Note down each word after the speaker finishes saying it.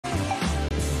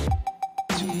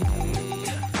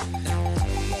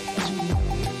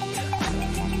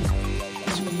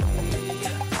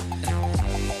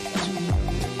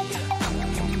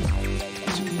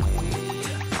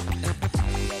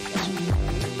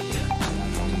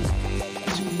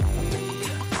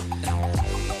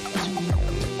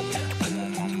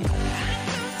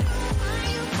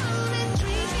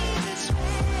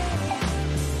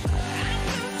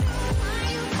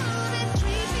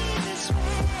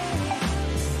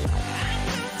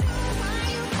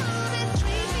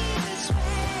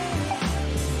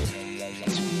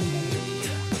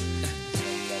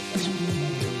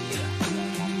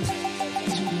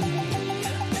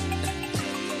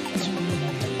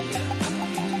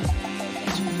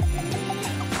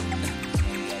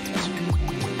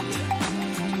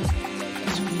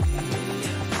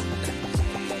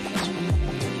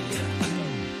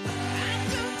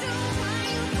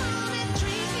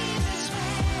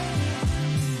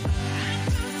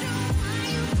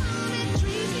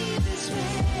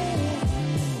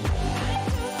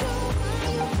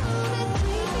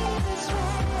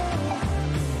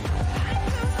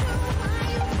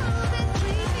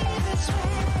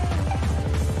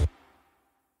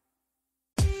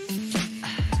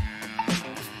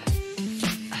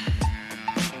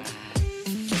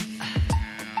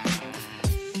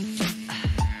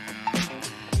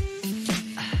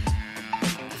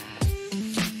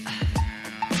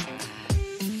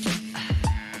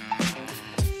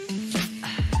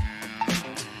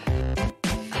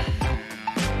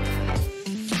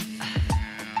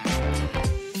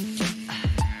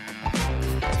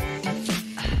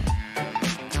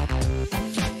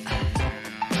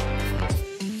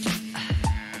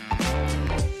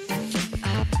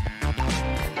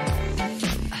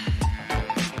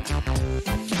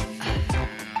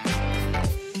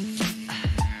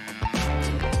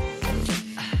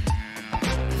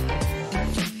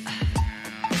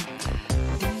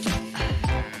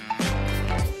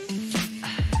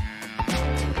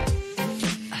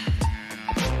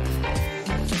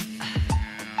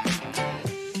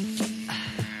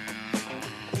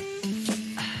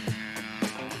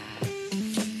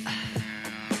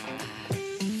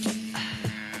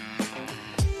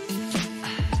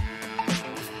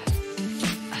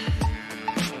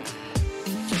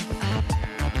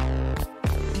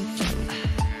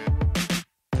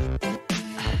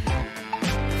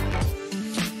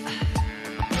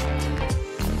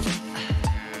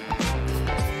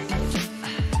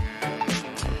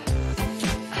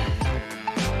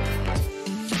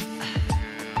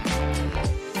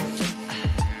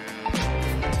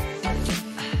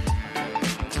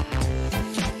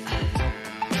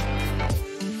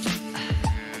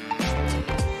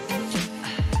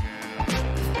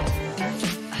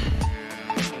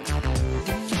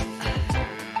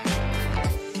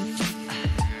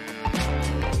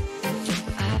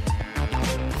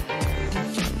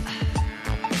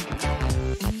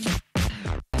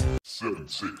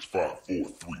6, 5, 4, 3,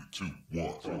 2, 1.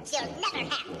 You'll never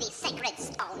have the sacred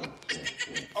stone.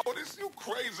 Oh, this you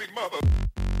crazy mother.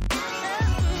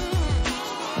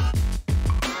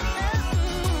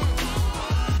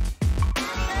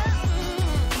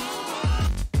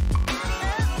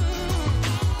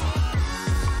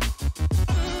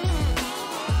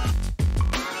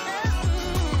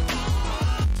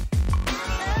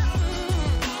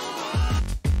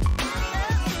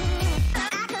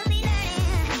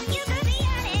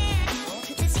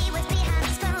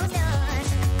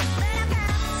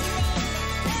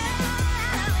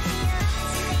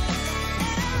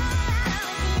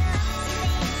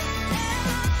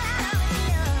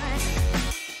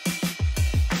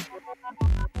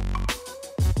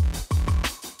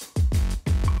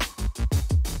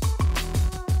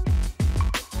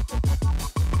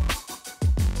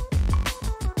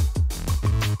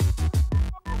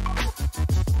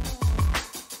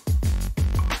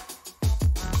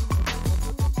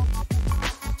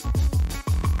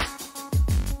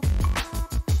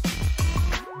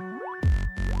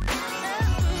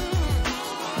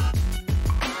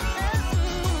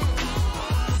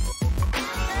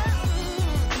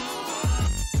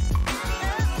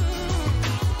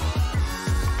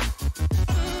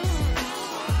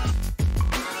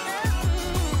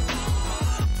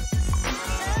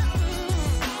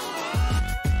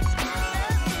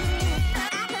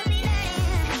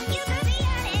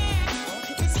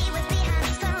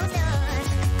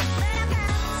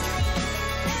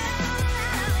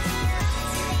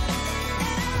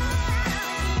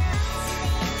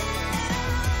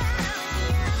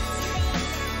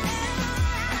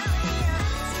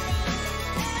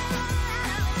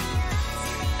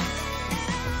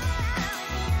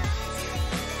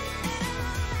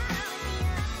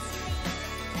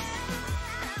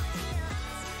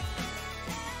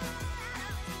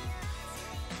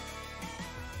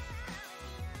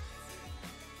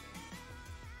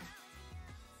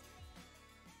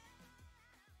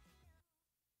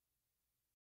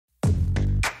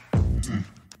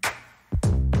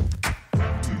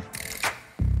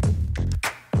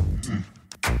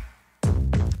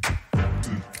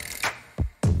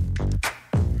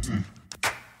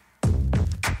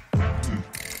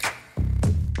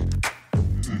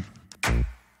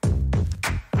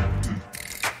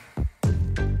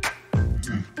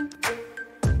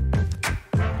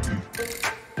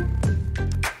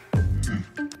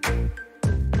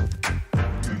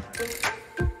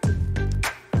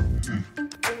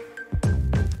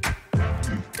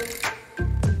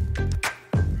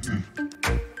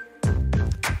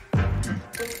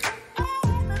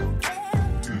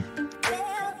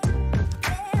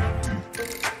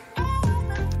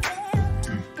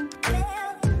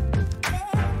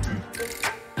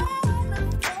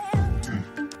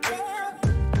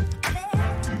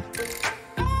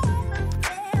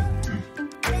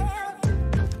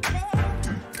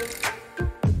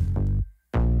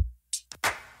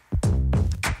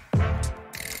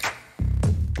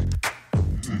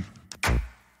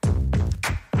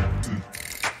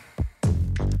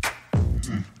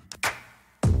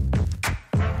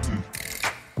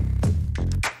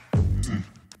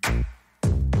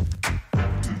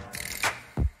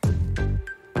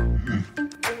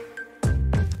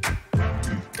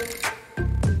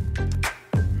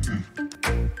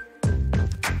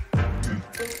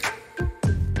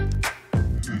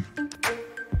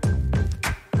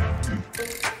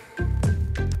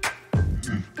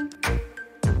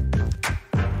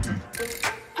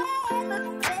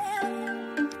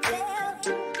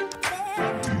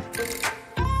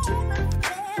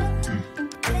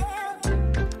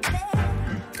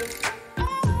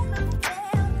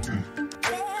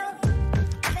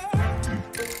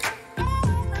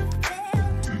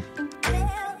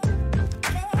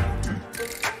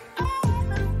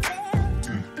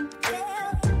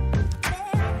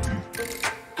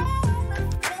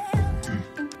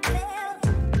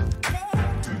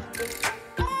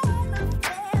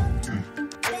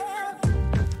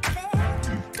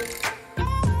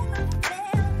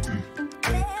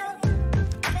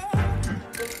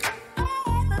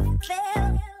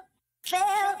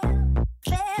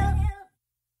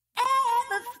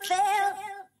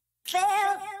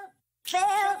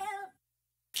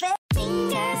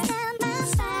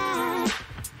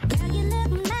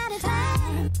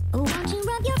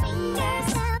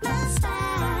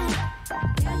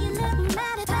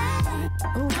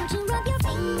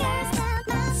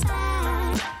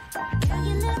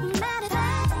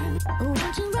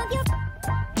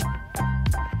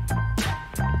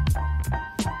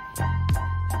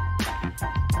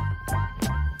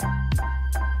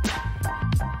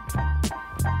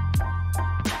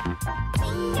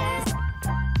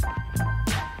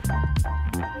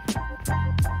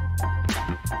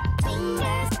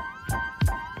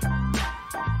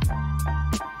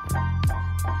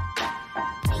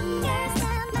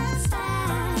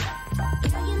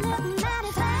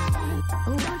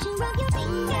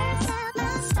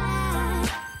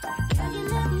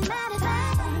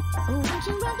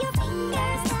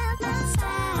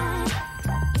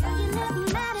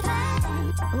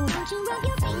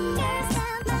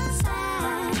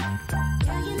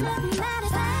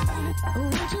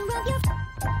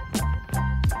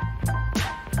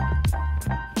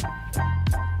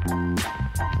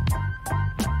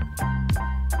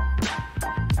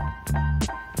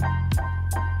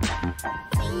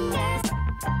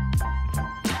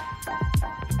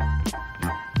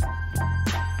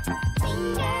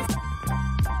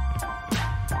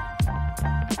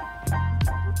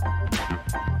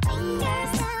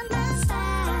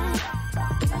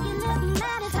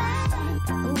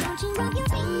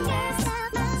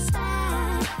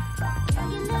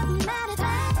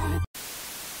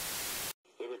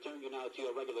 to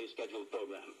your regularly scheduled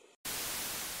program.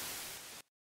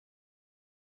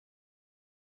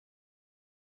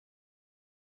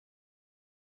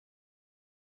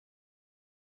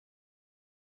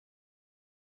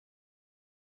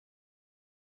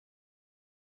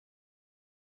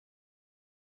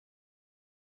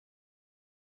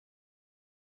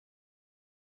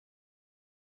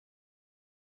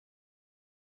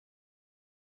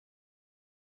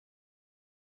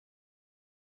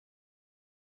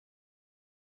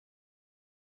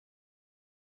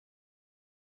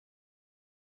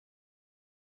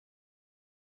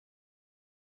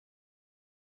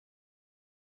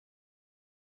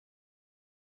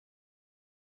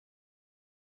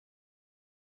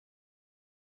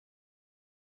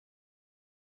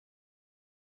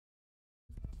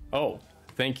 Oh,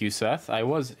 thank you, Seth. I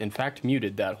was, in fact,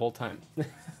 muted that whole time.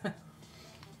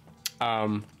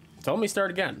 So let me start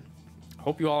again.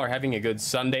 Hope you all are having a good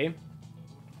Sunday.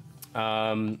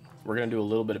 We're gonna do a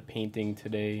little bit of painting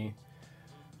today.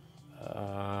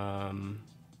 And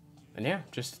yeah,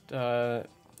 just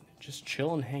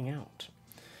chill and hang out.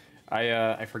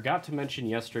 I forgot to mention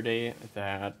yesterday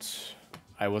that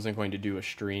I wasn't going to do a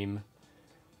stream.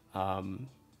 I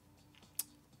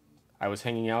was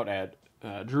hanging out at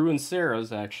Drew and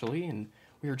Sarah's, actually, and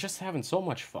we were just having so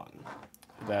much fun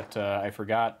that I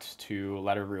forgot to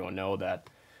let everyone know that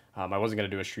I wasn't going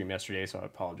to do a stream yesterday, so I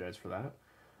apologize for that.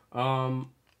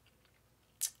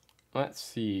 Let's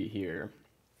see here.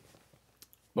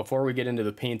 Before we get into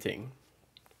the painting,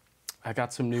 I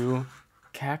got some new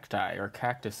cacti or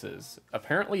cactuses.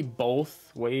 Apparently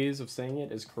both ways of saying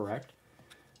it is correct,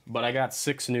 but I got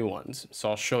 6 new ones, so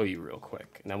I'll show you real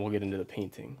quick, and then we'll get into the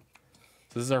painting.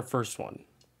 So this is our first one.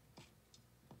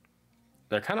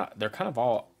 They're kind of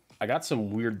all, I got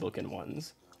some weird looking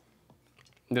ones.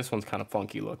 This one's kind of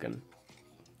funky looking.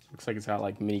 Looks like it's got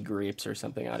like mini grapes or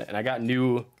something on it. And I got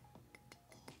new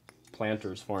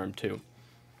planters for him too.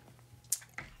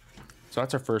 So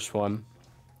that's our first one.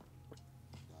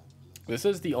 This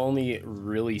is the only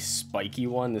really spiky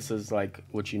one. This is like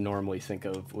what you normally think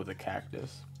of with a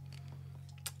cactus.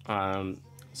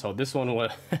 So this one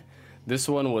was this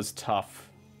one was tough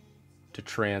to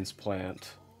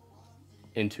transplant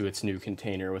into its new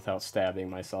container without stabbing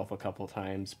myself a couple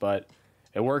times, but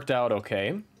it worked out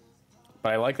okay.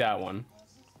 But I like that one.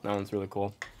 That one's really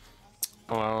cool.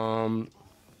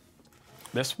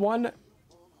 This one,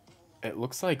 it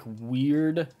looks like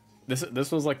weird.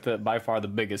 This was like by far the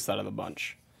biggest out of the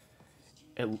bunch.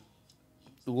 It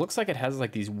looks like it has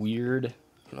like these weird, I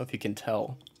don't know if you can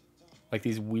tell, like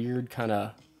these weird kind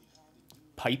of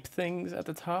pipe things at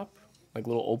the top, like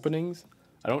little openings.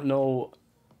 I don't know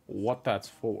what that's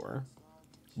for,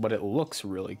 but it looks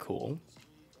really cool.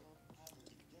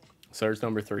 So there's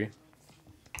number 3.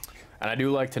 And I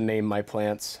do like to name my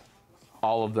plants.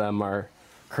 All of them are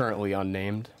currently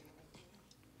unnamed.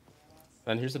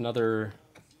 Then here's another.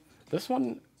 This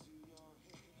one,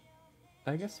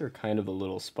 I guess they're kind of a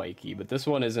little spiky, but this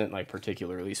one isn't like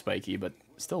particularly spiky, but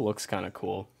still looks kind of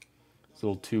cool. These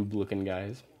little tube looking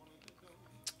guys.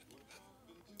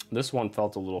 This one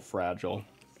felt a little fragile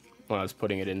when I was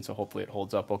putting it in, so hopefully it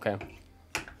holds up okay.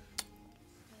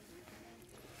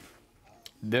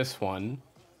 This one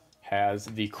has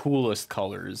the coolest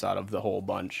colors out of the whole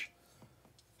bunch.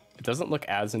 It doesn't look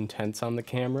as intense on the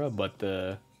camera, but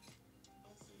the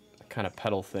kind of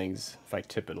petal things, if I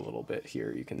tip it a little bit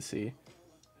here, you can see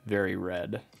very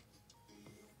red.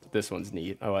 This one's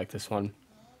neat. I like this one.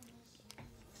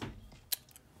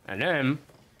 And then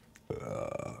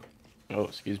oh,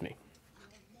 excuse me.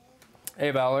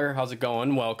 Hey Valor, how's it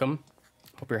going? Welcome.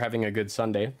 Hope you're having a good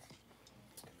Sunday.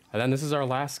 And then this is our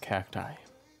last cacti.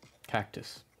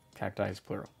 Cactus. Cacti is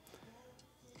plural.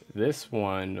 This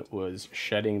one was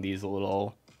shedding these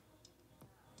little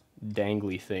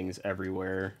dangly things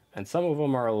everywhere, and some of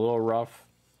them are a little rough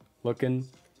looking,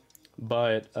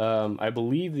 but I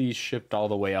believe these shipped all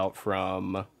the way out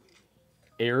from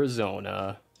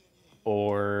Arizona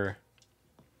or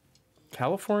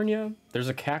California. There's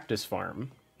a cactus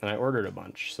farm, and I ordered a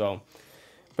bunch. So,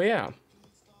 but yeah,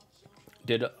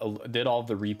 did all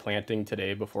the replanting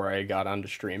today before I got on to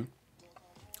stream.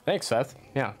 Thanks, Seth.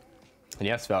 Yeah, and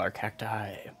yes, Valor,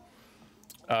 cacti.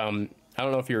 I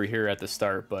don't know if you were here at the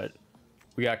start, but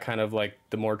we got kind of like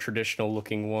the more traditional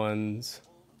looking ones.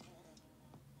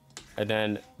 And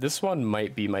then this one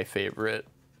might be my favorite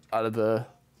out of the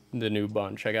new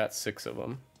bunch. I got 6 of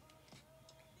them.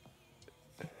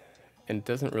 And it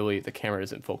doesn't really, the camera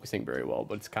isn't focusing very well,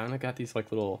 but it's kind of got these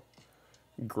like little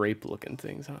grape looking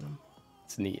things on them.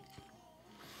 It's neat.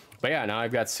 But yeah, now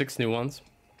I've got 6 new ones.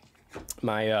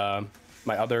 My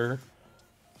other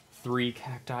 3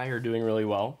 cacti are doing really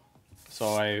well.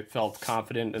 So I felt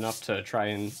confident enough to try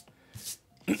and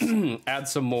add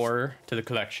some more to the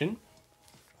collection.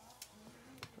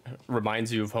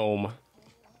 Reminds you of home.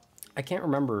 I can't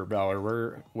remember,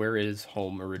 Ballard, where is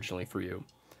home originally for you?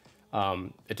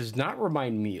 It does not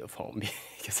remind me of home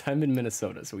because I'm in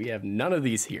Minnesota, so we have none of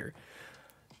these here.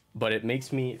 But it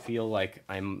makes me feel like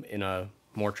I'm in a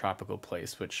more tropical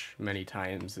place, which many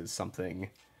times is something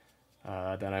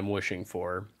that I'm wishing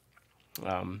for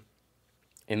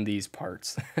in these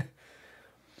parts.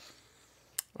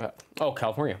 Oh,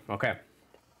 California. Okay.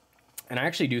 And I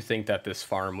actually do think that this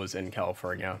farm was in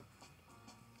California.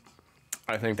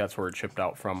 I think that's where it shipped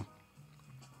out from.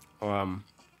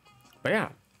 But yeah,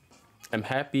 I'm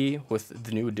happy with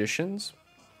the new additions.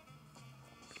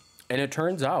 And it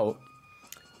turns out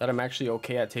that I'm actually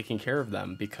okay at taking care of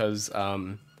them because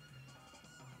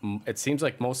it seems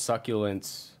like most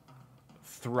succulents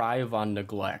thrive on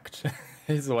neglect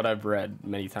is what I've read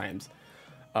many times.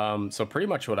 So pretty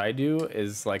much what I do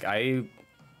is like I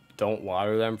don't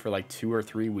water them for like 2 or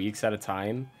 3 weeks at a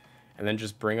time and then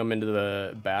just bring them into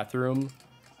the bathroom,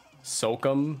 soak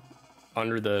them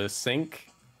under the sink,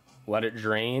 let it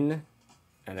drain,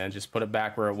 and then just put it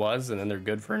back where it was, and then they're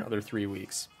good for another 3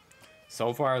 weeks.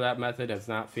 So far that method has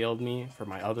not failed me for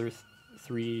my other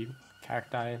 3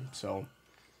 cacti, so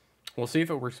we'll see if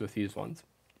it works with these ones.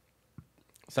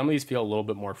 Some of these feel a little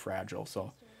bit more fragile,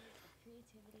 so.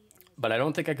 But I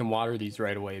don't think I can water these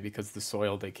right away because the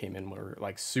soil they came in were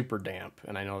like super damp,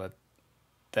 and I know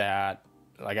that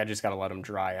like I just gotta let them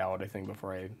dry out, I think,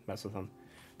 before I mess with them.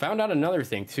 Found out another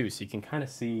thing too, so you can kind of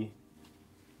see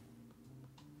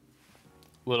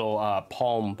little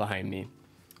palm behind me.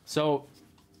 So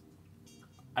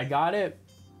I got it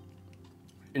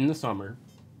in the summer.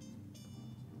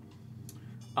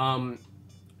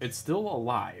 It's still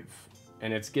alive.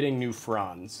 And it's getting new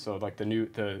fronds, so like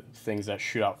the things that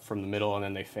shoot up from the middle and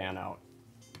then they fan out.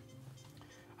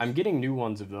 I'm getting new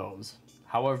ones of those.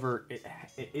 However,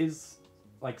 it is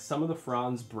like some of the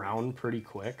fronds brown pretty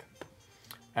quick.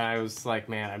 And I was like,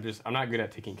 man, I'm not good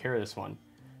at taking care of this one.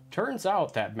 Turns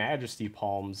out that Majesty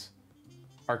palms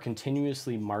are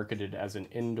continuously marketed as an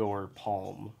indoor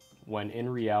palm, when in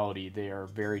reality they are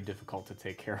very difficult to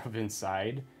take care of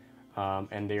inside.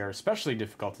 And they are especially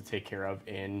difficult to take care of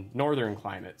in northern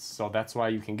climates. So that's why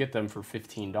you can get them for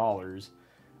 $15.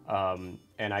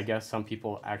 And I guess some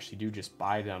people actually do just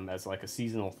buy them as like a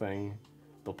seasonal thing.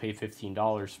 They'll pay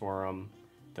 $15 for them.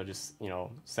 They'll just, you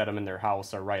know, set them in their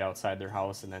house or right outside their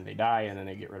house, and then they die, and then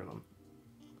they get rid of them.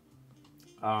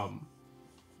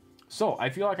 So I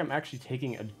feel like I'm actually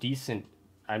taking decent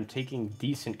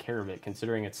care of it,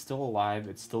 considering it's still alive,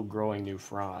 it's still growing new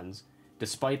fronds,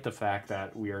 despite the fact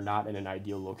that we are not in an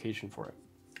ideal location for it.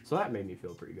 So that made me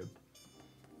feel pretty good.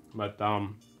 But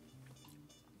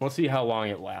we'll see how long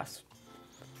it lasts.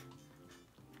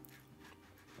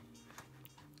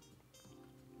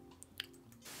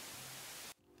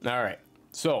 All right,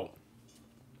 so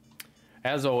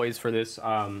as always for this,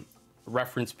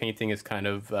 reference painting is kind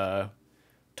of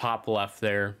top left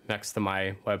there next to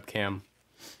my webcam.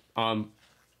 And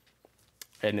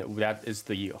that is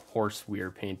the horse weir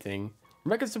painting.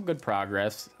 We're making some good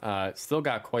progress. Still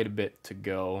got quite a bit to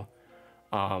go.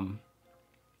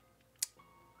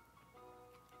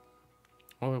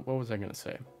 What was I gonna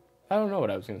say? I don't know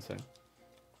what I was gonna say.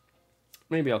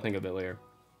 Maybe I'll think of it later.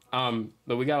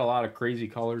 But we got a lot of crazy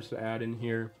colors to add in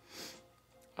here.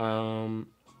 So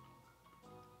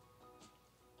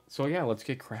yeah, let's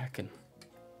get cracking.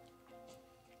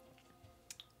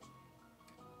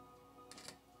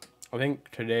 I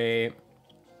think today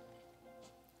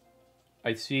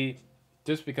I see,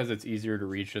 just because it's easier to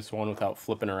reach this one without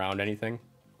flipping around anything,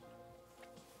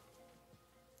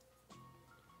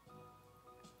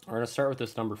 we're going to start with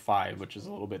this number 5, which is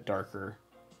a little bit darker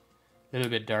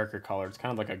color. It's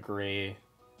kind of like a gray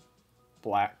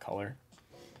black color.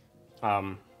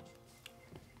 I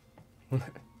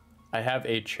have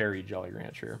a cherry Jolly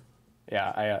Rancher.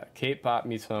 Yeah, Kate bought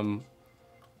me some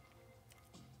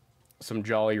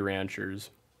Jolly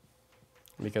Ranchers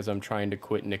because I'm trying to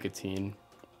quit nicotine.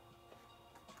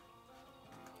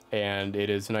 And it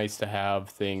is nice to have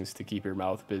things to keep your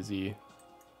mouth busy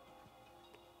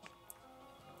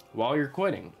while you're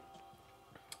quitting.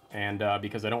 And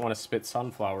because I don't want to spit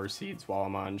sunflower seeds while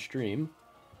I'm on stream,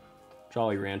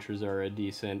 Jolly Ranchers are a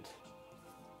decent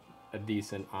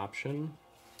option.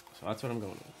 So that's what I'm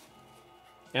going with.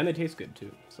 And they taste good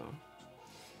too, so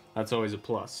that's always a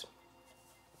plus.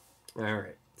 All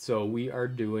right, so we are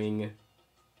doing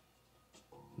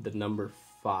the number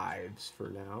 5s for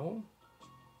now.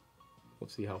 We'll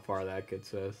see how far that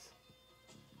gets us.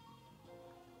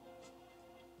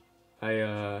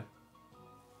 So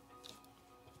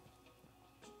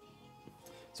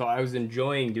I was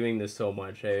enjoying doing this so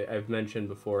much. I've mentioned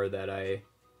before that I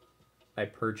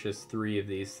purchased 3 of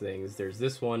these things. There's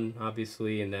this one,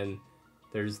 obviously, and then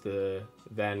there's the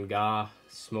Van Gogh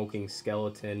Smoking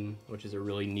Skeleton, which is a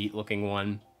really neat looking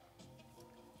one.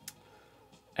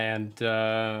 And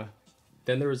then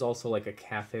there was also like a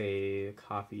cafe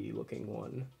coffee looking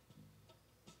one.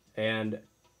 And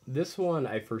this one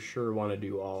I for sure want to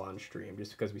do all on stream,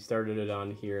 just because we started it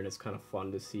on here and it's kind of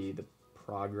fun to see the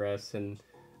progress, and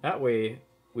that way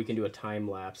we can do a time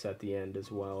lapse at the end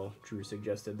as well. Drew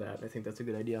suggested that. I think that's a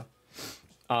good idea.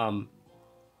 But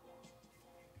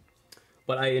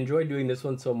I enjoyed doing this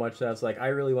one so much that I was like, I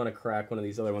really want to crack one of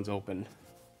these other ones open.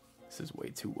 This is way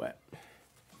too wet.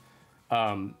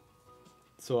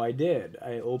 So I did.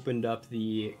 I opened up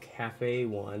the cafe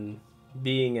one,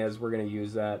 being as we're going to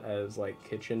use that as like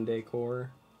kitchen decor.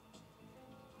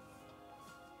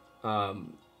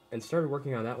 And started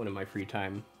working on that one in my free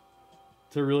time.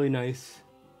 It's a really nice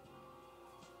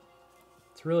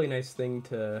thing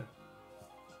to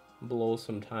blow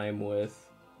some time with,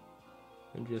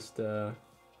 and just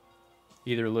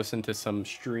either listen to some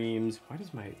streams. Why does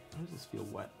this feel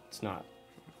wet? It's not.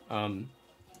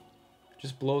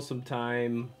 Just blow some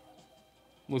time,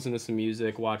 listen to some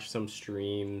music, watch some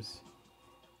streams.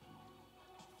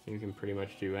 You can pretty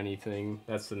much do anything.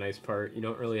 That's the nice part. You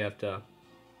don't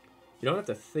have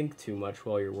to think too much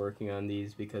while you're working on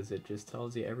these, because it just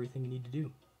tells you everything you need to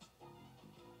do.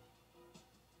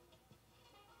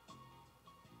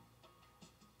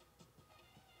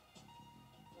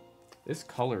 This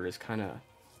color is kind of...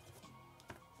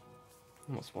 I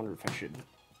almost wonder if I should...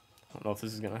 I don't know if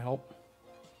this is going to help.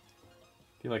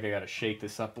 I feel like I got to shake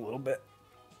this up a little bit.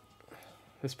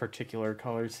 This particular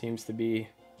color seems to be...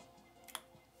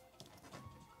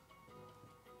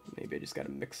 Maybe I just got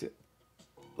to mix it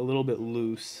a little bit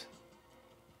loose.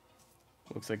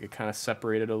 Looks like it kind of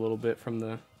separated a little bit from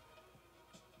the...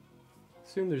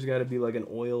 Assume there's got to be like an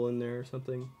oil in there or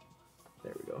something.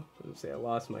 There we go. I was gonna say I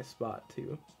lost my spot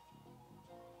too.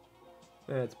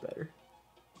 That's better.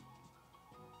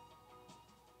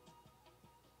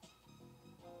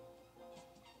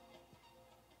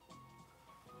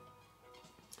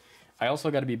 I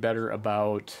also got to be better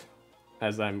about,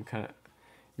 as I'm kind of,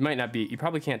 you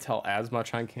probably can't tell as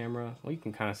much on camera. Well, you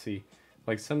can kind of see,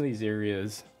 like some of these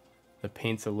areas, the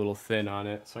paint's a little thin on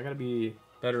it. So I got to be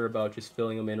better about just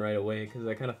filling them in right away, because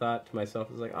I kind of thought to myself,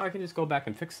 I was like, oh, I can just go back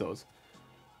and fix those.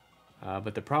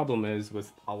 But the problem is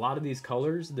with a lot of these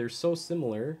colors, they're so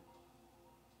similar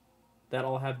that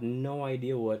I'll have no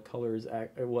idea what color is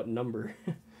or what number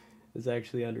is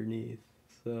actually underneath.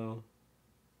 So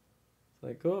it's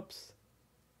like, oops.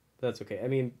 That's okay. I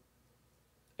mean,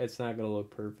 it's not going to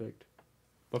look perfect.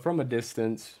 But from a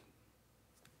distance,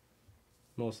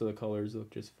 most of the colors look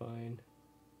just fine.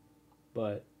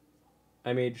 But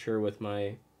I made sure with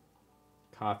my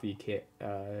coffee/cafe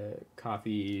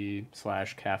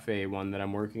one that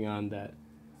I'm working on that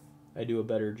I do a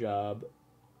better job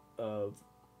of,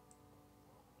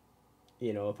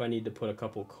 you know, if I need to put a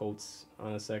couple coats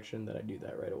on a section, that I do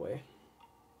that right away.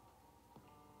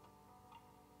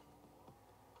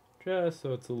 Just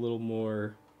so it's a little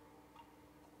more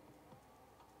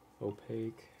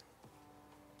opaque.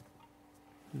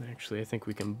 And actually, I think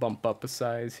we can bump up a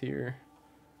size here.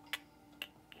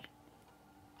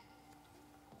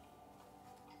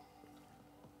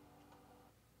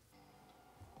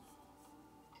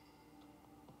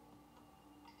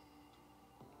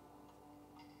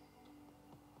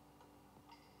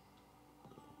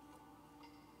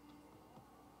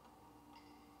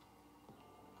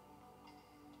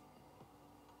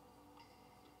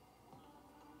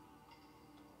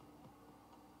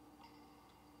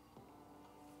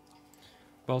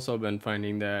 I've also been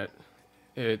finding that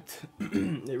it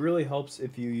it really helps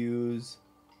if you use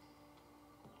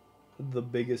the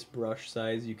biggest brush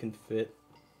size you can fit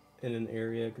in an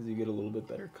area, because you get a little bit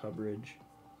better coverage.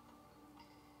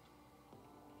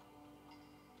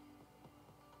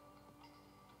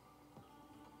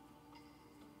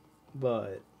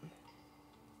 But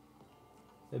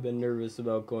I've been nervous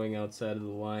about going outside of the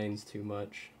lines too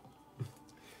much.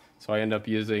 So I end up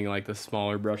using like the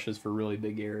smaller brushes for really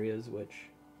big areas, which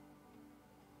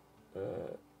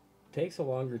takes a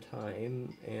longer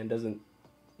time and doesn't,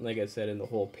 like I said, in the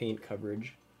whole paint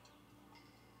coverage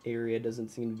area, doesn't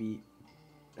seem to be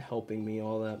helping me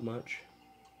all that much.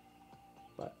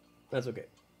 But that's okay.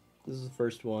 This is the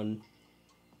first one.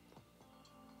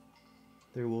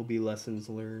 There will be lessons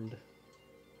learned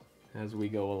as we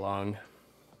go along.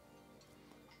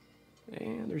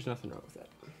 And there's nothing wrong with that.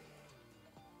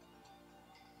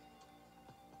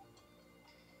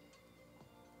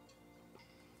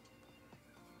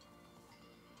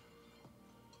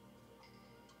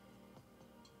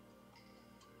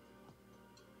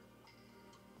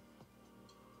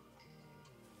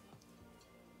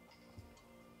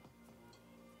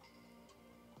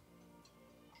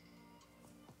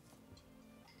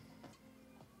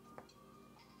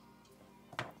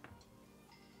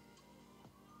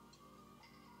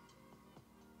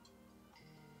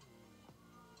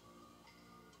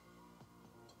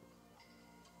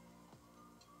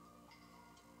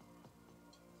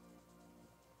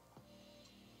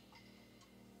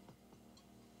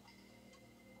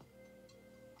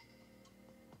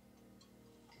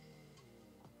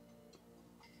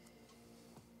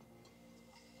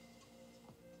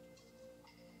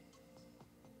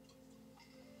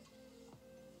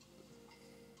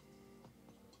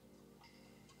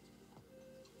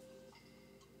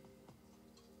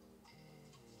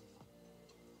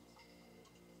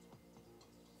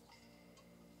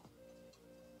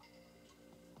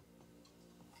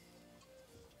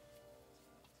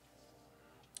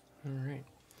 All right.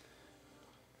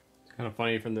 It's kind of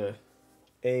funny from the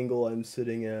angle I'm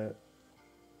sitting at.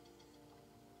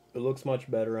 It looks much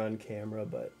better on camera,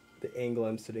 but the angle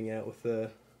I'm sitting at with the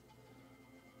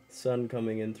sun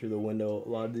coming in through the window,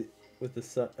 with the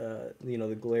sun,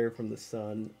 the glare from the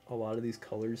sun, a lot of these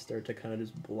colors start to kind of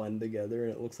just blend together,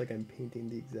 and it looks like I'm painting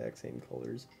the exact same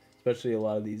colors. Especially a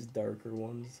lot of these darker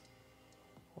ones,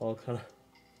 all kind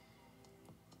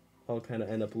of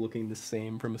end up looking the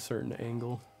same from a certain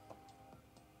angle.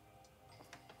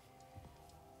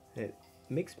 It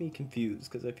makes me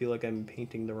confused because I feel like I'm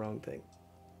painting the wrong thing.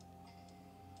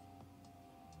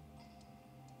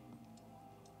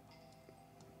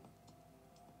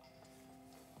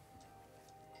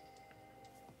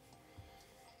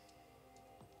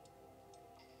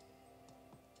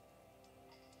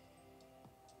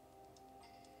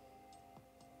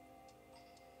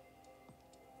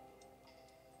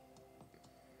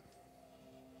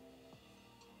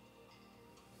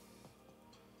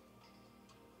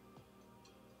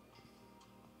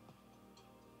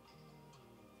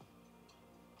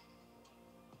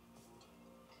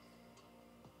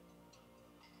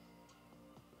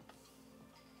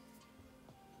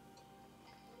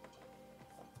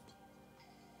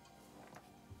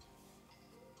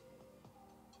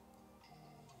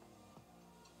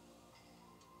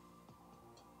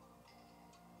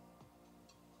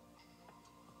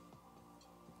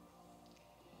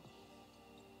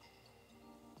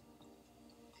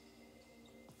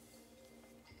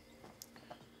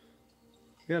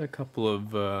 Got a couple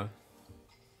of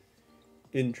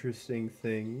interesting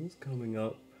things coming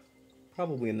up,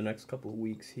 probably in the next couple of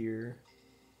weeks here,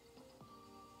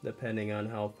 depending on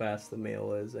how fast the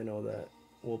mail is. I know that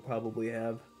we'll probably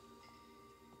have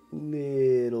a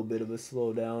little bit of a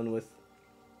slowdown with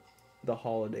the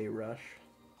holiday rush,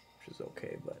 which is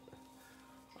okay, but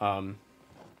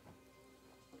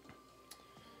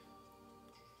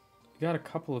got a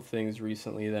couple of things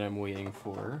recently that I'm waiting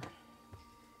for.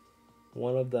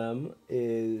 One of them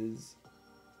is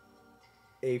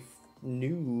a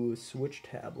new Switch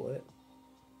tablet,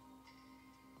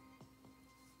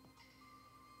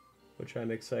 which I'm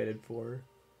excited for.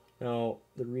 Now,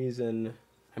 the reason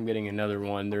I'm getting another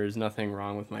one, there is nothing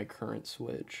wrong with my current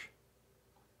Switch.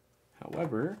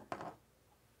 However,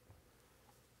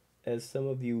 as some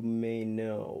of you may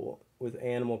know, with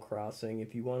Animal Crossing,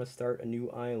 if you want to start a new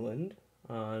island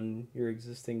on your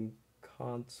existing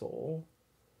console,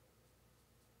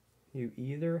 you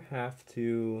either have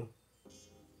to,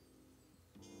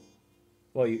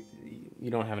 well, you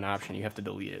don't have an option. You have to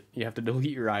delete it. You have to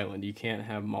delete your island. You can't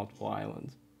have multiple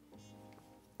islands.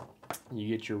 You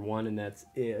get your one and that's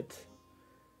it.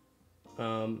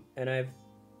 And I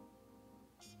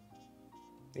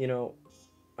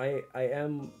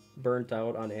am burnt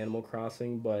out on Animal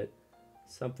Crossing, but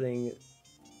something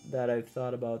that I've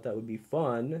thought about that would be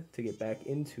fun to get back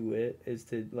into it is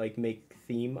to make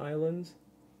theme islands.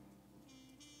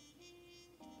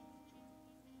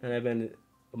 And I've been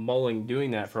mulling doing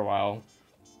that for a while.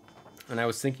 And I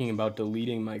was thinking about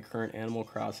deleting my current Animal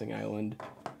Crossing island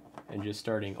and just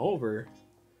starting over.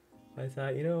 I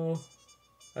thought,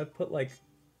 I've put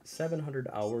 700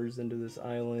 hours into this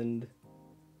island.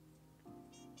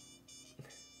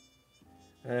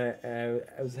 I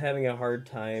was having a hard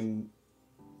time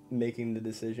making the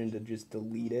decision to just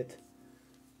delete it.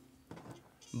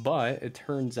 But it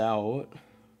turns out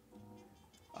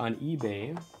on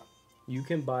eBay, you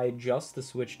can buy just the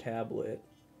Switch tablet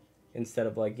instead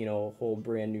of a whole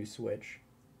brand new Switch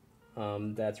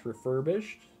that's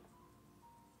refurbished.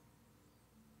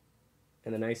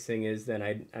 And the nice thing is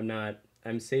then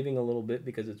I'm saving a little bit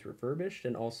because it's refurbished,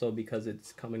 and also because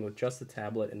it's coming with just the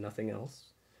tablet and nothing else.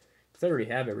 Because I already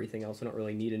have everything else, I don't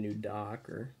really need a new dock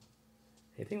or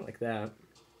anything like that.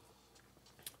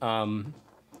 But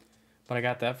I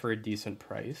got that for a decent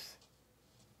price.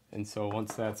 And so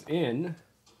once that's in,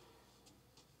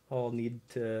 I'll need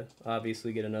to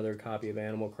obviously get another copy of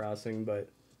Animal Crossing, but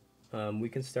we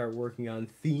can start working on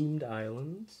themed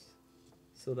islands.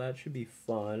 So that should be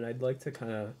fun. I'd like to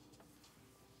kind of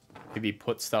maybe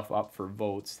put stuff up for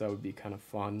votes. That would be kind of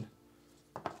fun.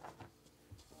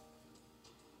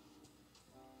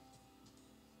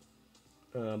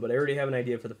 But I already have an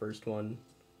idea for the first one.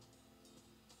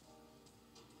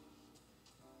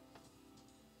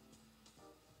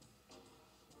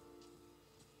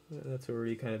 That's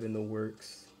already kind of in the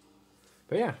works.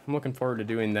 But yeah, I'm looking forward to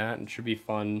doing that. It should be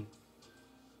fun.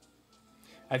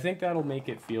 I think that'll make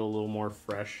it feel a little more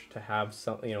fresh to have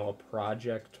something, a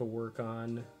project to work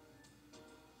on.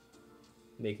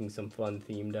 Making some fun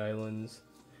themed islands.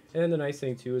 And then the nice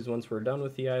thing too is once we're done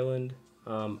with the island,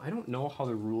 I don't know how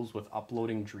the rules with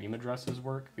uploading dream addresses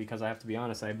work, because I have to be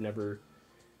honest, I've never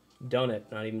done it,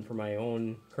 not even for my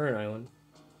own current island.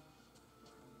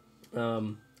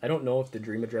 I don't know if the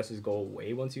dream addresses go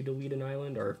away once you delete an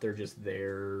island, or if they're just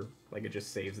there, like it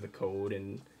just saves the code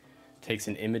and takes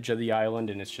an image of the island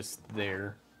and it's just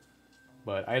there.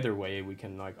 But either way, we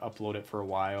can like upload it for a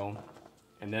while,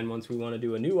 and then once we want to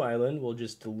do a new island, we'll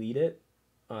just delete it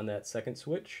on that second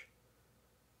switch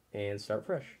and start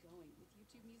fresh.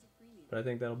 But I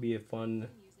think that'll be a fun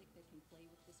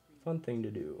thing to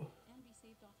do.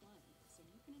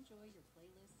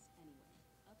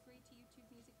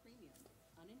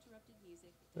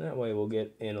 That way we'll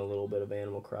get in a little bit of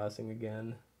Animal Crossing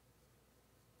again.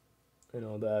 I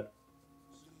know that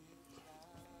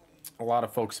a lot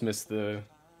of folks miss the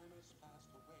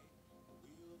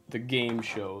game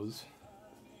shows.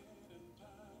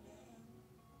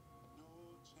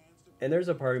 And there's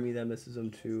a part of me that misses them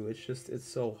too. It's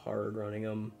so hard running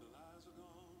them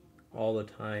all the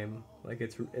time. Like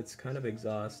it's kind of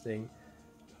exhausting.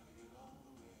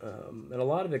 And a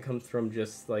lot of it comes from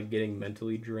just like getting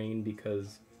mentally drained,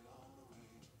 because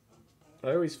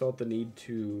I always felt the need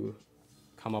to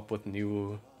come up with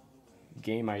new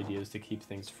game ideas to keep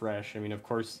things fresh. I mean, of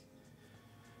course,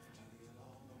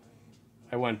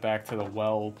 I went back to the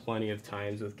well plenty of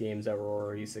times with games that were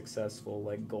already successful,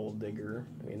 like Gold Digger.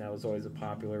 I mean, that was always a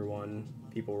popular one.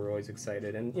 People were always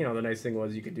excited. And, you know, the nice thing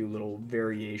was you could do little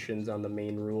variations on the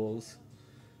main rules,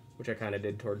 which I kind of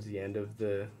did towards the end of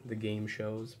the game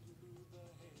shows.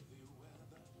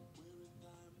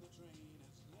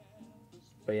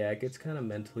 But yeah, it gets kind of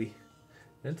mentally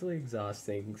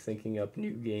exhausting thinking up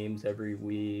new games every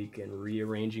week and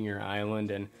rearranging your island.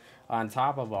 And on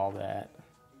top of all that,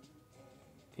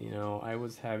 you know, I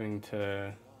was having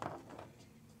to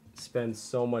spend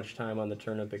so much time on the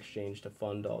Turnip Exchange to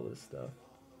fund all this stuff.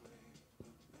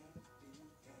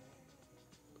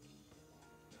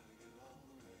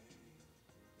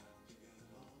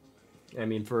 I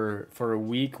mean, for a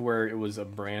week where it was a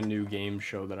brand new game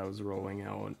show that I was rolling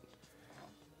out,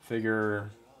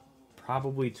 figure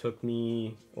probably took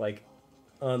me, like,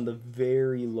 on the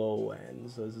very low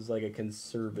end, so this is like a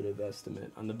conservative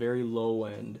estimate, on the very low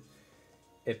end,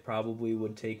 it probably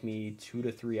would take me 2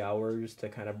 to 3 hours to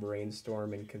kind of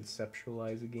brainstorm and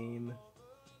conceptualize a game.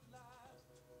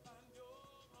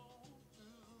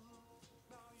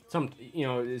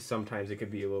 Sometimes it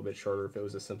could be a little bit shorter if it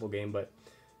was a simple game, but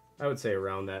I would say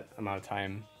around that amount of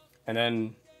time. And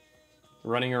then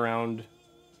running around,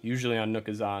 usually on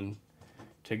Nookazon,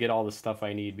 to get all the stuff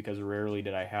I need, because rarely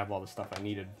did I have all the stuff I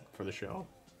needed for the show.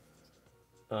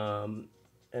 And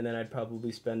then I'd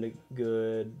probably spend a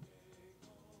good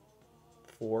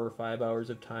 4 or 5 hours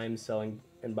of time selling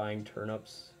and buying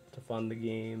turnips to fund the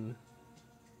game.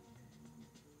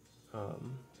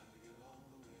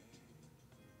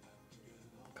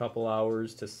 Couple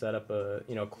hours to set up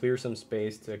clear some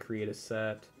space to create a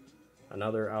set.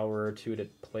 Another hour or two to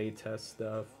play test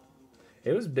stuff.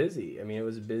 It was busy. I mean, it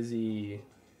was a busy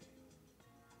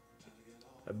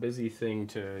thing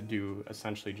to do,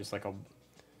 essentially just like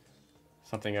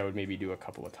something I would maybe do a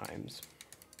couple of times.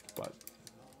 But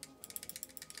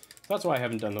that's why I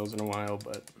haven't done those in a while,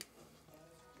 but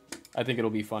I think it'll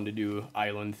be fun to do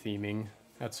island theming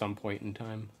at some point in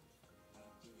time.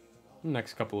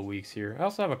 Next couple of weeks here. I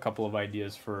also have a couple of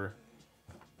ideas for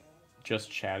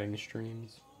just chatting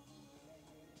streams,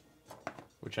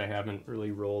 which I haven't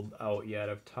really rolled out yet.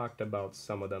 I've talked about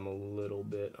some of them a little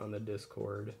bit on the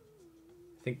Discord.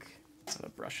 I think the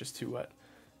brush is too wet.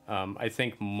 I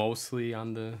think mostly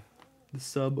on the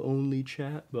sub-only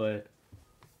chat, but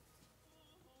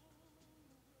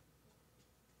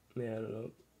yeah, I don't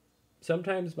know.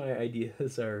 Sometimes my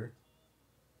ideas are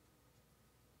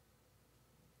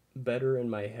better in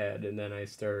my head, and then I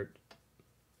start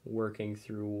working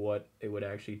through what it would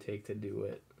actually take to do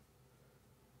it.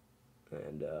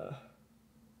 And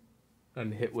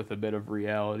I'm hit with a bit of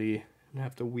reality and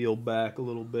have to wheel back a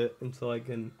little bit until I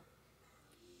can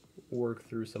work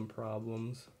through some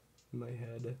problems in my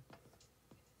head.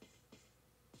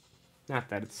 Not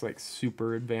that it's like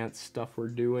super advanced stuff we're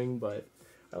doing, but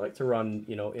I like to run,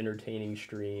 entertaining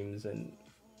streams, and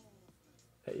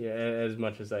as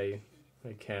much as I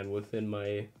can within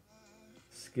my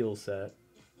skill set.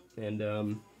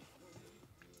 And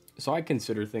so I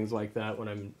consider things like that when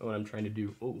I'm trying to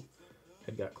do. Oh,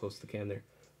 I got close to the can there.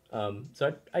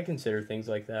 So I consider things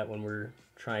like that when we're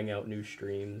trying out new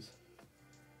streams.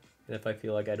 And if I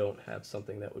feel like I don't have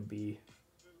something that would be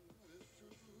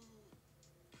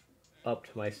up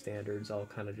to my standards, I'll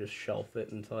kind of just shelf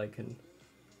it until I can,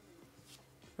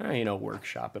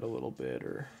 workshop it a little bit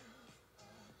or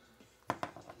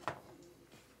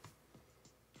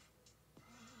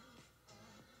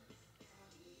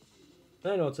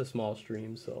I know it's a small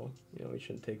stream, so you know we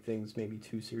shouldn't take things maybe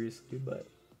too seriously, but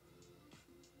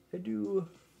I do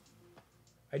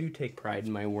take pride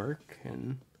in my work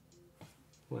and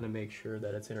want to make sure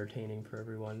that it's entertaining for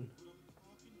everyone.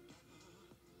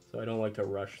 So I don't like to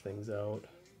rush things out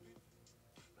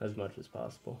as much as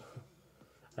possible.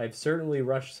 I've certainly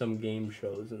rushed some game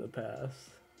shows in the past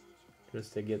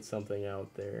just to get something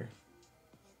out there.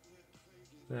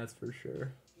 That's for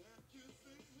sure.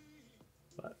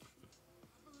 But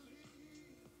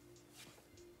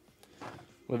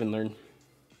live and learn.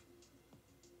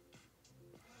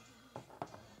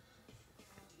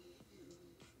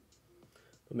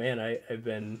 But man, I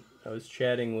was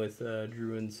chatting with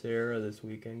Drew and Sarah this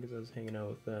weekend because I was hanging out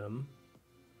with them.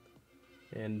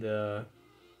 And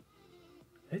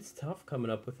it's tough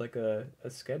coming up with like a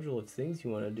schedule of things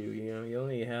you want to do. You know, you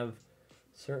only have a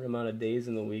certain amount of days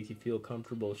in the week you feel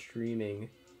comfortable streaming.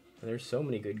 And there's so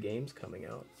many good games coming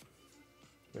out.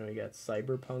 You know, you got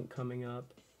Cyberpunk coming up.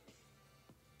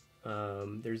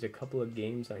 There's a couple of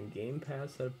games on Game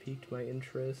Pass that have piqued my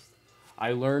interest.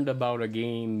 I learned about a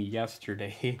game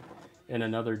yesterday in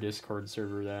another Discord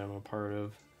server that I'm a part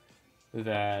of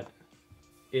that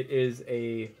it is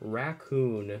a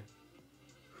raccoon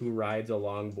who rides a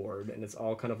longboard, and it's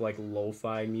all kind of like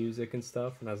lo-fi music and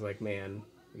stuff. And I was like, man,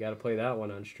 we got to play that one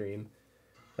on stream.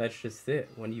 That's just it.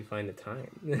 When do you find the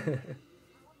time?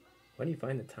 When do you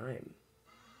find the time?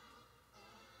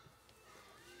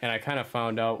 And I kind of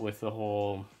found out with the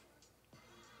whole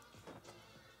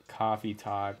Coffee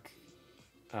Talk,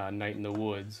 Night in the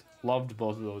Woods. Loved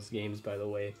both of those games, by the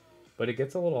way. But it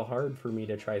gets a little hard for me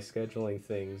to try scheduling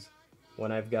things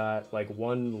when I've got like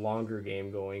one longer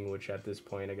game going, which at this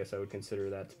point I guess I would consider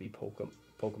that to be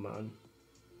Pokemon.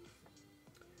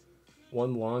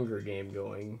 One longer game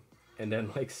going, and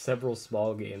then like several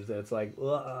small games, and it's like,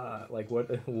 ugh, like what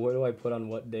do I put on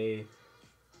what day?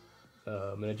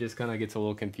 And it just kind of gets a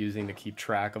little confusing to keep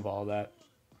track of all that.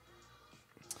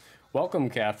 Welcome,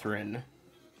 Catherine.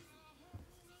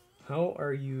 How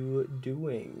are you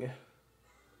doing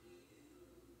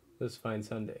this fine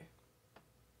Sunday?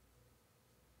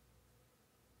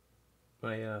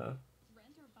 I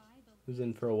was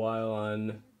in for a while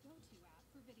on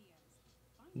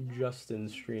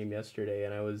Justin's stream yesterday,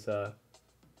 and I was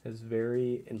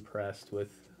very impressed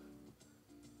with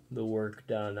the work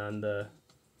done on the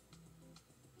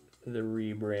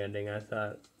rebranding. I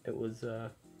thought it was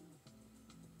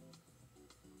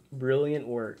brilliant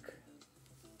work.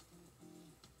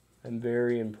 I'm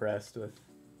very impressed with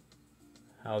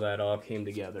how that all came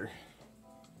together.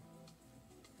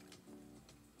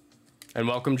 And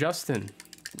welcome, Justin.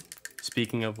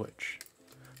 Speaking of which,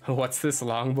 what's this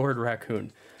longboard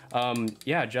raccoon?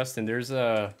 Yeah, Justin, there's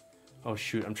a... Oh,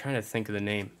 shoot, I'm trying to think of the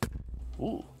name.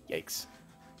 Ooh, yikes.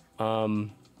 I'll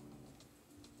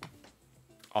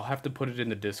have to put it in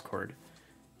the Discord.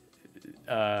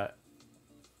 I'm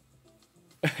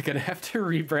gonna have to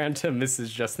rebrand to Mrs.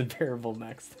 Justin Parable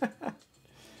next.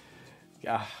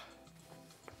 Yeah.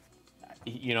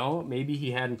 You know, maybe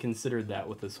he hadn't considered that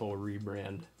with this whole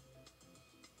rebrand.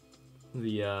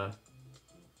 The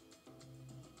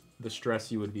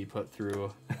stress you would be put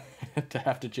through to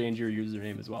have to change your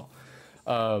username as well.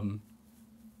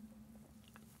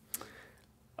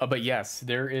 But yes,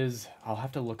 there is... I'll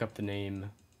have to look up the name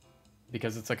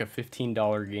because it's like a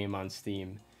 $15 game on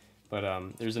Steam.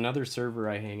 But there's another server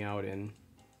I hang out in,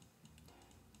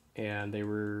 and they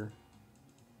were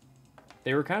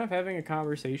kind of having a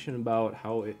conversation about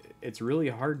how it's really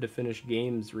hard to finish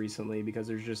games recently because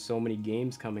there's just so many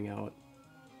games coming out.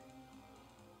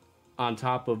 On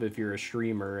top of if you're a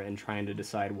streamer and trying to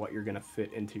decide what you're going to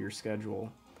fit into your schedule.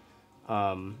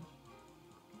 And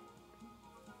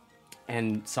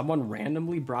someone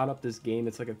randomly brought up this game.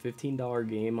 It's like a $15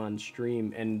 game on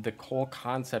stream, and the whole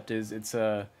concept is it's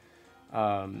a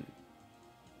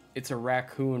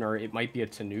raccoon, or it might be a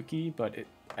tanuki, but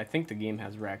I think the game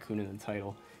has raccoon in the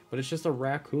title. But it's just a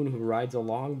raccoon who rides a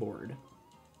longboard.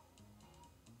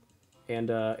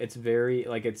 And it's very,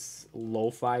 like, it's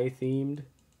lo-fi themed.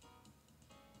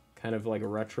 Kind of like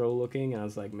retro looking. And I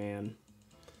was like, man,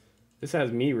 this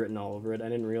has me written all over it. I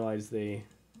didn't realize they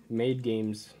made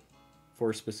games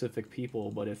for specific people,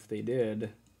 but if they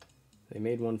did, they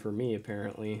made one for me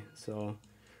apparently. So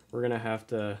we're gonna have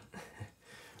to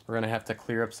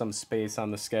clear up some space on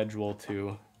the schedule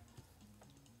to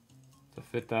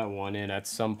fit that one in at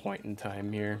some point in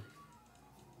time here.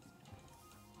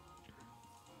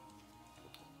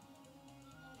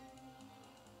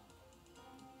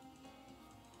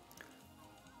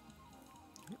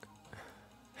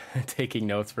 Taking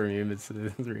notes for me, it's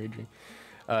raging.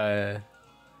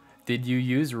 Did you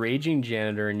use Raging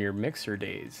Janitor in your Mixer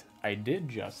days? I did,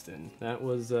 Justin. That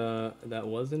was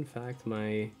in fact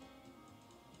my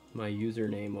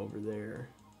username over there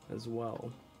as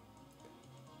well.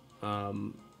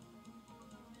 And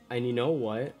you know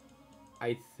what?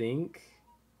 I think,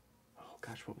 oh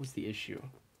gosh, what was the issue?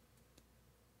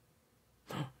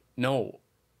 No.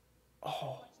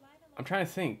 Oh, I'm trying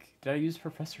to think. Did I use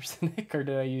Professor Cynic or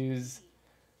did I use...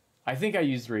 I think I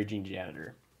used Raging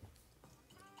Janitor.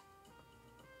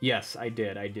 Yes, I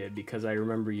did, because I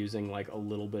remember using like a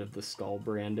little bit of the skull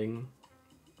branding.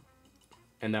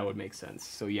 And that would make sense.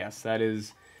 So yes, that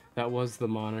was the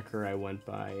moniker I went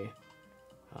by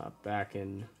back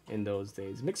in those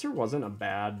days. Mixer wasn't a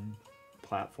bad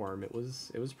platform. It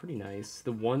was pretty nice.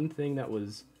 The one thing that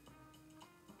was...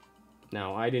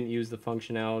 Now, I didn't use the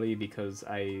functionality because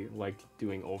I liked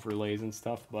doing overlays and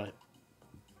stuff, but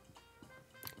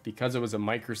because it was a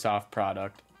Microsoft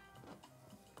product,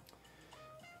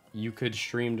 you could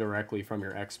stream directly from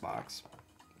your Xbox.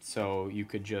 So you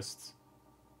could just...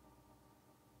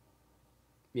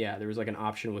 Yeah, there was like an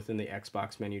option within the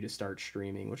Xbox menu to start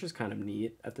streaming, which was kind of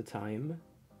neat at the time.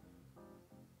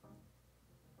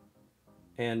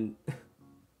 And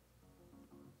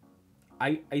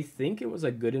I think it was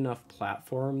a good enough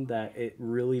platform that it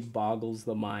really boggles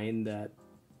the mind that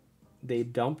they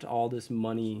dumped all this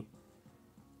money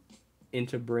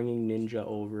into bringing Ninja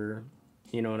over,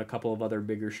 you know, and a couple of other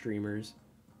bigger streamers.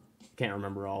 Can't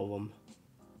remember all of them.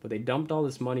 But they dumped all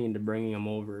this money into bringing them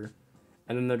over.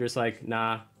 And then they're just like,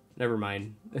 nah, never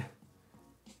mind.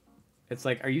 It's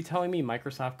like, are you telling me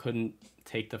Microsoft couldn't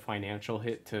take the financial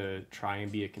hit to try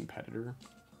and be a competitor?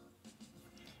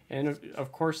 And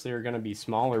of course they're going to be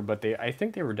smaller, but I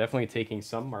think they were definitely taking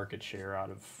some market share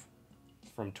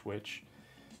from Twitch.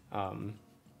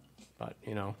 But,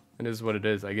 you know, it is what it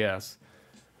is, I guess.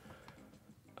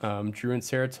 Drew and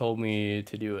Sarah told me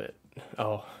to do it.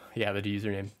 Oh, yeah, the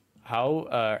username.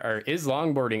 Is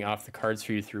longboarding off the cards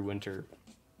for you through winter?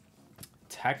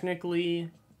 Technically,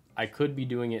 I could be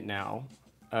doing it now.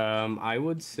 I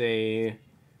would say,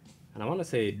 and I want to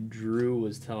say Drew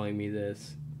was telling me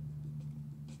this,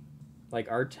 like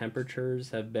our temperatures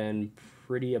have been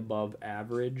pretty above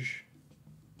average.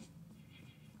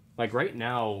 Like right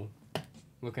now,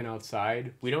 looking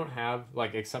outside, we don't have,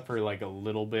 like, except for like a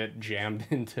little bit jammed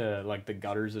into like the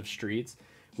gutters of streets,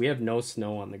 we have no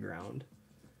snow on the ground.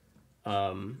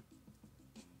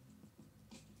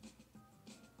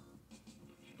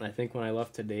 I think when I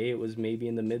left today, it was maybe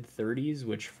in the mid 30s,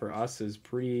 which for us is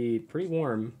pretty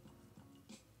warm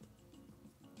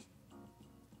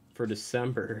for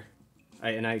December.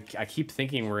 I keep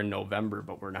thinking we're in November,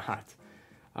 but we're not.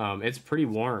 It's pretty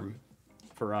warm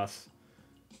for us.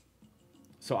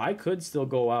 So I could still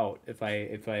go out if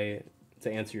I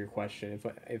to answer your question,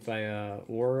 if I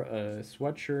wore a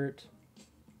sweatshirt,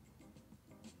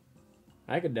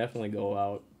 I could definitely go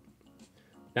out.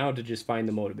 Now to just find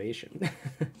the motivation.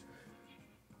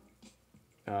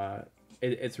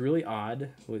 It's really odd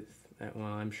with, well,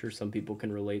 I'm sure some people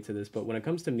can relate to this, but when it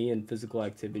comes to me and physical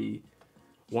activity,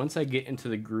 once I get into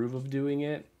the groove of doing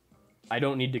it, I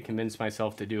don't need to convince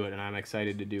myself to do it, and I'm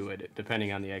excited to do it,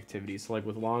 depending on the activity. So like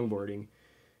with longboarding,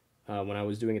 when I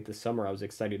was doing it this summer, I was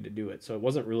excited to do it. So it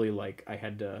wasn't really like I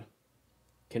had to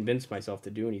convince myself to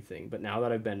do anything. But now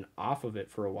that I've been off of it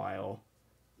for a while,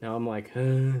 now I'm like,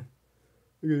 I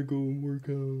gotta go and work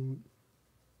out.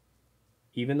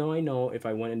 Even though I know if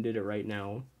I went and did it right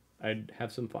now, I'd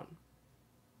have some fun.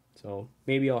 So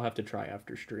maybe I'll have to try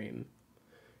after stream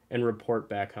and report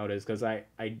back how it is, because I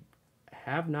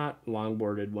have not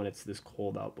longboarded when it's this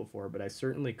cold out before, but I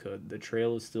certainly could. The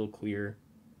trail is still clear.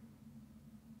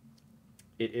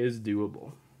 It is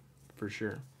doable, for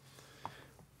sure.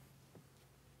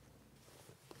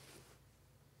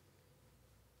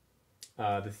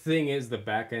 The thing is, the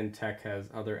backend tech has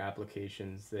other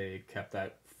applications. They kept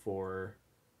that for...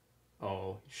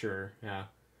 Oh, sure, yeah.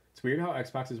 It's weird how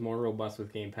Xbox is more robust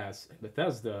with Game Pass and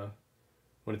Bethesda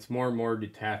when it's more and more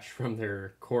detached from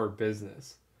their core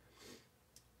business.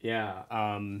 Yeah,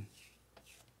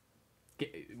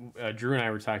 Drew and I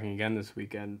were talking again this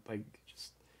weekend. Like,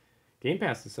 just Game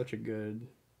Pass is such a good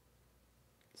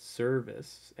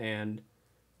service, and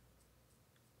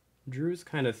Drew's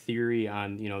kind of theory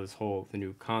on, you know, the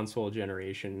new console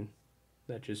generation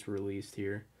that just released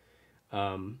here.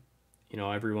 You know,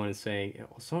 everyone is saying,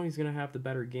 well, Sony's gonna have the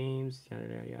better games, yada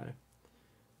yada yada.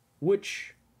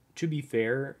 Which, to be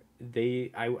fair,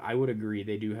 I would agree,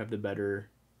 they do have the better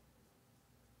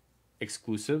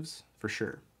exclusives for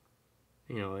sure.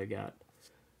 You know, they got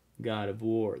God of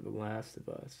War, The Last of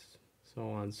Us,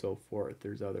 so on and so forth.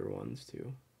 There's other ones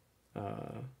too.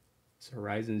 Is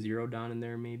Horizon Zero Dawn in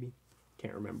there, maybe?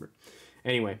 Can't remember.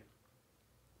 Anyway,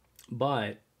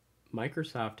 but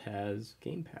Microsoft has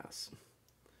Game Pass,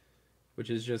 which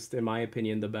is just, in my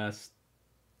opinion, the best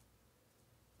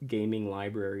gaming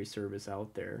library service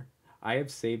out there. I have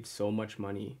saved so much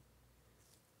money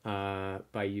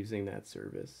by using that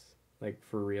service. Like,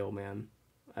 for real, man.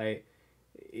 I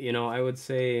would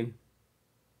say...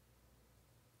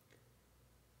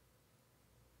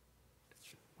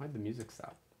 Why'd the music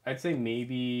stop? I'd say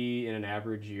maybe in an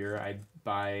average year, I'd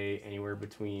buy anywhere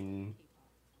between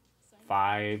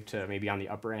 5 to maybe on the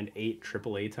upper end 8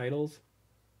 AAA titles.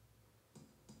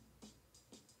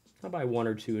 I'll buy 1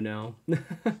 or 2 now.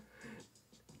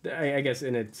 I guess,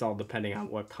 and it's all depending on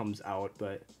what comes out,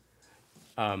 but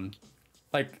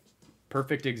like,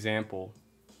 perfect example.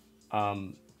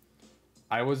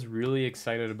 I was really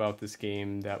excited about this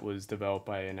game that was developed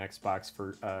by an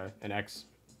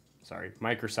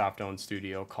Microsoft-owned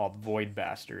studio called Void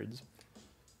Bastards.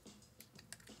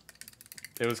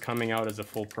 It was coming out as a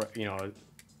full, AAA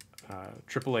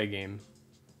game,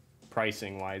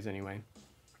 pricing wise anyway.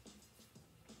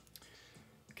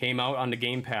 Came out on the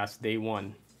Game Pass day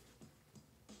one.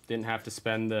 Didn't have to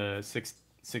spend the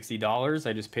 $60.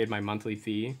 I just paid my monthly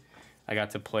fee. I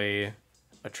got to play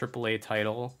a AAA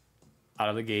title out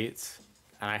of the gates,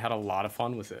 and I had a lot of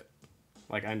fun with it.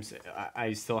 Like,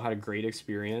 I still had a great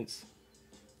experience,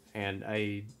 and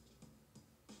I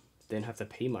didn't have to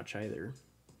pay much either.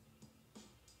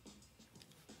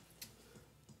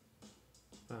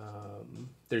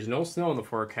 There's no snow in the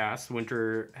forecast.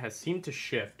 Winter has seemed to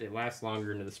shift. It lasts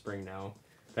longer into the spring now.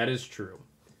 That is true.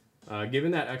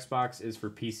 Given that Xbox is for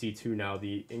PC too now,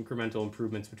 the incremental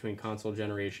improvements between console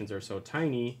generations are so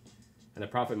tiny, and the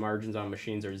profit margins on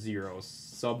machines are zero.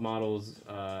 Submodels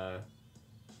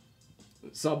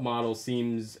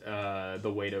seems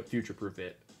the way to future-proof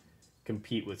it,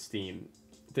 compete with Steam.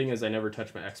 Thing is, I never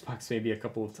touched my Xbox maybe a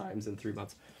couple of times in 3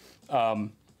 months.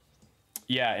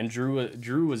 Yeah, and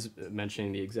Drew was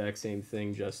mentioning the exact same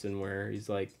thing, Justin, where he's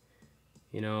like,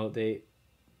 and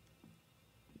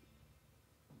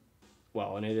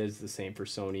it is the same for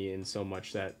Sony in so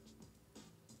much that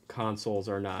consoles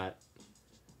are not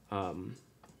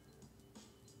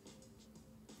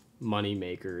money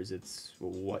makers. It's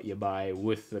what you buy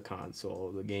with the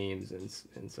console, the games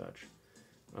and such.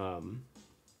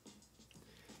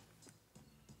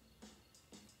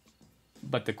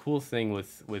 But the cool thing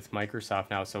with Microsoft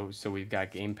now, so we've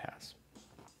got Game Pass.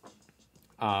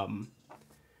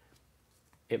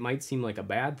 It might seem like a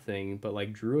bad thing, but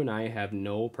like Drew and I have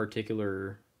no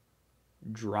particular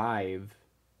drive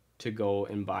to go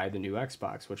and buy the new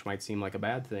Xbox, which might seem like a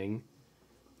bad thing.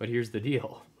 But here's the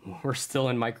deal. We're still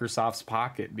in Microsoft's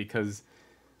pocket because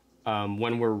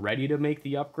when we're ready to make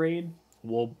the upgrade,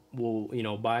 we'll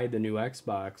buy the new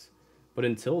Xbox. But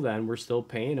until then, we're still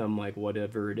paying them like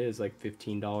whatever it is, like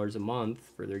 $15 a month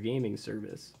for their gaming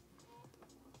service.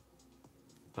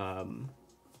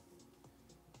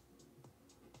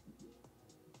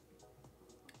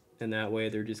 And that way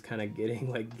they're just kind of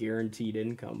getting like guaranteed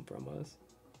income from us.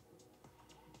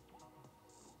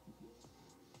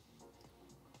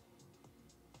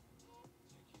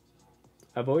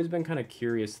 I've always been kind of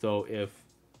curious though if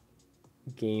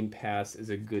Game Pass is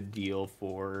a good deal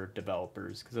for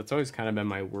developers, because that's always kind of been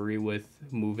my worry with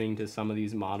moving to some of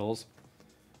these models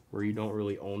where you don't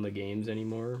really own the games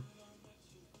anymore.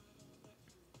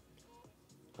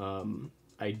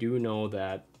 I do know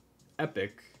that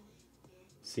Epic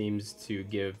seems to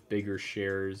give bigger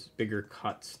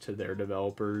cuts to their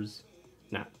developers.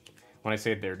 Not when I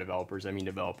say their developers, I mean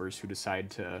developers who decide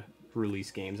to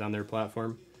release games on their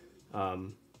platform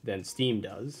than Steam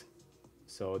does.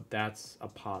 So that's a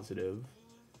positive.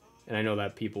 And I know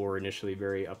that people were initially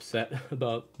very upset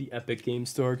about the Epic Game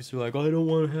Store because they're like, oh, I don't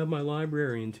want to have my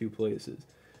library in 2 places.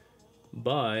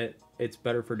 But it's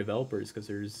better for developers because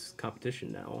there's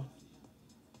competition now.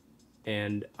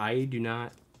 And I do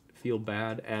not feel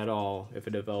bad at all if a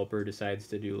developer decides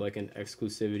to do like an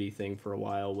exclusivity thing for a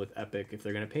while with Epic if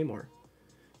they're going to pay more.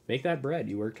 Make that bread.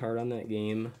 You worked hard on that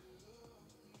game.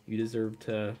 You deserve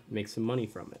to make some money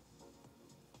from it.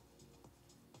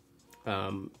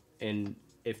 And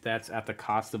if that's at the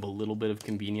cost of a little bit of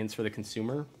convenience for the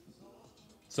consumer,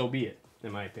 so be it,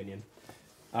 in my opinion.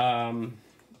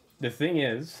 The thing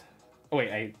is... Oh,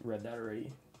 wait, I read that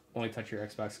already. Only touch your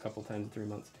Xbox a couple times in 3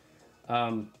 months.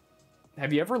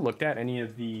 Have you ever looked at any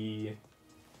of the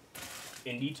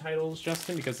indie titles,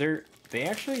 Justin? Because they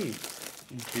actually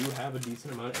do have a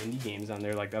decent amount of indie games on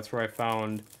there. Like, that's where I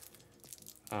found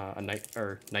Night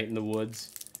in the Woods.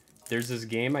 There's this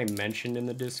game I mentioned in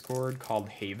the Discord called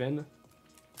Haven.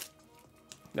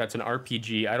 That's an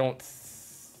RPG. I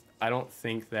don't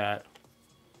think that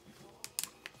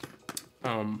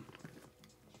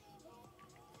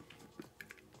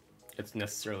it's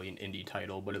necessarily an indie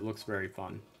title, but it looks very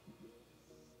fun.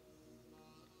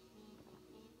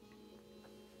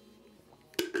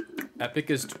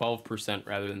 Epic is 12%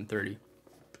 rather than 30.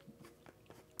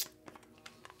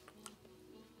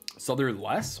 So they're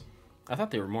less? I thought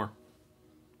they were more.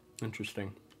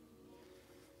 Interesting.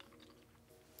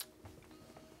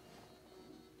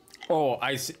 Oh,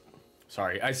 I see.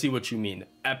 Sorry, I see what you mean.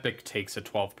 Epic takes a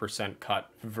 12%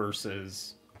 cut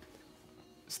versus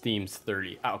Steam's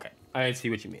 30. Ah, okay, I see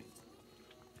what you mean.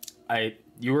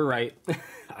 You were right.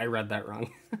 I read that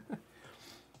wrong.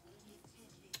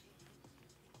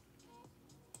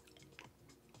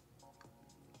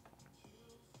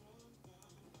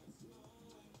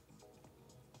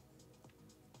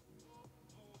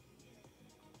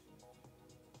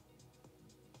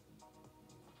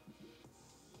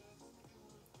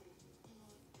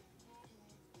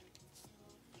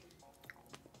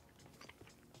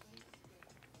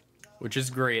 Which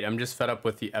is great. I'm just fed up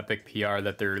with the Epic PR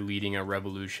that they're leading a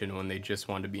revolution when they just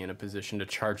want to be in a position to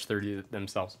charge 30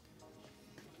 themselves.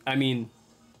 I mean,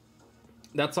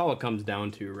 that's all it comes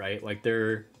down to, right? Like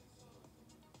they're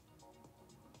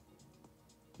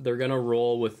gonna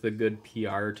roll with the good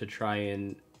PR to try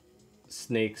and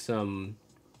snake some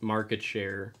market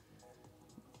share.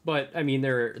 But I mean,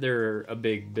 they're a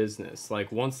big business.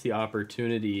 Like once the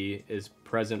opportunity is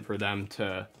present for them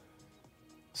to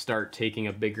start taking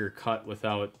a bigger cut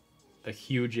without a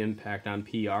huge impact on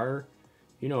PR,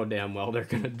 you know damn well they're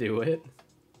gonna do it.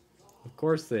 Of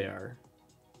course they are.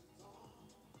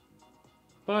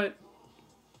 But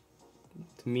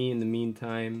to me, in the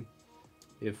meantime,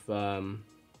 if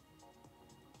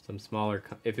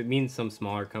if it means some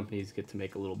smaller companies get to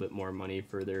make a little bit more money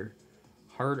for their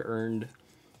hard-earned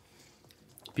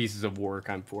pieces of work,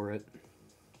 I'm for it.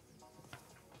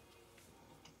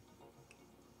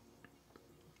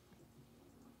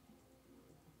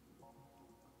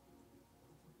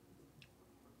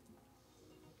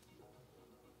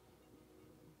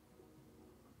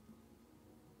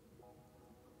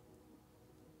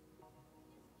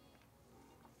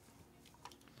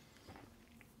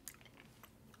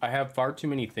 I have far too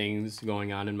many things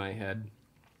going on in my head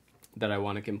that I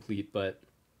want to complete, but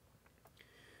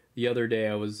the other day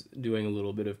I was doing a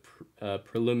little bit of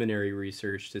preliminary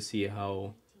research to see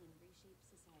how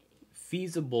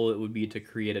feasible it would be to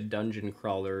create a dungeon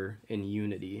crawler in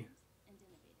Unity.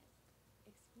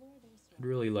 I'd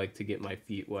really like to get my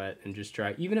feet wet and just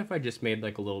try, even if I just made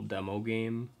like a little demo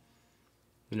game,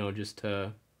 you know, just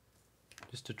to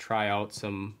try out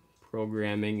some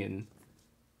programming and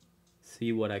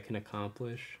see what I can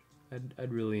accomplish.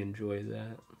 I'd really enjoy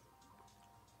that.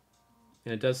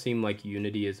 And it does seem like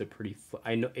Unity is a pretty...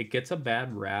 I know it gets a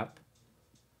bad rap,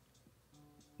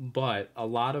 but a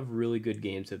lot of really good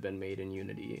games have been made in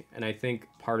Unity. And I think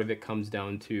part of it comes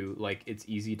down to, like, it's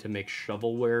easy to make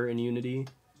shovelware in Unity.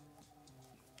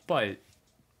 But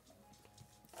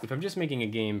if I'm just making a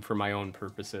game for my own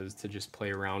purposes to just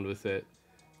play around with it,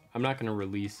 I'm not going to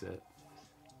release it.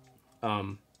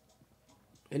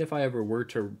 And if I ever were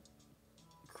to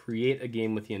create a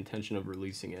game with the intention of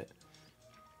releasing it,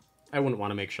 I wouldn't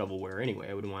want to make shovelware anyway.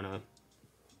 I would want to...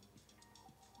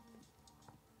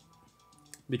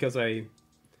 Because I'd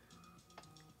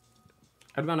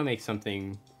want to make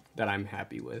something that I'm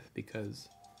happy with, because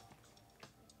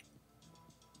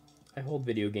I hold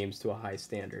video games to a high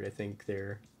standard. I think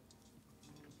they're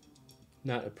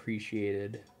not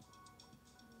appreciated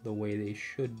the way they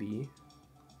should be.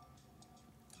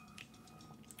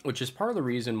 Which is part of the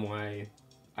reason why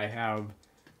I have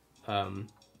a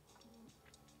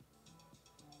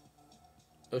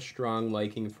strong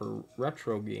liking for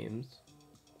retro games.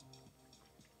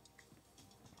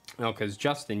 Now, because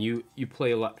Justin, you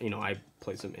play a lot. You know, I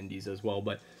play some indies as well,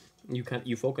 but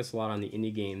you focus a lot on the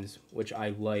indie games, which I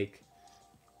like.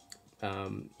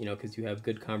 You know, because you have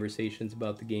good conversations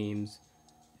about the games,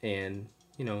 and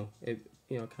you know it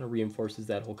kind of reinforces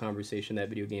that whole conversation that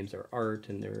video games are art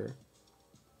and they're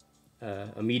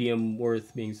a medium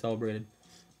worth being celebrated.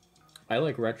 I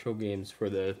like retro games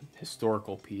for the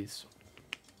historical piece.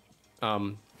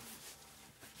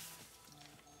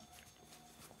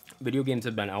 Video games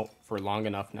have been out for long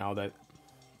enough now that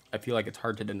I feel like it's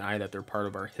hard to deny that they're part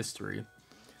of our history.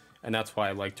 And that's why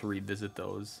I like to revisit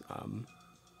those. You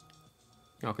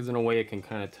know, because in a way it can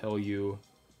kind of tell you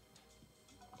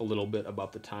a little bit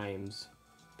about the times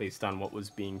based on what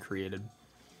was being created.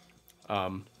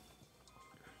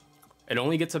 It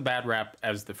only gets a bad rap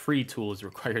as the free tools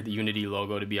require the Unity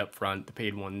logo to be up front. The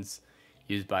paid ones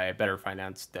used by Better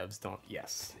Finance devs don't.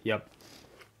 Yes. Yep.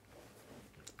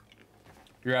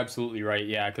 You're absolutely right.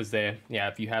 Yeah, because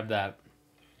if you have that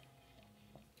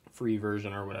free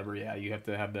version or whatever, yeah, you have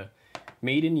to have the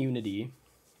Made in Unity,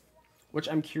 which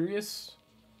I'm curious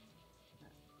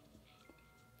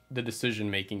the decision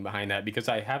making behind that, because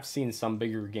I have seen some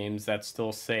bigger games that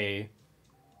still say,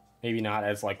 maybe not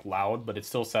as like loud, but it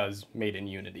still says Made in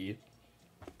Unity.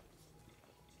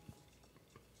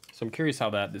 So I'm curious how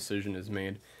that decision is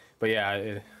made. But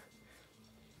yeah,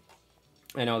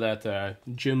 I know that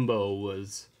Jimbo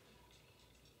was,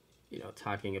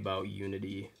 talking about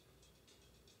Unity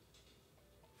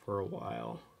for a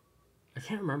while. I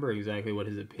can't remember exactly what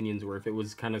his opinions were. If it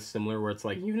was kind of similar, where it's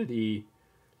like Unity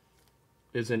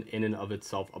isn't in and of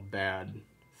itself a bad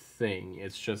thing.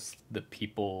 It's just the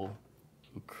people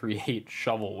who create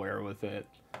shovelware with it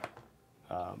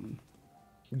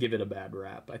give it a bad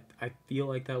rap. I feel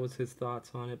like that was his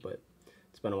thoughts on it, but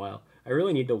it's been a while. I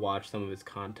really need to watch some of his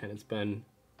content. It's been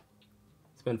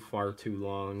far too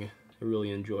long. I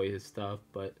really enjoy his stuff,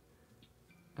 but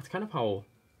that's kind of how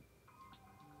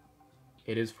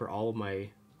it is for all of my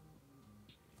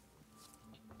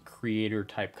creator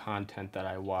type content that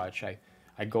I watch. I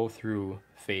go through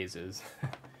phases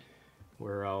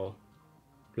where I'll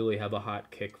really have a hot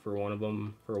kick for one of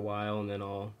them for a while, and then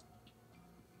I'll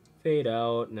fade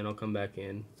out, and then I'll come back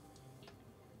in.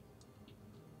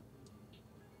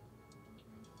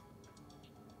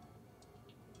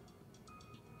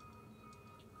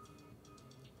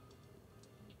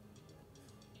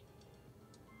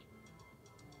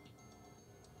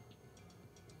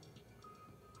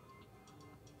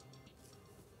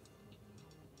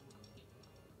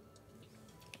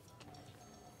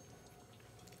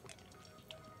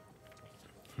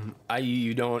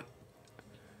 You don't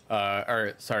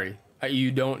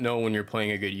you don't know when you're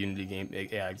playing a good Unity game.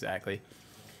 Yeah, exactly.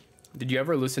 Did you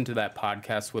ever listen to that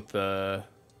podcast with the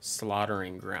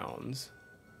Slaughtering Grounds?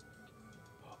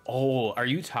 Oh, are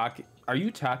you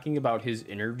talking about his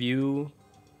interview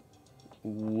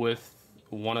with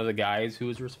one of the guys who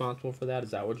was responsible for that?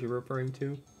 Is that what you're referring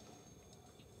to?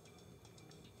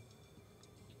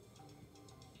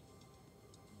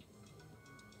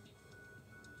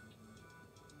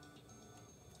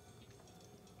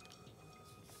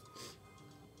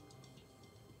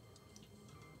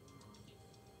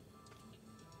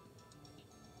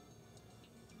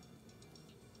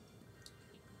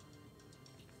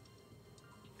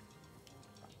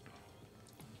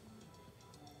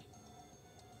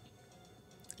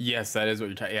 Yes, that is what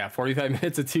you're talking. Yeah, 45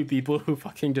 minutes of two people who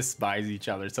fucking despise each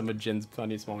other. Some of Jin's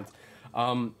funniest moments.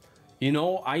 I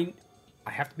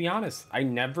have to be honest. I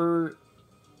never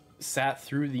sat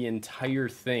through the entire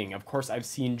thing. Of course, I've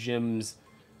seen Jim's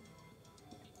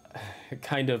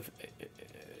kind of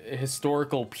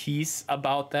historical piece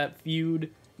about that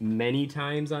feud many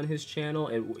times on his channel,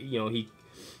 and he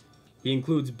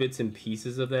includes bits and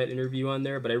pieces of that interview on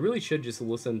there. But I really should just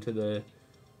listen to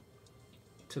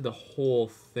the whole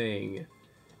thing,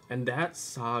 and that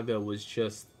saga was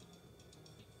just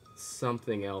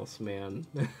something else, man.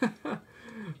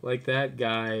 Like, that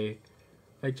guy,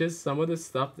 like, just some of the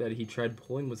stuff that he tried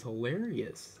pulling was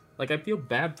hilarious. Like, I feel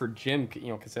bad for Jim,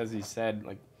 because as he said,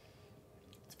 like,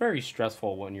 it's very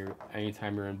stressful when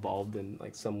anytime you're involved in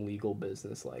like some legal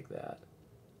business like that.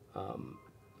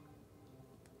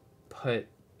 But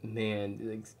man,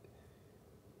 like,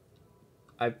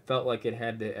 I felt like it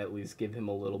had to at least give him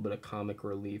a little bit of comic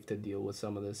relief to deal with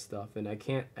some of this stuff, and I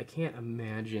can't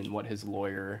imagine what his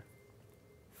lawyer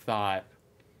thought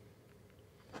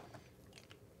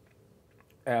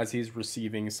as he's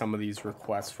receiving some of these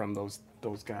requests from those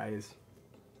guys.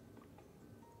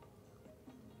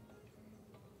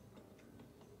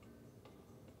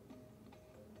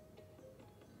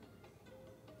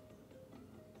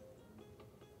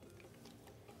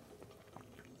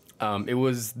 It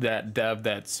was that dev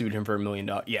that sued him for $1 million.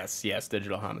 Yes,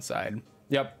 Digital Homicide.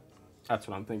 Yep, that's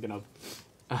what I'm thinking of.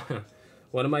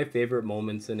 One of my favorite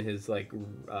moments in his kind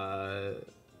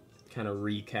of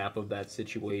recap of that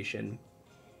situation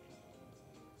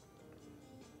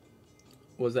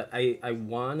was that I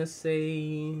want to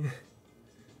say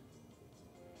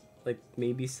like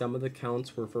maybe some of the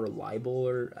counts were for libel,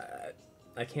 or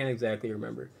I can't exactly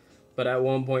remember. But at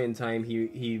one point in time,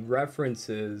 he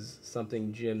references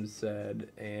something Jim said,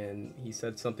 and he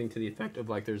said something to the effect of,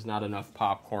 like, there's not enough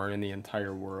popcorn in the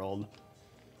entire world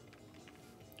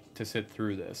to sit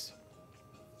through this.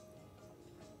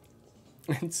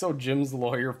 And so Jim's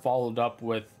lawyer followed up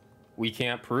with, we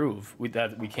can't prove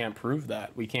that. We can't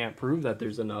prove that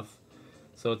there's enough.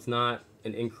 So it's not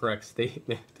an incorrect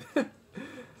statement.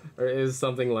 Or it is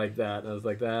something like that. And I was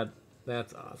like, that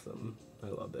That's awesome. I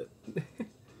love it.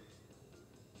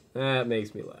 That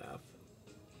makes me laugh.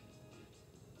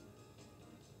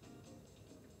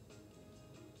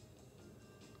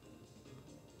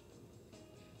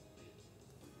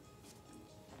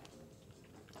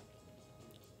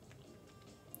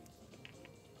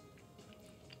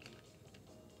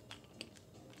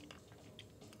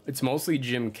 It's mostly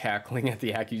Jim cackling at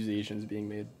the accusations being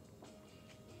made.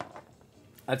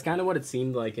 That's kind of what it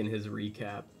seemed like in his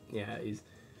recap. Yeah, he's...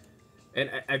 And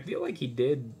I feel like he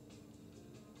did...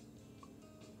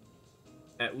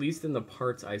 At least in the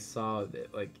parts I saw of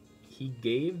it, like, he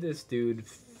gave this dude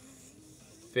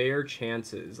fair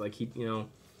chances. Like, he, you know...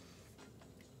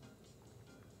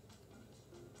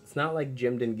 It's not like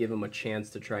Jim didn't give him a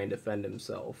chance to try and defend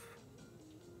himself.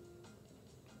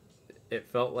 It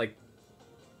felt like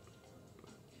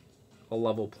a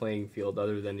level playing field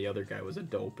other than the other guy was a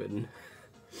dope, and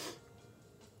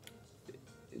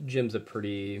Jim's a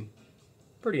pretty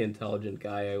intelligent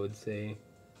guy, I would say.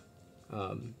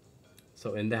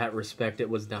 So in that respect, it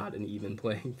was not an even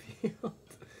playing field,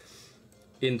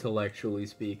 intellectually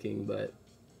speaking, but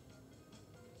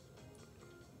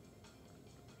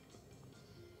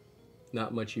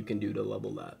not much you can do to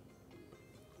level that.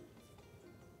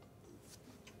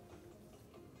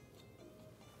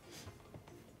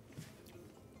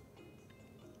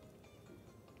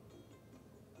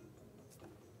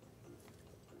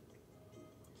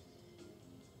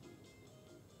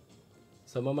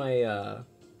 Some of my,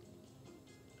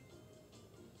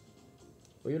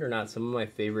 believe it or not, some of my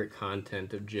favorite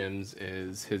content of Jim's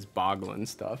is his Boglin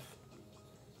stuff.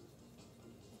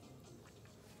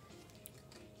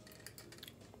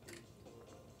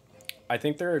 I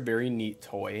think they're a very neat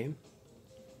toy.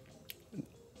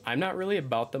 I'm not really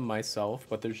about them myself,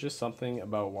 but there's just something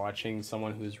about watching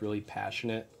someone who's really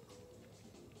passionate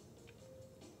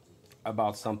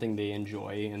about something they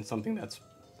enjoy and something that's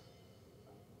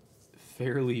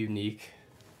fairly unique,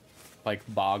 like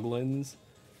Boglins.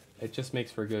 It just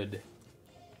makes for good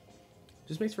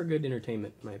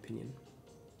entertainment, in my opinion.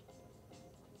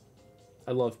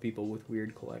 I love people with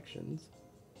weird collections.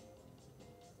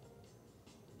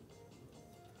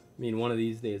 I mean, one of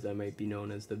these days I might be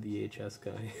known as the VHS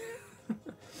guy.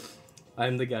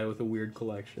 I'm the guy with a weird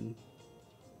collection.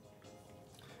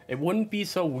 It wouldn't be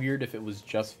so weird if it was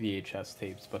just VHS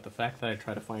tapes, but the fact that I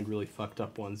try to find really fucked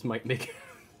up ones might make it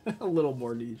a little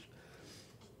more niche.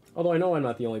 Although I know I'm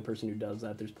not the only person who does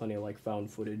that. There's plenty of, like, found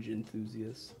footage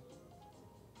enthusiasts.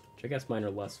 Which I guess mine are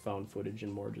less found footage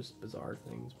and more just bizarre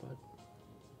things, but...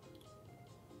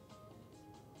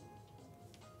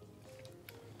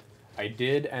 I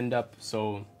did end up,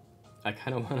 so I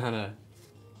kind of went on a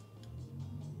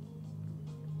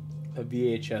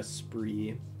VHS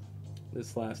spree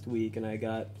this last week, and I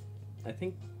got, I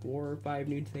think, 4 or 5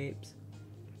 new tapes.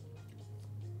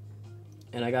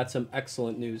 And I got some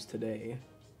excellent news today.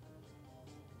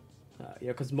 Yeah,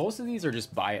 because most of these are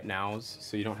just buy it nows,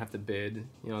 so you don't have to bid.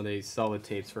 You know, they sell the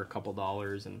tapes for a couple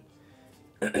dollars, and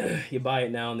you buy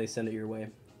it now and they send it your way.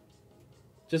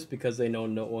 Just because they know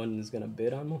no one is going to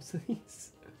bid on most of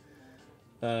these.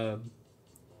 But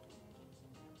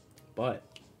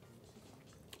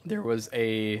there was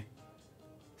a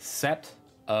set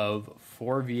of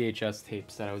 4 VHS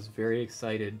tapes that I was very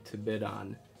excited to bid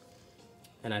on.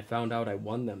 And I found out I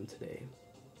won them today.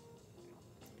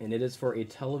 And it is for a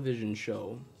television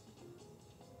show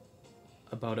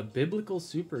about a biblical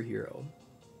superhero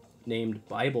named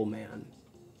Bible Man.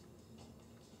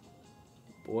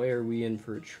 Boy, are we in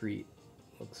for a treat.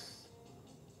 Looks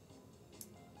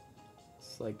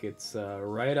like it's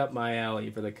right up my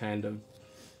alley for the kind of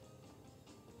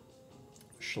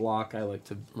schlock I like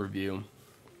to review.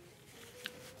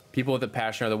 People with a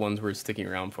passion are the ones we're sticking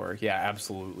around for. Yeah,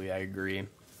 absolutely, I agree.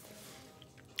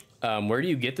 Where do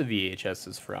you get the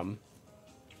VHSs from?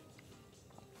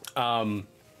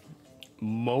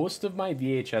 Most of my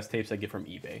VHS tapes I get from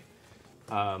eBay.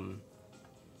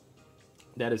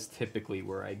 That is typically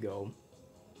where I go.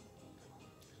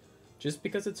 Just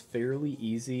because it's fairly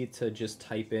easy to just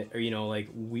type it, or, you know, like,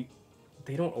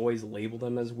 they don't always label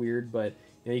them as weird, but,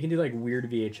 you know, you can do, like, weird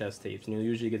VHS tapes, and you'll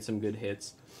usually get some good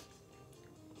hits.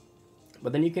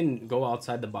 But then you can go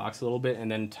outside the box a little bit and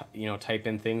then, you know, type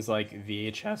in things like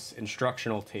VHS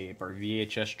instructional tape or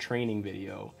VHS training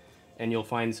video, and you'll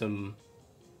find some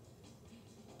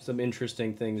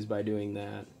interesting things by doing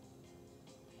that.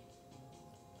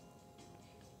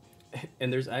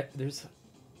 And there's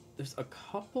a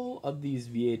couple of these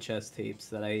VHS tapes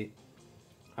that I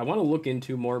want to look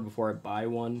into more before I buy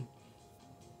one.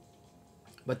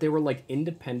 But they were like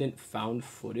independent found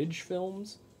footage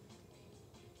films.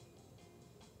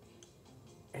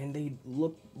 and they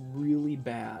look really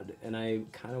bad, and I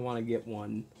kind of want to get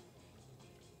one.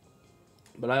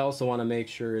 But I also want to make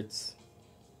sure it's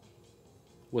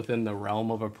within the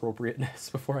realm of appropriateness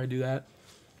before I do that.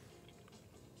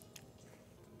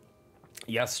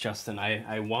 Yes, Justin,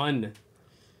 I won.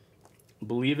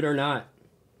 Believe it or not.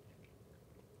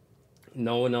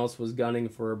 No one else was gunning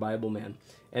for Bible Man.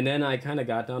 And then I kind of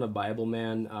got down a Bible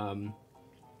Man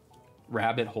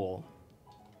rabbit hole.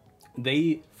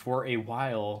 They, for a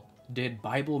while, did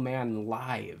Bible Man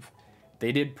live.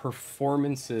 They did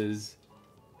performances.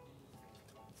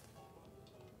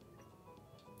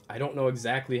 I don't know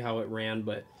exactly how it ran,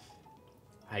 but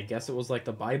I guess it was like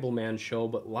the Bible Man show,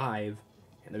 but live.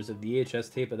 And there's a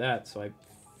VHS tape of that, so I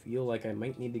feel like I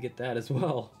might need to get that as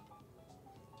well.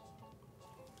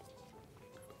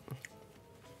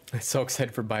 I'm so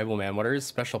excited for Bible Man. What are his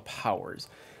special powers?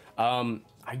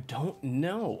 I don't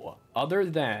know. Other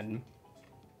than,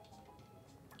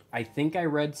 I think I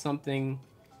read something,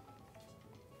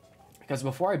 because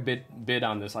before I bid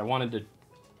on this, I wanted to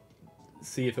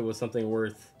see if it was something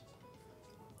worth,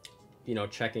 you know,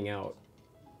 checking out.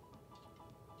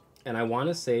 And I want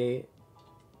to say,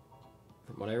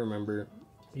 from what I remember,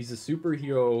 he's a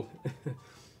superhero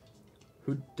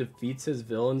who defeats his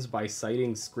villains by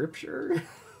citing scripture or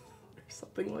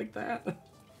something like that.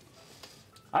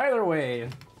 Either way,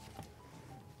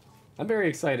 I'm very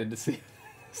excited to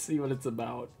see what it's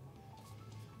about.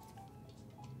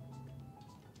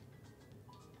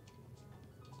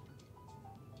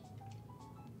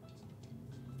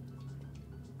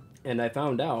 And I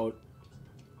found out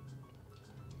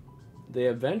they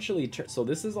eventually... So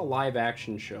this is a live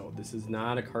action show. This is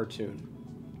not a cartoon,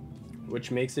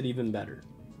 which makes it even better.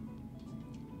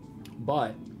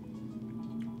 But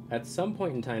at some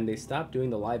point in time, they stopped doing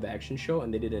the live action show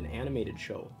and they did an animated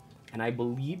show. And I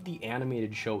believe the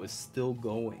animated show is still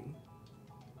going.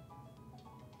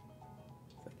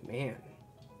 But man,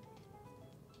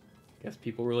 I guess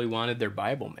people really wanted their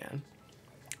Bible Man.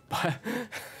 But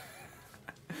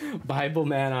Bible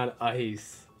Man on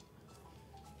ice.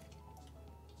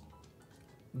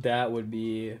 That would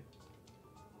be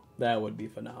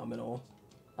phenomenal.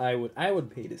 I would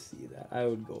pay to see that. I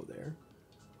would go there.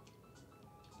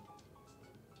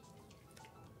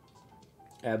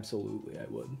 Absolutely, I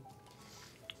would.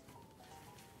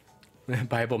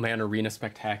 Bible Man Arena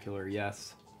Spectacular,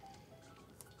 yes.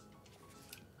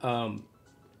 All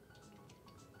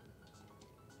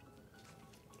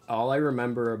I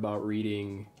remember about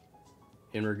reading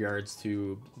in regards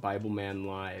to Bible Man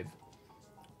Live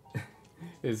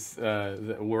is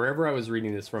wherever I was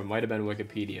reading this from, might have been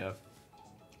Wikipedia,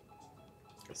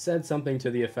 said something to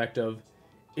the effect of,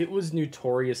 it was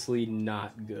notoriously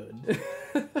not good.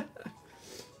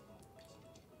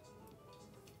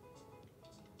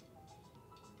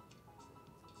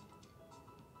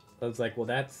 I was like, well,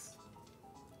 that's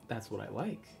what I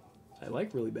like. I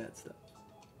like really bad stuff.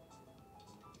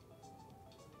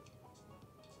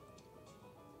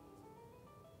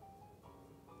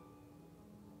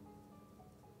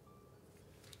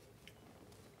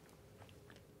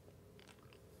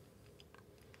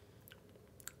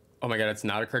 Oh my god, it's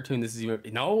not a cartoon. This is even...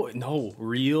 No,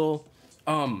 real...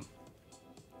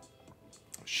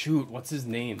 Shoot, what's his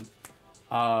name?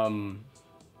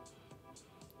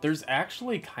 There's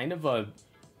actually kind of a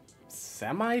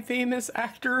semi-famous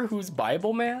actor who's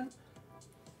Bible Man.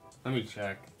 Let me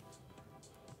check.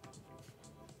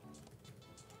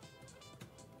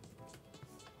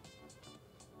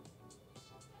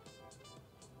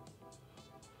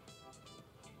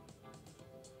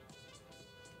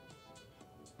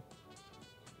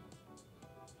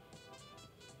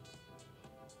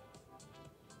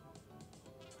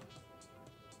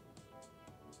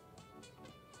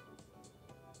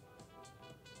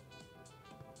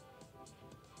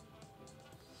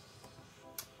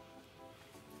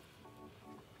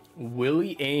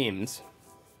 Willie Ames.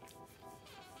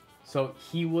 So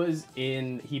he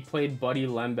played Buddy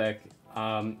Lembeck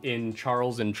in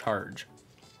Charles in Charge.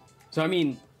 So I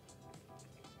mean,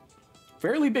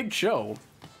 fairly big show.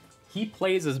 He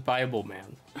plays as Bible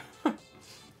Man.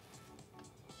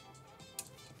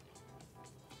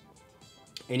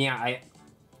 And yeah,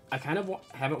 I kind of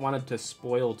haven't wanted to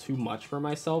spoil too much for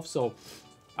myself, so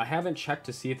I haven't checked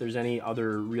to see if there's any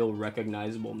other real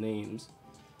recognizable names.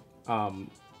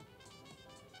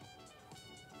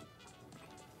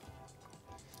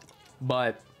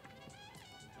 But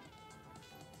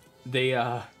they,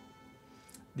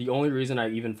 the only reason I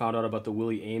even found out about the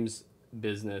Willie Ames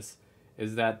business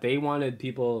is that they wanted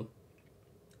to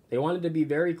be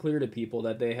very clear to people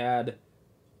that they had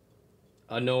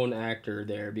a known actor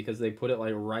there because they put it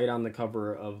like right on the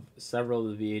cover of several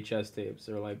of the VHS tapes.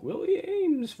 They're like Willie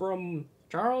Ames from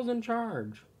Charles in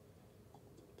Charge,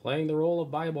 playing the role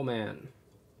of Bible Man.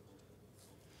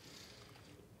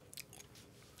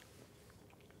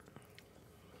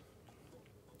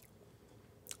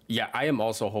 Yeah, I am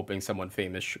also hoping someone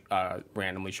famous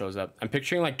randomly shows up. I'm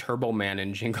picturing like Turbo Man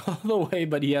in Jingle All the Way,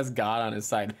 but he has God on his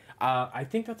side. I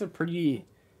think that's a pretty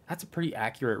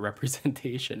accurate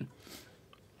representation.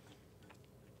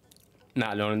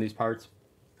 Not known in these parts.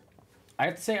 I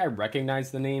have to say I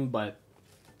recognize the name, but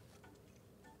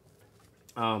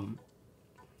I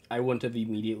wouldn't have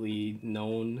immediately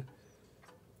known.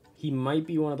 He might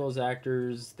be one of those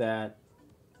actors that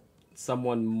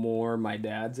someone more my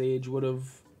dad's age would have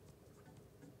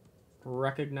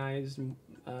recognized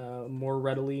more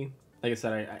readily. Like I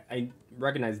said, I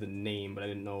recognize the name, but I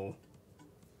didn't know.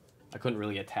 I couldn't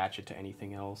really attach it to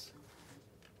anything else.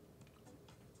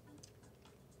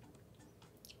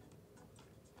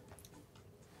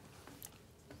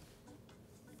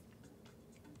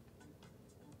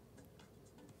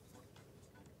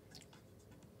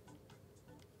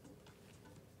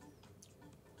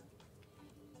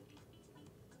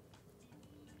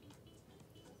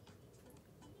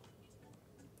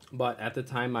 But at the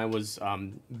time I was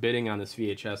bidding on this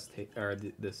VHS tape, or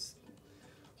this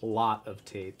lot of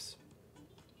tapes,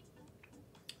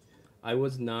 I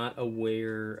was not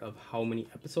aware of how many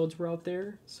episodes were out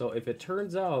there. So if it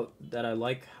turns out that I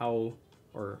like how,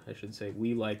 or I should say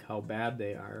we like how bad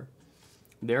they are,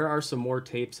 there are some more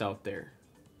tapes out there.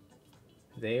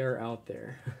 They are out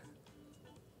there.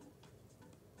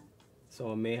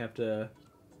 So I may have to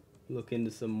look into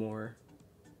some more.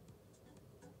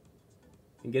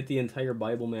 And get the entire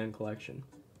Bible Man collection.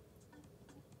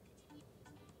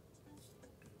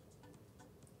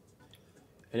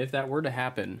 And if that were to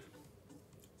happen,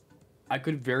 I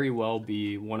could very well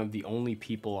be one of the only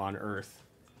people on Earth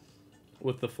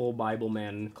with the full Bible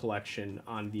Man collection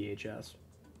on VHS.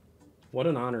 What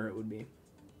an honor it would be.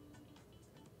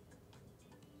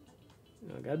 You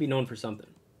know, gotta be known for something.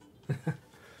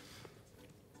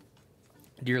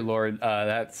 Dear Lord,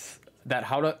 that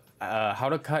how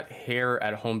to cut hair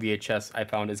at home VHS I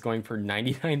found is going for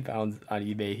 99 pounds on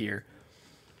eBay here.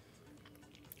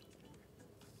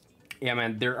 Yeah,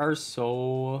 man, there are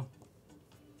so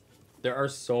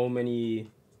many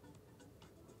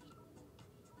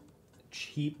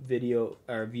cheap video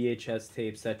or VHS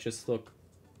tapes that just look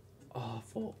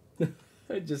awful.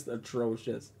 Just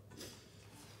atrocious.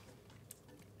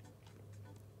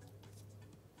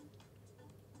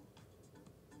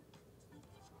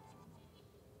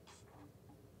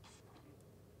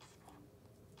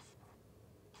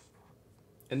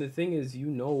 And the thing is, you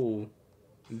know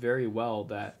very well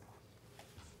that,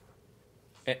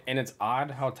 and it's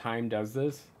odd how time does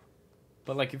this,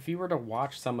 but like if you were to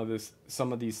watch some of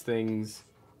these things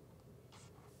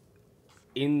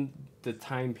in the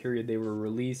time period they were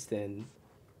released in,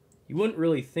 you wouldn't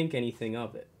really think anything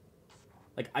of it.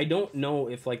 Like, I don't know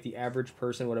if like the average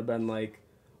person would have been like,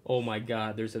 oh my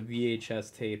god, there's a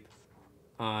VHS tape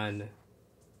on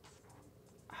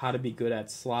how to be good at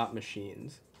slot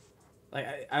machines.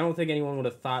 Like, I don't think anyone would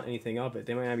have thought anything of it.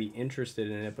 They might not be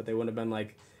interested in it, but they wouldn't have been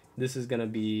like, this is going to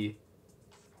be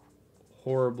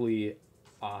horribly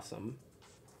awesome.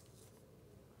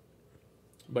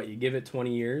 But you give it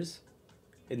 20 years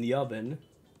in the oven,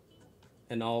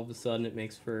 and all of a sudden it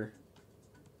makes for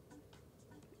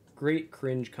great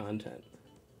cringe content.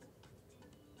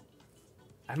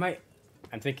 I'm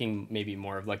thinking maybe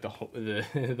more of like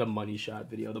the Money Shot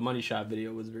video. The Money Shot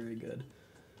video was very good.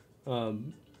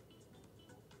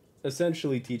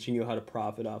 Essentially teaching you how to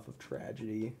profit off of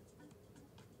tragedy.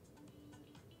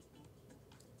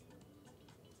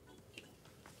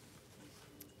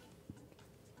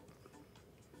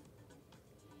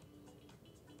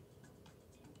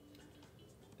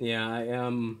 Yeah,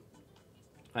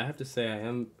 I have to say I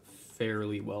am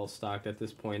fairly well stocked at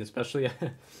this point, especially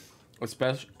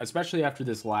after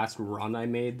this last run I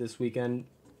made this weekend.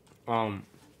 I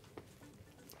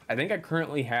think I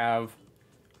currently have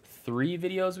 3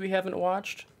 videos we haven't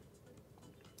watched,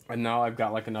 and now I've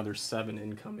got like another 7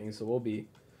 incoming, so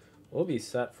we'll be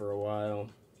set for a while.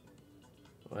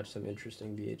 Watch some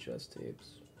interesting VHS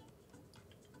tapes.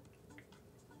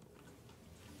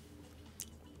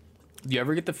 Do you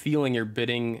ever get the feeling you're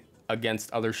bidding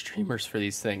against other streamers for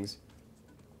these things?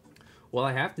 Well,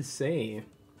 I have to say,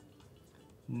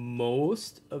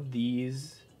 most of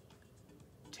these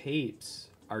tapes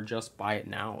are just buy it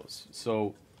nows,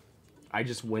 so I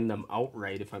just win them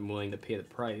outright if I'm willing to pay the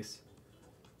price.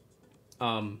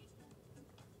 And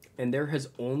there has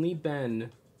only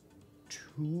been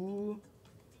two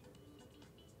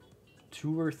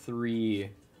or three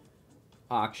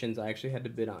auctions I actually had to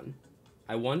bid on.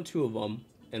 I won 2 of them,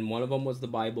 and one of them was the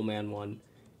Bible Man one,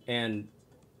 and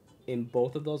in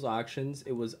both of those auctions,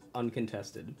 it was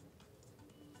uncontested.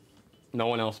 No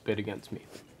one else bid against me.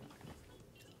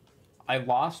 I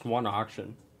lost one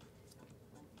auction.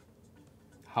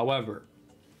 However,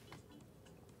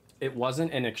 it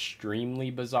wasn't an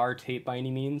extremely bizarre tape by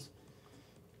any means.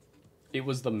 It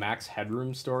was the Max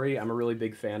Headroom story. I'm a really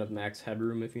big fan of Max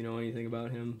Headroom, if you know anything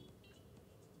about him.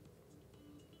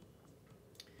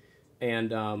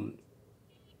 And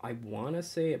I want to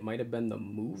say it might have been the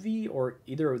movie, or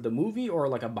either the movie or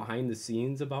like a behind the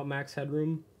scenes about Max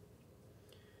Headroom.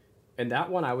 And that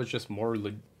one I was just more,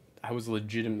 I was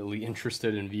legitimately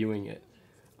interested in viewing it.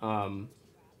 And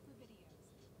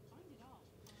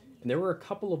there were a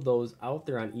couple of those out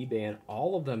there on eBay, and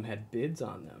all of them had bids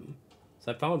on them.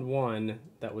 So I found one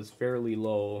that was fairly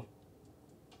low,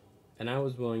 and I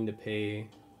was willing to pay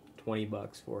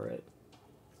 $20 for it.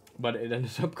 But it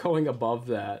ended up going above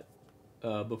that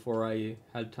before I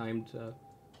had time to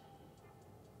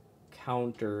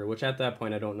counter, which at that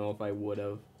point I don't know if I would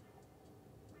have.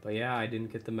 But yeah, I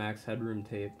didn't get the Max Headroom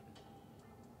tape.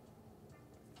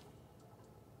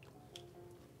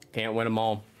 Can't win them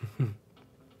all.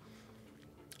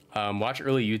 Watch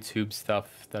early YouTube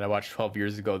stuff that I watched 12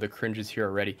 years ago. The cringe is here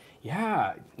already.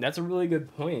 Yeah, that's a really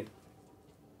good point.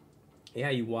 Yeah,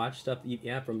 you watch stuff,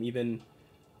 yeah, from even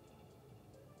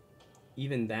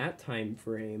that time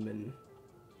frame, and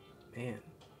man.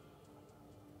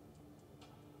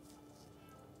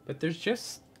 But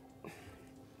there's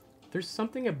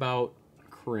something about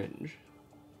cringe.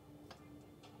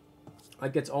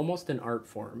 Like, it's almost an art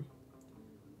form.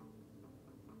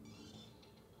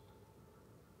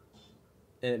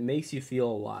 And it makes you feel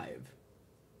alive.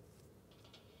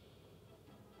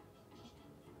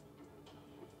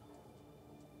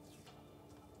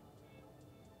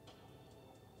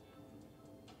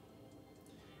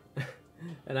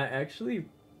 And I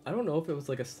don't know if it was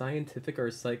like a scientific or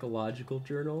a psychological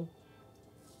journal,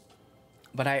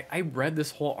 but I read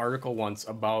this whole article once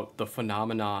about the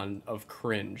phenomenon of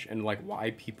cringe and like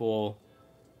why people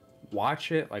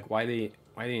watch it, like why they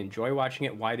enjoy watching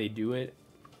it, why they do it.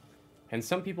 And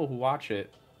some people who watch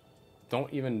it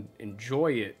don't even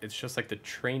enjoy it. It's just like the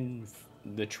train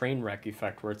wreck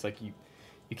effect, where it's like you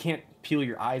can't peel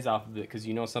your eyes off of it because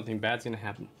you know something bad's gonna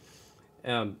happen.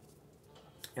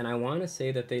 And I want to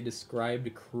say that they described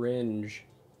cringe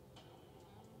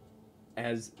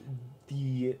as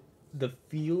the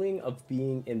feeling of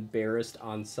being embarrassed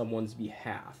on someone's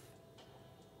behalf,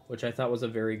 which I thought was a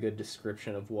very good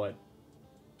description of what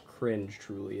cringe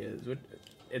truly is.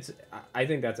 I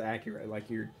think that's accurate. Like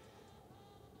you're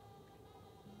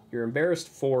embarrassed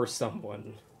for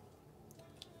someone.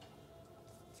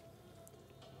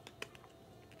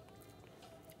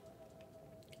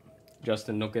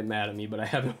 Justin, don't get mad at me, but I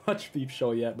haven't watched Peep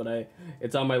Show yet, but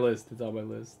it's on my list. It's on my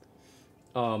list.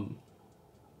 I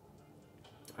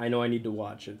know I need to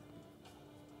watch it.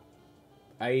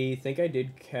 I think I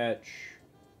did catch...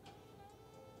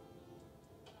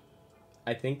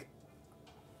 I think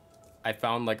I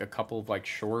found like a couple of like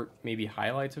short, maybe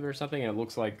highlights of it or something, and it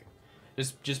looks like,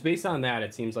 just based on that,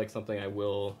 it seems like something I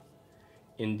will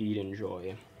indeed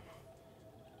enjoy.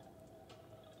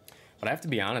 But I have to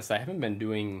be honest, I haven't been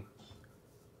doing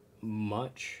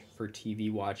much for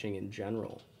TV watching in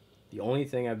general. The only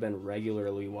thing I've been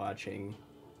regularly watching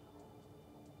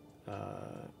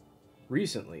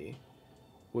recently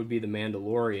would be The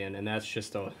Mandalorian, and that's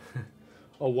just a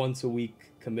once a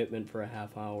week commitment for a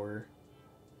half hour.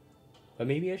 But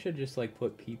maybe I should just like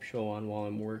put Peep Show on while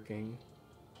I'm working,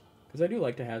 because I do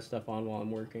like to have stuff on while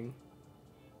I'm working.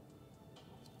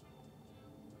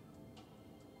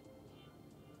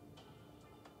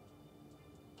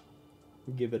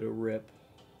 Give it a rip,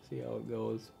 see how it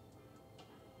goes.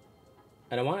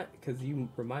 And I want it because you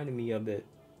reminded me of it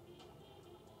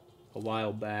a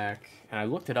while back, and I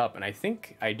looked it up, and I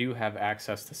think I do have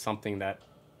access to something that,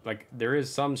 like, there is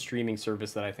some streaming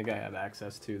service that I think I have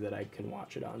access to that I can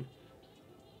watch it on.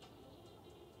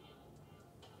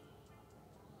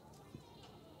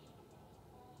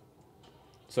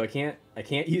 So I can't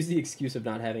use the excuse of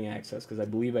not having access, because I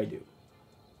believe I do.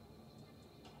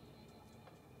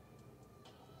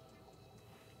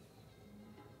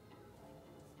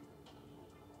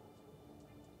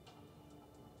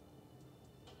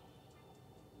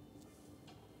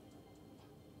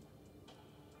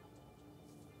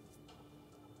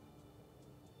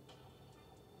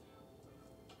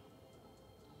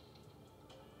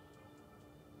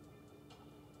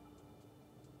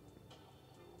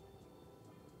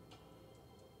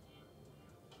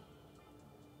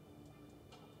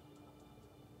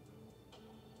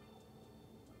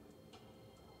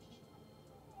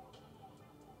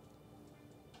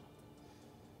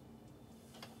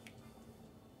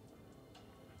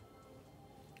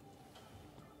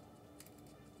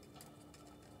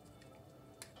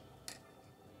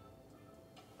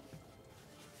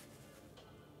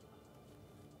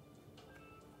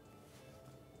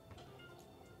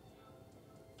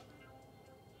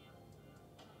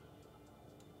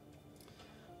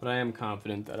 But I am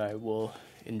confident that I will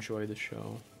enjoy the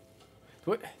show.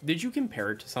 What did you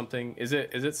compare it to something? Is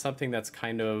it something that's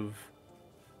kind of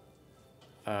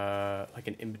like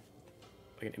an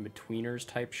in-betweeners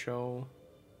type show?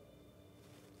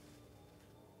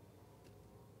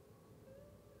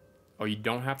 Oh, you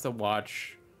don't have to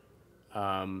watch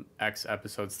X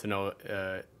episodes to know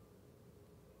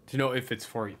if it's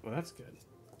for you. Well, that's good.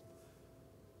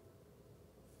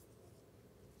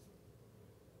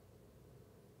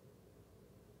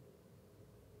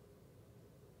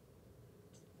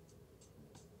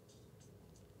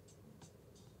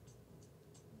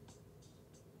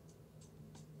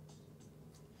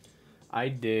 I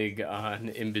dig on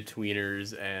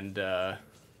in-betweeners and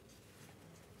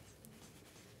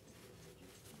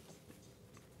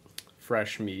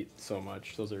Fresh Meat so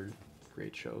much. Those are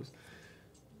great shows.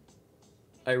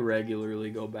 I regularly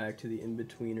go back to the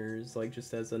in-betweeners, like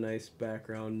just as a nice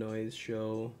background noise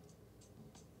show.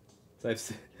 So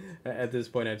at this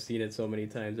point, I've seen it so many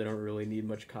times, I don't really need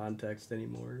much context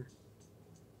anymore.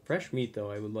 Fresh Meat,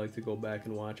 though, I would like to go back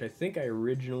and watch. I think I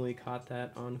originally caught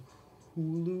that on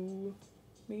Hulu,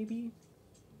 maybe?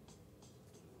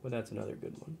 But that's another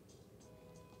good one.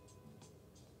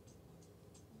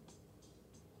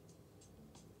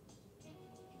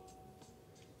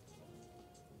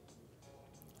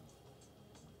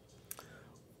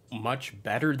 Much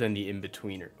better than the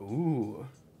In-Betweener. Ooh.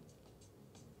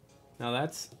 Now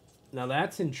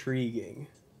that's intriguing.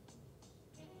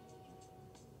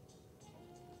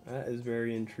 That is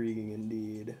very intriguing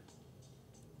indeed.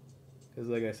 Because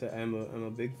like I said, I'm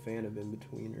a big fan of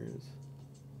In-Betweeners.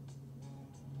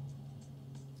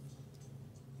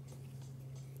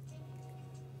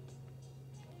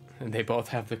 And they both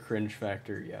have the cringe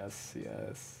factor. Yes,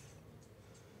 yes.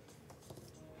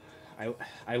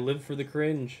 I live for the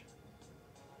cringe.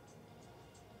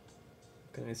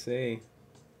 What can I say?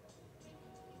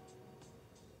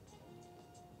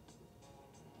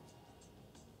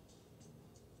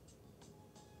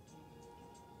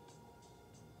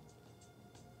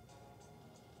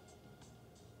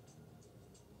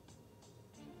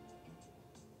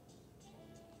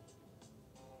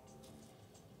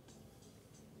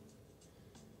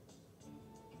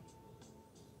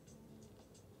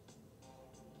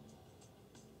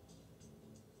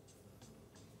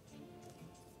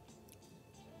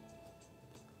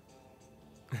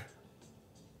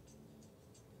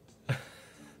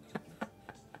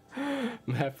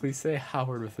 Matt, please say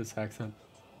Howard with this accent.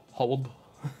 Hold.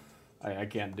 I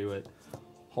can't do it.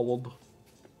 Hold.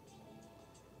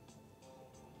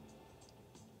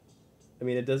 I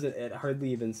mean, it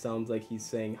hardly even sounds like he's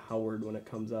saying Howard when it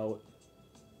comes out.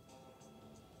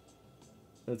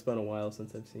 It's been a while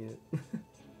since I've seen it.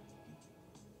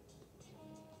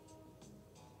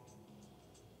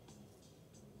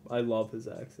 I love his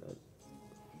accent.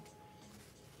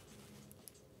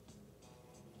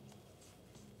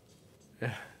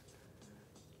 Yeah.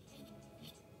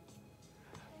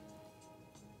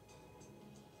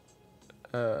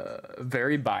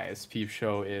 Very biased. Peep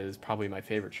Show is probably my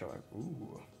favorite show.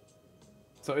 Ooh.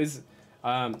 So is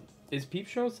Peep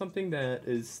Show something that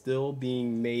is still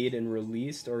being made and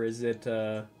released, or is it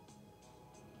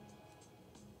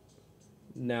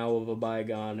now of a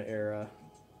bygone era?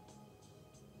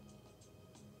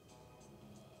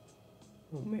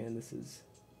 Oh man, this is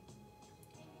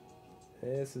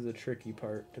a tricky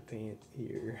part to paint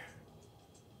here.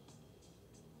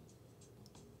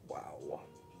 Wow.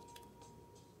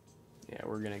 Yeah,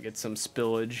 we're gonna get some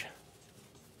spillage.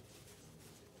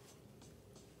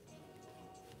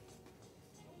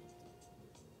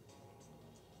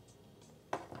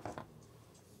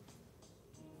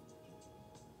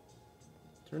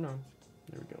 Turn on.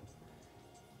 There we go.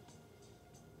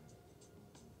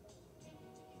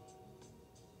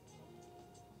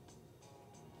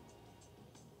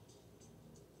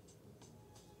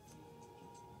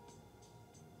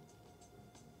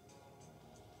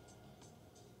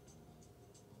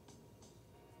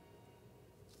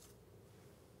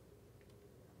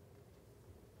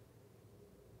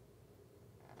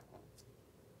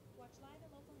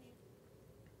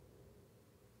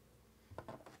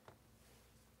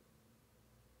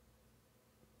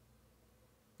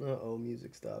 Uh-oh,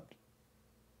 music stopped.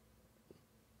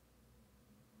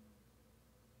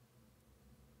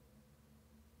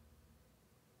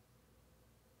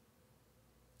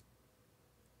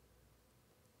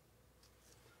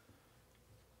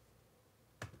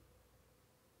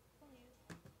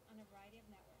 On a variety of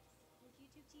networks with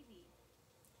YouTube TV.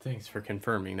 Thanks for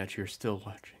confirming that you're still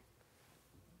watching.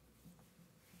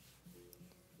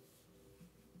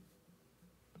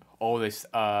 Oh, this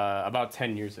about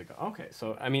 10 years ago. Okay,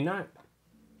 so I mean not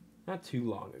Not too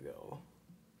long ago.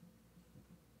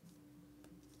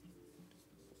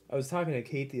 I was talking to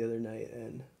Kate the other night,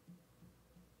 and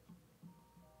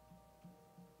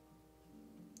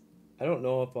I don't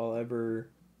know if I'll ever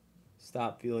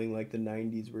stop feeling like the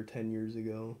 90s were 10 years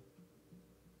ago.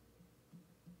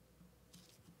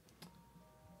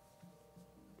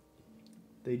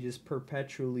 They just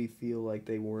perpetually feel like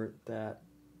they weren't that.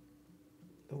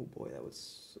 Oh boy, that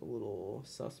was a little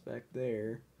suspect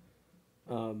there.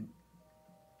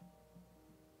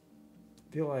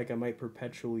 Feel like I might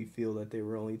perpetually feel that they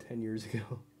were only 10 years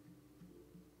ago.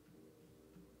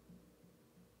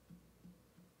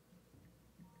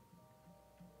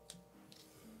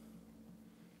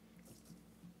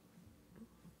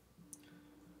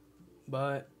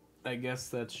 But I guess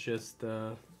that's just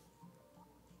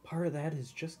part of that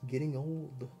is just getting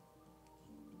old.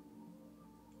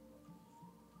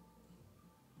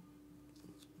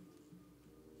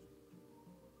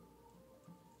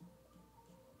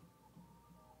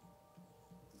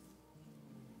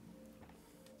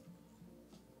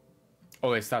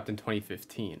 Oh, they stopped in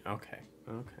 2015. Okay.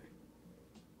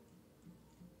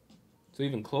 So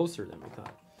even closer than we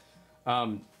thought.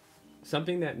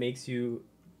 Something that makes you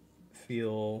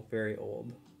feel very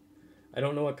old. I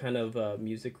don't know what kind of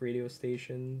music radio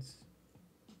stations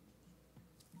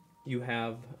you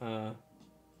have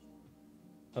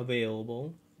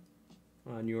available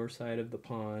on your side of the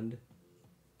pond,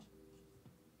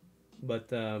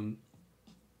 but you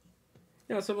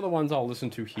know, some of the ones I'll listen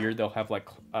to here, they'll have like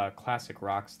classic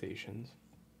rock stations,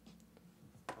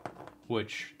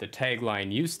 which the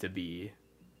tagline used to be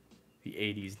the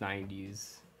 80s,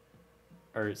 90s,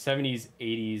 or 70s,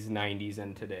 80s, 90s,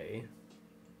 and today.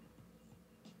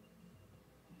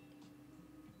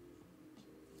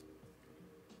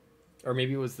 Or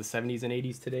maybe it was the 70s and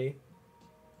 80s today.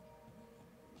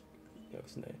 That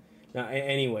was nice. Now,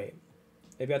 anyway,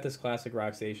 they've got this classic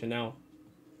rock station. Now,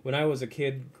 when I was a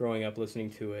kid growing up listening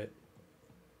to it,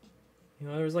 you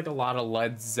know, there was like a lot of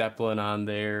Led Zeppelin on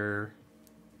there.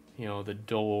 You know, the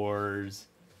Doors,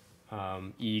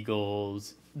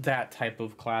 Eagles, that type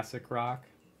of classic rock.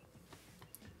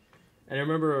 And I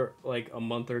remember like a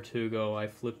month or two ago, I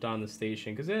flipped on the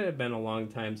station because it had been a long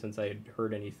time since I had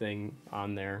heard anything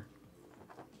on there.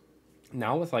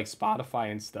 Now with like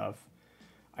Spotify and stuff,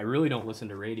 I really don't listen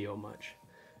to radio much.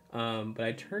 But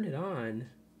I turned it on.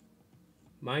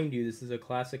 Mind you, this is a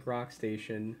classic rock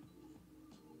station.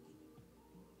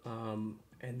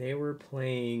 And they were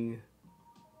playing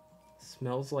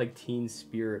Smells Like Teen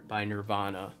Spirit by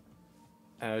Nirvana.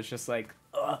 And I was just like,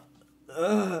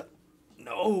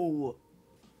 no.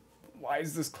 Why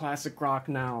is this classic rock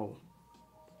now?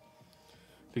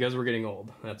 Because we're getting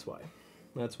old. That's why.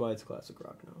 That's why it's classic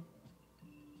rock now.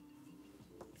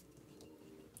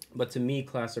 But to me,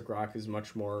 classic rock is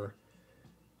much more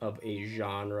of a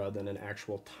genre than an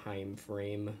actual time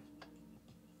frame.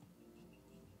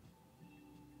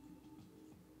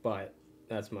 But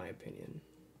that's my opinion.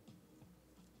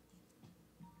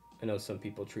 I know some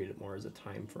people treat it more as a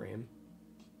time frame.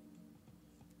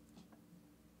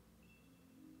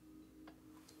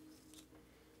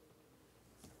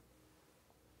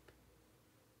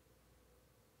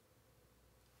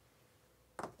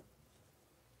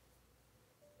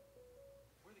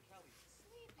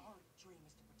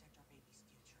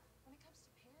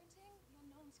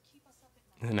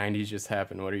 The 90s just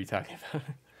happened. What are you talking about?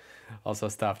 Also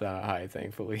stopped on a high,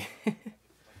 thankfully.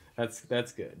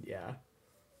 That's good, yeah.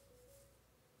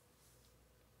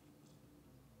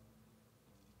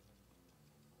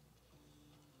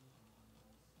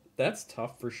 That's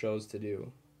tough for shows to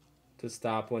do. To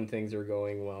stop when things are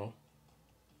going well.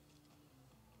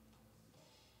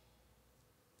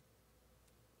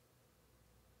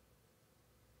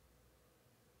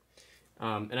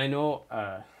 And I know,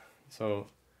 so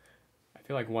I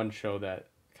feel like one show that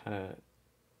kind of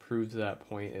proves that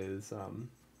point is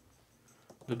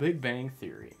The Big Bang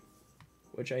Theory,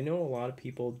 which I know a lot of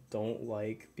people don't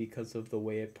like because of the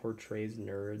way it portrays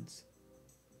nerds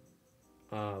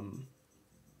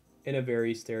in a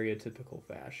very stereotypical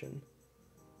fashion.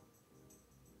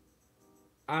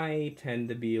 I tend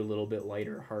to be a little bit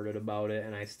lighter hearted about it,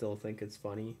 and I still think it's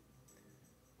funny.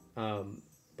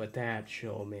 But that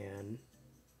show, man,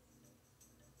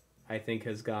 I think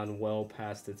has gone well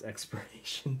past its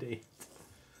expiration date.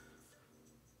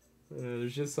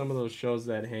 There's just some of those shows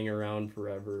that hang around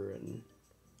forever and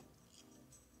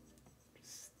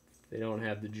just, they don't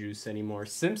have the juice anymore.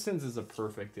 Simpsons is a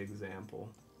perfect example.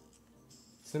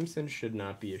 Simpsons should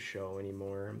not be a show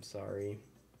anymore. I'm sorry.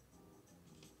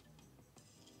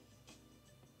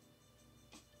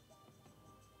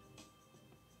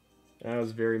 I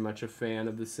was very much a fan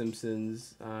of The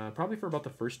Simpsons. Probably for about the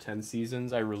first 10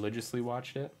 seasons, I religiously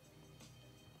watched it.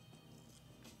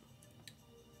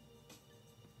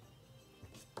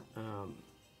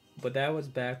 But that was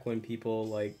back when people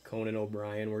like Conan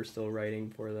O'Brien were still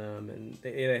writing for them, and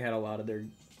they had a lot of their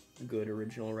good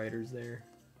original writers there.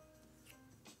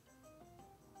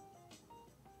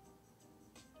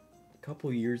 A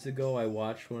couple years ago, I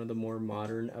watched one of the more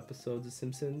modern episodes of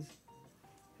Simpsons.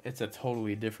 It's a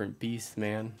totally different beast,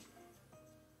 man.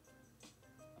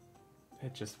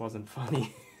 It just wasn't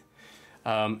funny.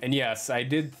 And yes, I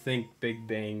did think Big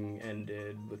Bang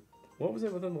ended with... What was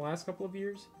it within the last couple of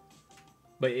years?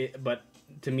 But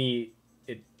to me,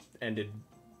 it ended...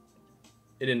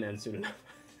 It didn't end soon enough.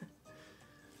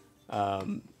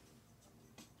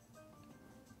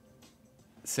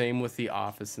 Same with The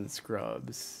Office and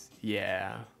Scrubs.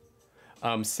 Yeah.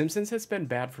 Simpsons has been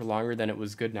bad for longer than it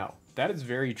was good now. That is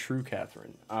very true,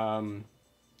 Catherine. Now,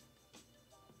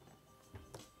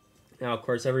 of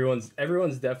course, everyone's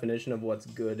definition of what's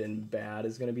good and bad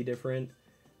is going to be different,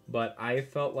 but I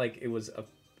felt like it was a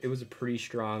pretty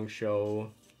strong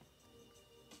show,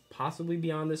 possibly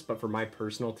beyond this, but for my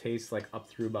personal taste, like up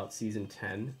through about season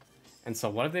 10. And so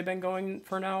what have they been going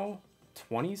for now?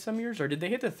 20 some years? Or did they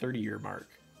hit the 30-year mark?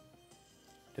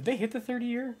 Did they hit the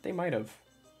 30-year? They might have.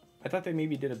 I thought they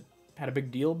maybe had a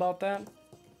big deal about that.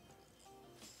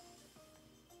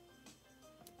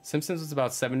 Simpsons was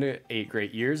about 7 to 8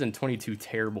 great years and 22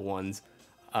 terrible ones.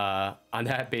 On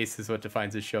that basis, what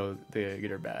defines a show, the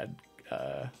good or bad?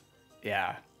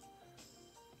 Yeah.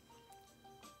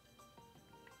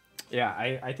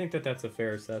 Yeah, I think that's a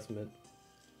fair assessment.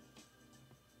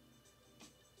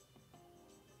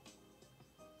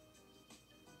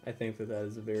 I think that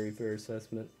is a very fair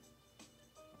assessment.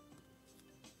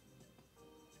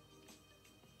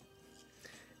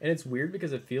 And it's weird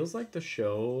because it feels like the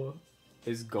show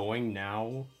is going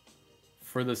now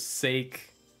for the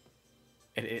sake...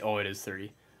 it is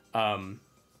 30. I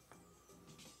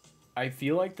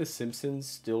feel like The Simpsons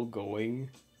still going.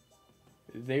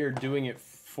 They are doing it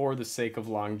for the sake of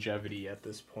longevity at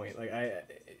this point. Like,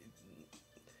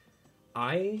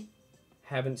 I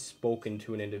haven't spoken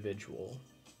to an individual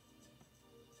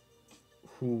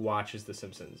who watches The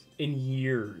Simpsons in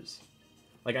years.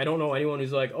 Like, I don't know anyone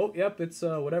who's like, oh, yep, it's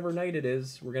whatever night it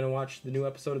is, we're going to watch the new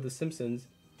episode of The Simpsons.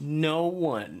 No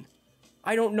one.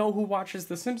 I don't know who watches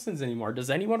The Simpsons anymore. Does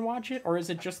anyone watch it? Or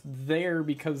is it just there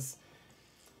because,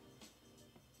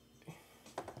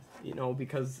 you know,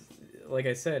 because, like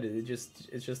I said,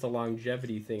 it's just a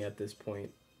longevity thing at this point.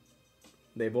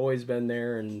 They've always been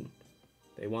there, and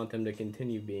they want them to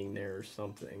continue being there or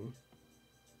something.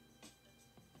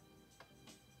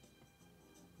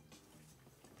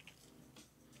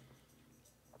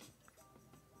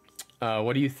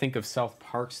 What do you think of South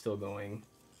Park still going?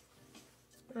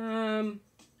 I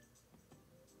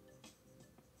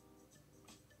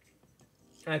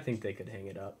think they could hang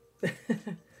it up.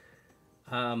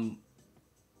 I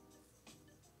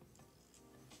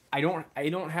don't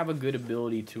have a good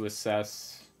ability to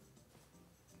assess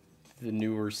the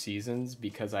newer seasons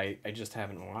because I just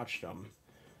haven't watched them.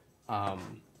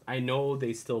 I know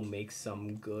they still make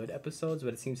some good episodes,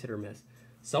 but it seems hit or miss.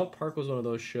 South Park was one of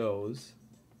those shows,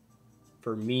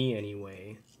 for me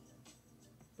anyway,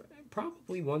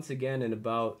 probably once again in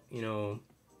about, you know,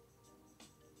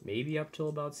 maybe up till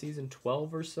about season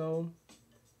 12 or so,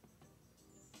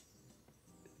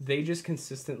 they just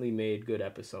consistently made good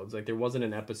episodes. Like, there wasn't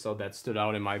an episode that stood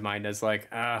out in my mind as like,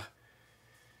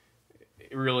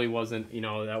 it really wasn't, you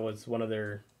know, that was one of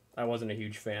their, I wasn't a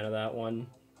huge fan of that one.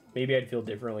 Maybe I'd feel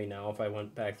differently now if I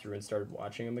went back through and started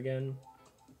watching them again.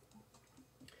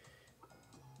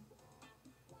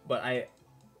 But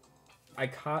I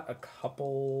caught a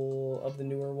couple of the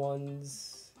newer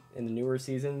ones in the newer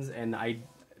seasons, and I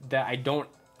don't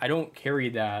carry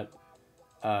that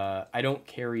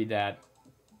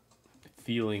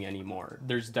feeling anymore.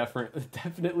 There's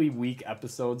definitely weak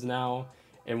episodes now,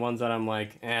 and ones that I'm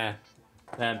like,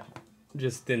 that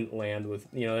just didn't land with,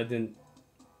 you know, that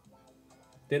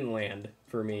didn't land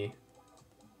for me.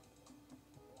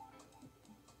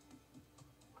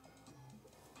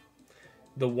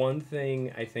 The one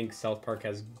thing I think South Park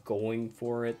has going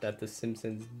for it that The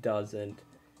Simpsons doesn't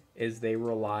is they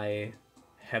rely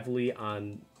heavily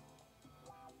on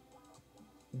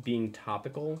being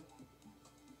topical,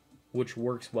 which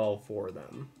works well for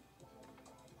them.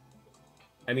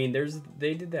 I mean,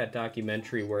 they did that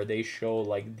documentary where they show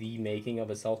like the making of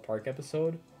a South Park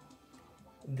episode.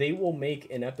 They will make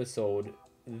an episode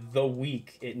the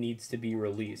week it needs to be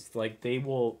released. Like, they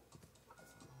will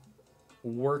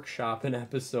workshop an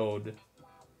episode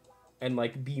and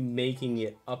like be making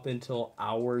it up until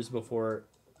hours before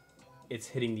it's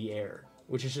hitting the air,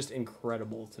 which is just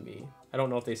incredible to me. I don't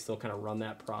know if they still kind of run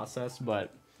that process,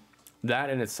 but that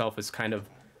in itself is kind of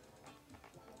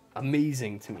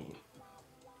amazing to me.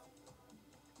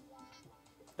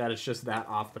 That it's just that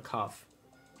off the cuff.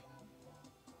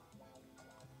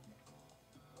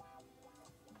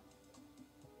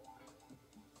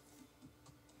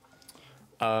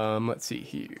 Let's see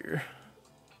here.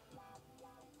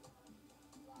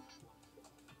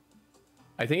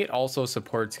 I think it also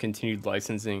supports continued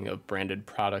licensing of branded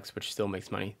products, which still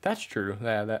makes money. That's true.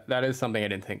 That is something I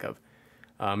didn't think of.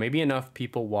 Maybe enough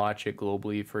people watch it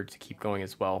globally for it to keep going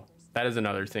as well. That is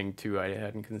another thing too I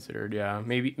hadn't considered. Yeah,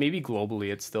 maybe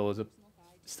globally it still is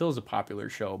a popular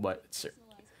show, but it's, at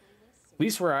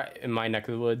least where in my neck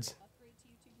of the woods,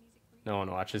 no one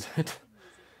watches it.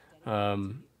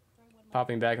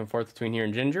 Popping back and forth between here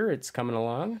and Ginger, it's coming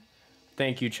along.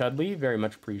 Thank you, Chudley, very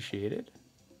much appreciated.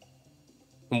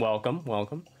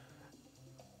 Welcome.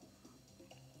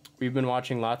 We've been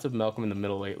watching lots of Malcolm in the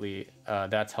Middle lately.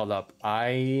 That's held up.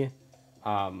 I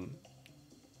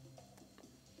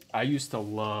used to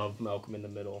love Malcolm in the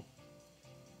Middle.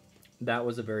 That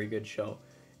was a very good show,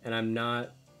 and I'm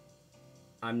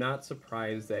not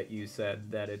surprised that you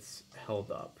said that it's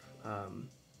held up.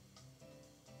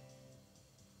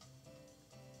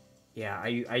 Yeah,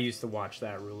 I used to watch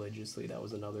that religiously. That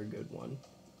was another good one.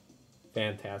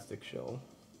 Fantastic show.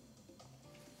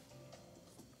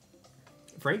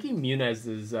 Frankie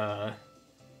Muniz's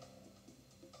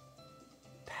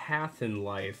path in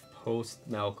life post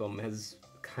Malcolm has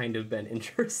kind of been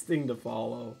interesting to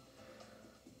follow.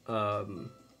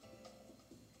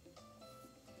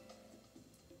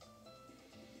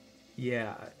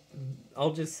 Yeah,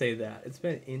 I'll just say that. It's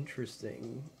been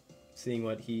interesting seeing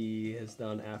what he has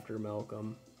done after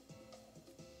Malcolm.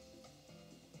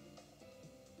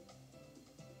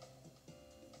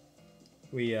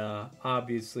 We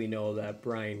obviously know that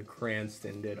Bryan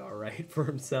Cranston did all right for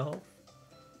himself.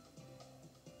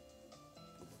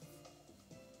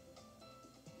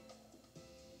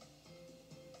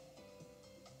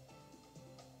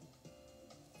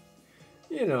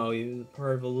 You know, he was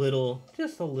part of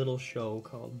just a little show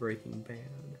called Breaking Bad.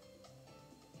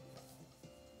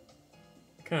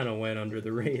 Kind of went under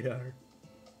the radar.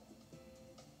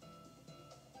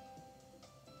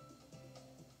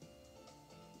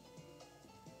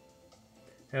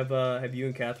 Have you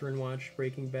and Catherine watched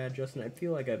Breaking Bad, Justin? I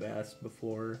feel like I've asked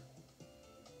before.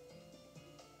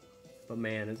 But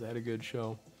man, is that a good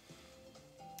show.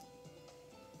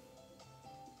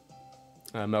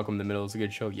 Malcolm in the Middle is a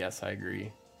good show. Yes, I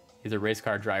agree. He's a race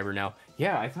car driver now.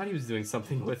 Yeah, I thought he was doing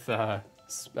something with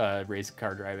race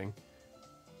car driving.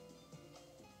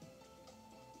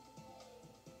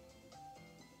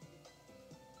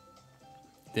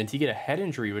 Didn't he get a head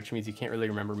injury, which means he can't really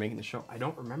remember making the show? I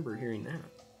don't remember hearing that.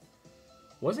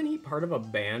 Wasn't he part of a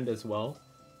band as well?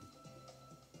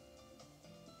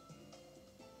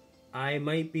 I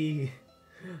might be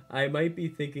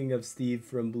thinking of Steve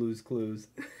from Blue's Clues.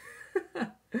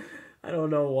 I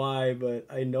don't know why, but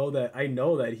I know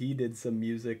that he did some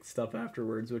music stuff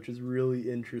afterwards, which is really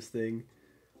interesting.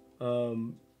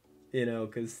 You know,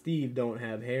 because Steve don't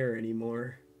have hair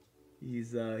anymore.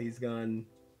 He's gone.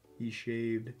 He's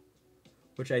shaved,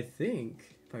 which I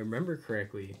think, if I remember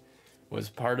correctly, was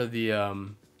part of the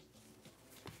and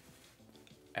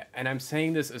I'm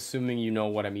saying this assuming you know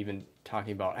what I'm even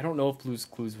talking about. I don't know if Blue's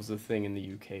Clues was a thing in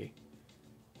the UK.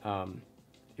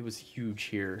 It was huge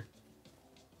here.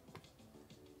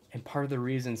 And part of the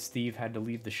reason Steve had to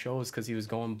leave the show is because he was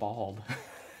going bald.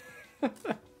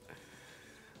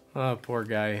 Oh, poor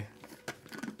guy.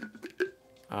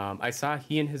 I saw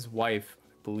he and his wife,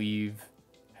 I believe,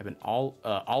 have an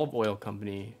olive oil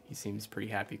company. He seems pretty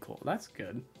happy. Cool. That's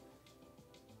good.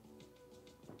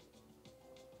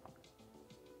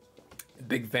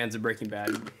 Big fans of Breaking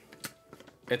Bad.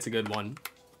 It's a good one.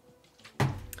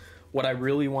 What I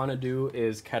really want to do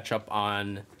is catch up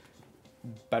on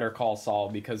Better Call Saul,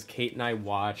 because Kate and I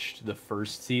watched the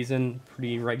first season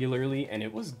pretty regularly, and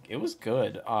it was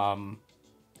good.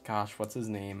 Gosh, what's his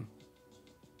name?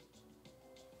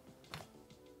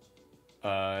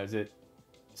 Is it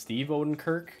Steve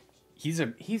Odenkirk? He's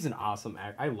an awesome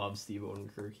actor. I love Steve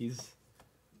Odenkirk.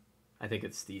 I think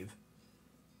it's Steve.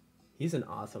 He's an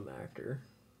awesome actor.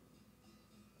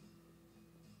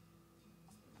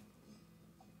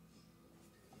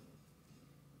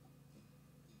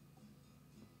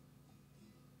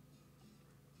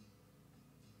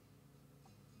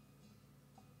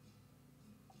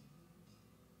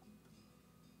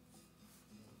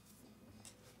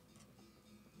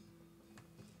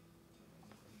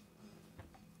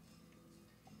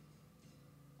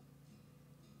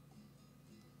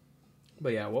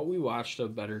 But yeah, what we watched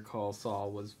of Better Call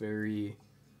Saul was very,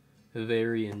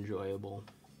 very enjoyable.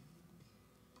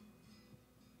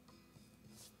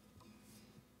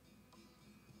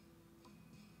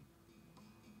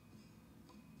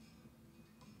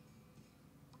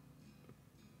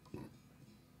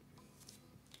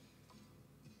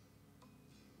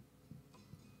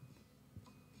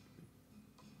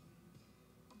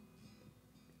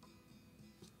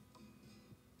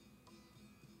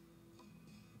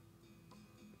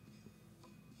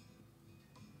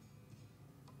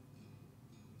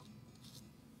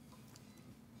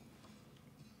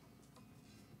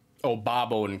 Oh, Bob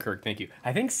Odenkirk, thank you.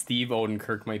 I think Steve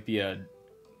Odenkirk might be a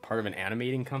part of an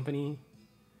animating company.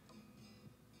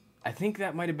 I think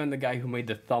that might have been the guy who made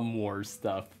the Thumb Wars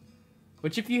stuff.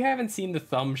 Which, if you haven't seen the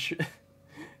Thumb...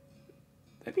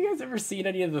 have you guys ever seen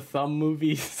any of the Thumb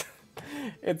movies?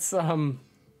 It's, oh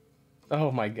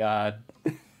my god.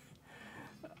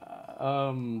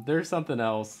 There's something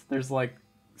else. There's, like,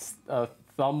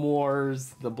 Thumb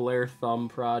Wars, the Blair Thumb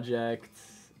Project...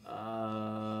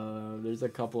 there's a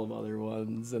couple of other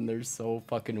ones, and they're so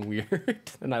fucking weird,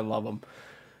 and I love them.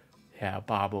 Yeah,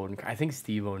 Bob Odenkirk. I think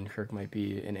Steve Odenkirk might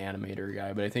be an animator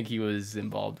guy, but I think he was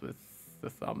involved with the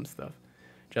Thumb stuff.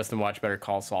 Justin watched Better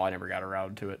Call Saul. I never got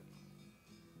around to it.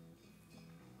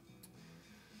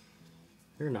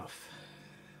 Fair enough.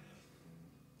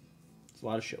 There's a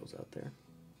lot of shows out there.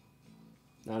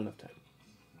 Not enough time.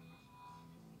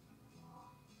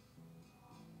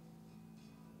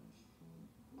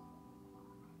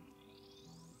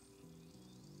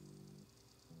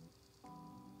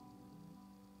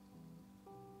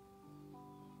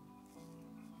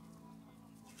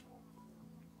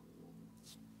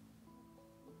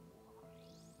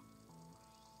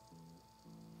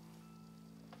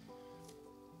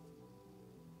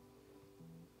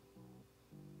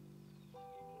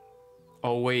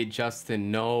 Oh wait,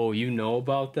 Justin, no, you know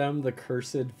about them? The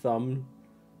Cursed Thumb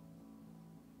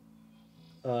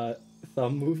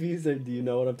Thumb movies? Or do you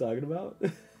know what I'm talking about?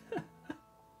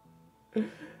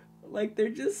 Like, they're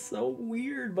just so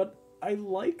weird, but I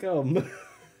like them.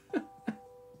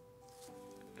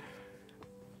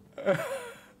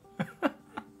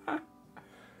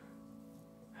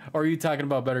 Or are you talking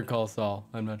about Better Call Saul?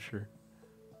 I'm not sure.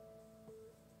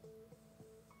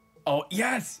 Oh,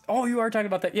 yes! Oh, you are talking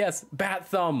about that. Yes, Bat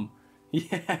Thumb.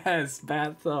 Yes,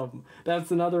 Bat Thumb.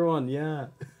 That's another one, yeah.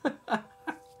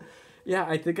 Yeah,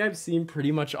 I think I've seen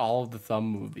pretty much all of the Thumb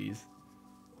movies.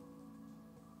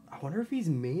 I wonder if he's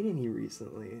made any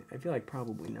recently. I feel like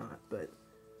probably not, but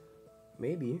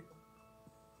maybe.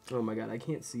 Oh my god, I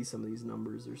can't see some of these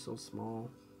numbers. They're so small.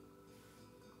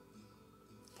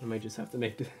 I might just have to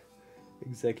make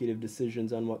executive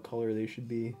decisions on what color they should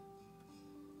be.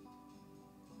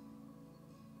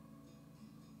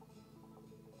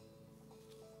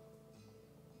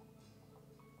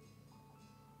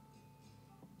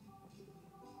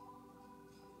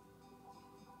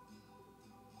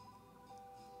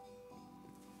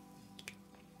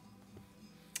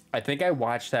 I think I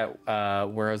watched that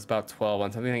where I was about 12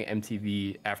 on something like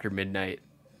MTV After Midnight.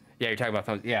 Yeah, you're talking about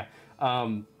thumbs. Yeah.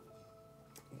 I'm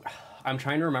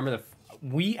trying to remember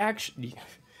we actually...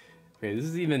 Okay, this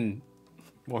is even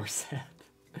more sad.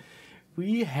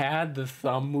 We had the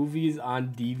Thumb movies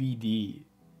on DVD.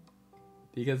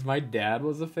 Because my dad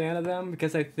was a fan of them.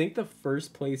 Because I think the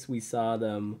first place we saw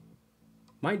them...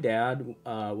 My dad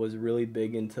was really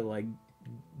big into, like,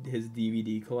 his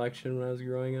DVD collection when I was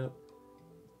growing up.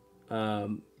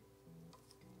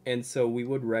 And so we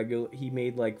would he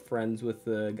made like friends with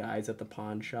the guys at the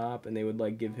pawn shop, and they would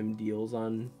like give him deals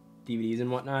on DVDs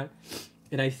and whatnot.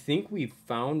 And I think we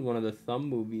found one of the Thumb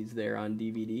movies there on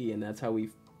DVD, and that's how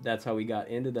we got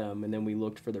into them. And then we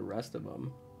looked for the rest of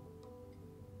them.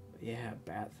 Yeah,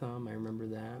 Bat Thumb, I remember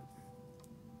that.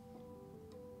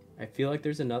 I feel like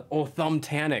there's another. Oh,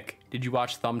 Thumbtanic. Did you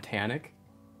watch Thumbtanic?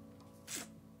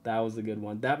 That was a good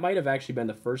one. That might have actually been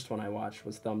the first one I watched,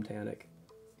 was Thumbtanic.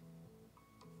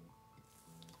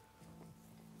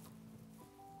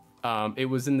 It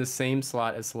was in the same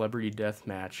slot as Celebrity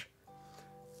Deathmatch.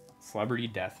 Celebrity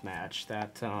Deathmatch,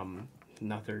 that,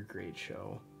 another great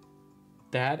show.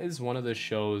 That is one of the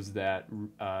shows that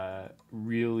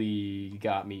really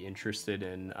got me interested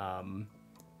in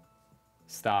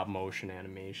stop motion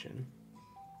animation.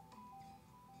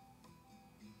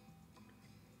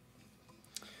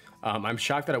 I'm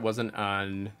shocked that it wasn't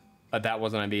on. That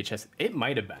wasn't on VHS. It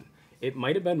might have been. It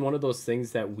might have been one of those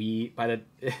things that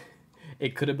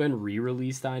it could have been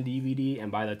re-released on DVD,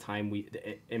 and by the time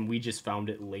we just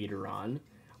found it later on.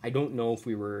 I don't know if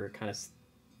we were kind of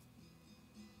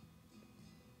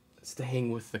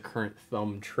staying with the current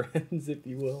Thumb trends, if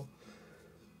you will.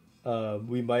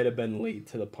 We might have been late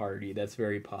to the party. That's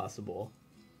very possible.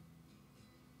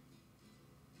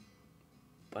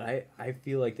 But I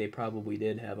feel like they probably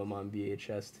did have them on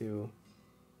VHS too.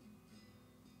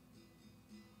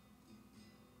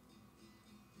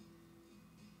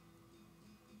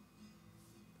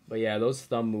 But yeah, those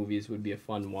thumb movies would be a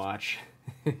fun watch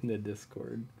in the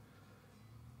Discord.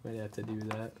 Might have to do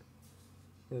that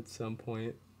at some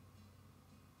point.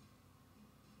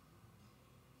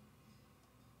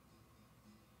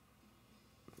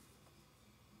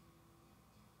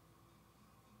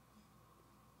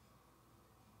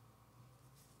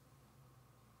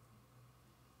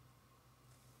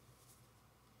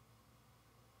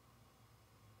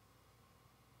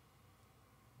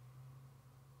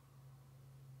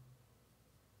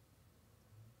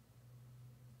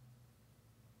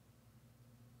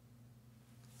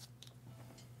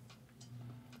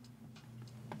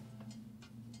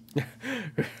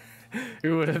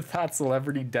 Who would have thought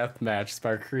celebrity deathmatch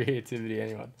spark creativity?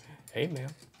 Anyone? Hey, man.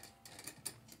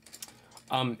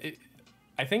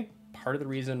 I think part of the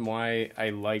reason why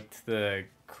I liked the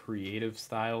creative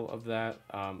style of that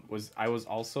was I was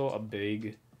also a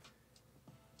big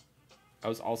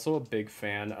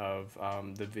fan of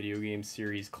the video game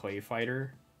series Clay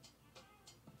Fighter,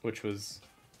 which was,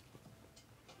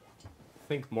 I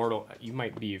think you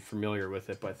might be familiar with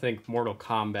it, but I think Mortal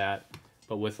Kombat,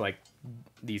 but with like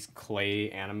these clay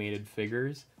animated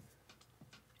figures,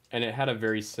 and it had a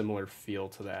very similar feel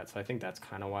to that, so I think that's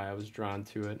kind of why I was drawn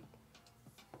to it.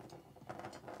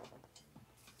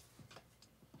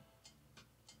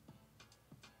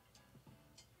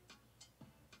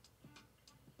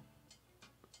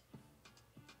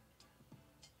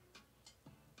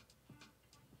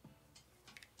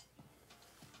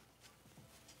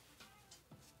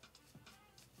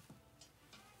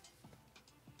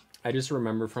 I just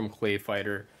remember from Clay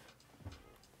Fighter,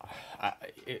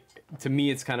 to me,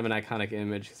 it's kind of an iconic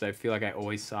image because I feel like I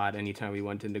always saw it anytime we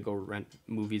went in to go rent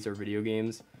movies or video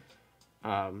games.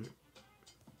 I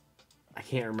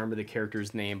can't remember the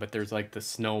character's name, but there's like the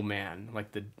snowman,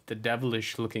 like the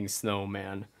devilish looking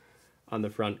snowman on the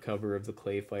front cover of the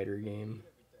Clay Fighter game.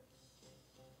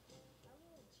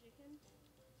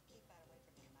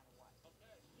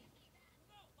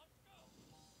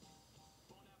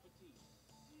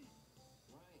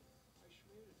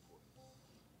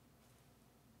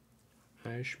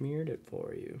 I smeared it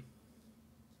for you.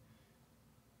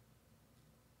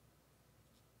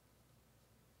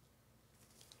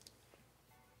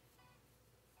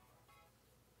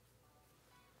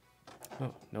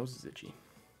 Oh, nose is itchy.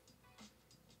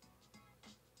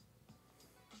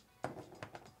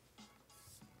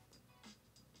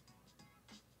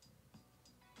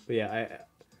 But yeah,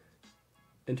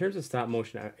 in terms of stop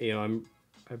motion, I'm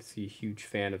obviously a huge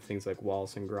fan of things like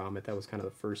Wallace and Gromit. That was kind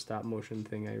of the first stop motion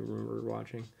thing I remember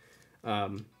watching.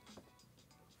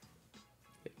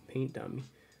 Paint on me.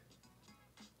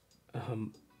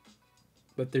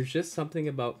 But there's just something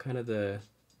about kind of the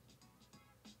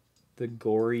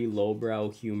gory, lowbrow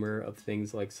humor of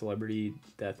things like Celebrity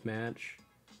Deathmatch.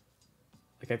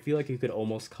 Like, I feel like you could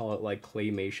almost call it like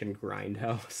claymation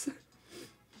grindhouse.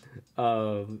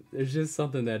 There's just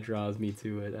something that draws me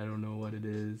to it. I don't know what it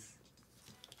is.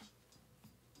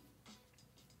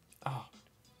 Oh,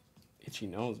 itchy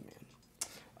nose,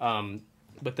 man.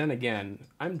 But then again,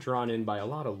 I'm drawn in by a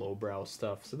lot of lowbrow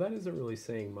stuff, so that isn't really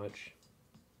saying much.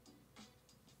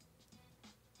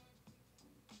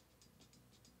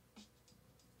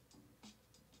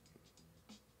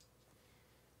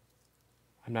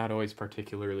 I'm not always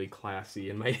particularly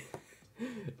classy in my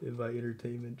in my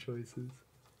entertainment choices.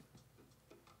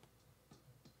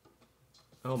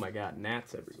 Oh my god,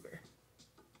 gnats everywhere.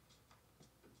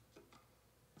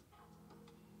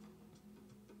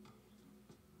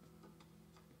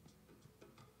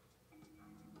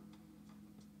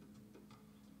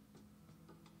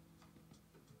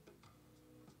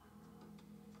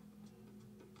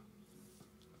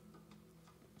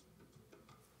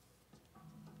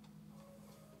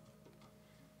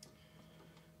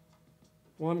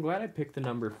 Well, I'm glad I picked the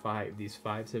number 5. These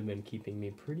 5s have been keeping me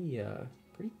pretty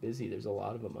busy. There's a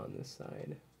lot of them on this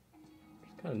side.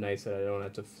 It's kind of nice that I don't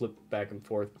have to flip back and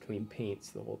forth between paints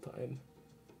the whole time.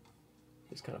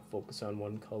 Just kind of focus on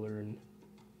one color and...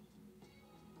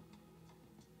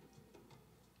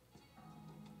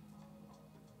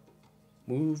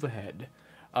 move ahead.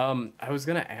 I was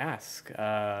gonna ask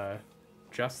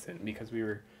Justin, because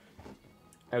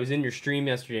I was in your stream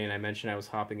yesterday and I mentioned I was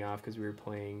hopping off because we were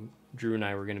playing... Drew and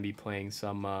I were going to be playing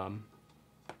some... I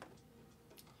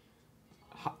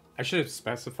should have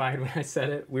specified when I said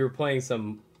it. We were playing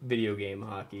some video game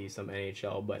hockey, some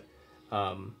NHL, but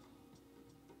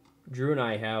Drew and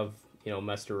I have,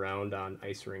 messed around on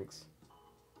ice rinks.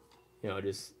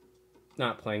 Just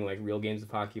not playing like real games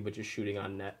of hockey, but just shooting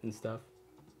on net and stuff.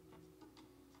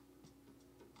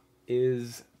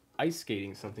 Is ice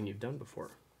skating something you've done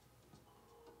before?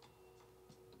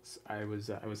 I was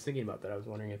thinking about that. I was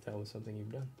wondering if that was something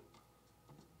you've done.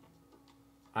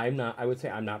 I would say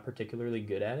I'm not particularly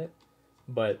good at it,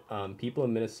 but people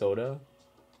in Minnesota,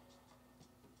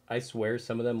 I swear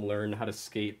some of them learn how to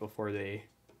skate before they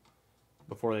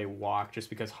walk, just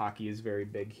because hockey is very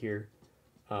big here.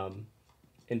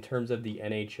 In terms of the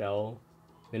NHL,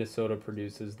 Minnesota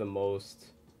produces the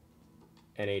most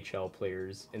NHL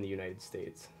players in the United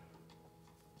States.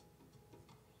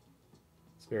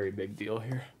 It's a very big deal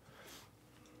here.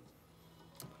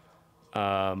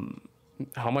 How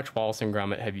much Wallace and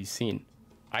Gromit have you seen?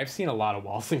 I've seen a lot of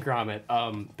Wallace and Gromit.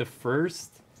 The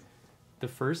first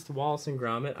Wallace and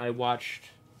Gromit I watched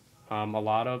a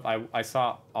lot of. I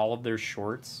saw all of their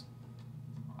shorts.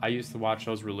 I used to watch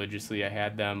those religiously. I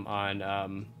had them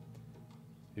on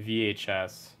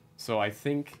VHS. So I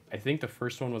think the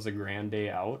first one was A Grand Day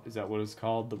Out. Is that what it was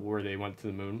called? Where they went to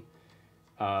the moon.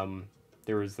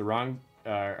 There was A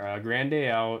Grand Day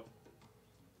Out,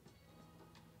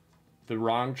 The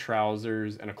Wrong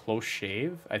Trousers, and A Close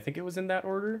Shave. I think it was in that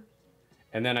order.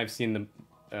 And then I've seen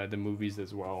the movies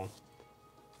as well.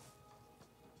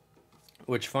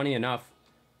 Which, funny enough,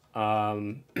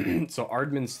 so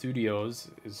Aardman Studios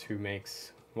is who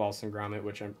makes Wallace and Gromit,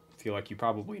 which I feel like you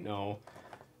probably know.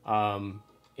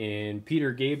 In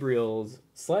Peter Gabriel's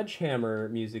Sledgehammer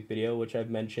music video, which I've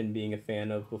mentioned being a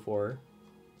fan of before,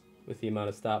 with the amount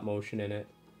of stop motion in it,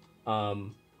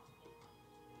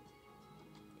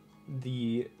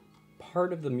 the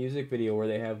part of the music video where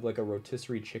they have like a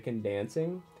rotisserie chicken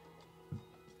dancing,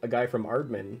 a guy from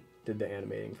Aardman did the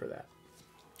animating for that,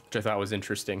 which I thought was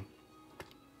interesting.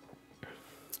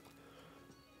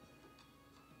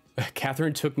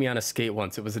 Catherine took me on a skate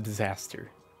once. It was a disaster.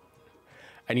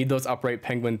 I need those upright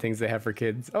penguin things they have for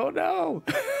kids. Oh no!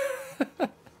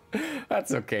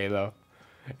 That's okay though.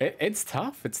 It's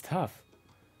tough. It's tough.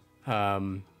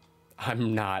 I'm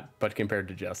not, but compared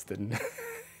to Justin.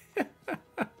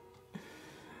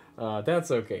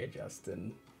 That's okay,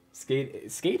 Justin.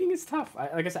 Skating is tough.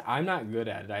 Like I said, I'm not good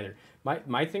at it either.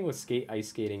 My thing with ice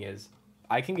skating is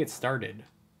I can get started.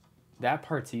 That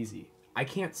part's easy. I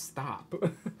can't stop.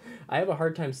 I have a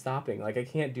hard time stopping. Like I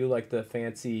can't do like the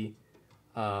fancy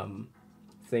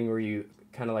thing where you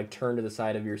kind of like turn to the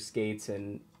side of your skates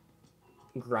and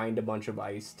grind a bunch of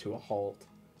ice to a halt.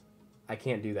 I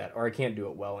can't do that, or I can't do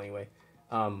it well anyway.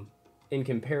 In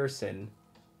comparison,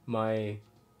 my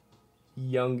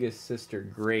youngest sister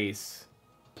Grace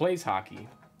plays hockey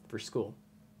for school,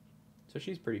 so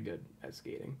she's pretty good at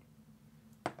skating.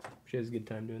 She has a good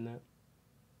time doing that.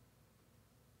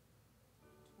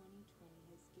 2020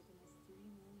 has given us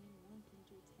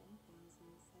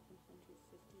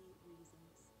 3,110,758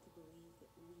 reasons to believe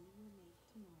that we will make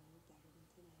tomorrow better than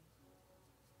today.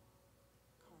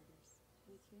 Carters,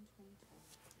 with you in 2012,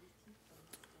 we keep things going.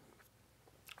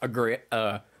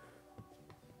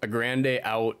 A Grande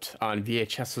Out on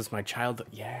VHS was my childhood.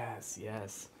 Yes.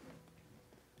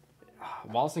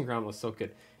 Wallace and Gromit was so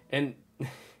good. And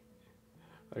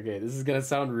okay, this is gonna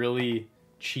sound really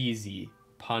cheesy,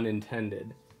 pun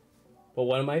intended. But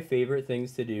one of my favorite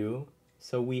things to do,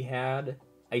 so we had,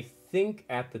 I think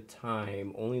at the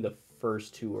time, only the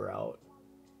first two were out.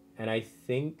 And I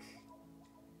think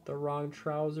The Wrong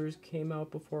Trousers came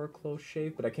out before A Close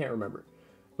Shave, but I can't remember.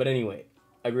 But anyway,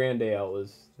 A Grand Day Out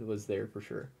was there for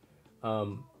sure.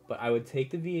 But I would take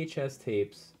the VHS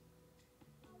tapes,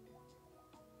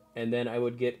 and then I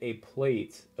would get a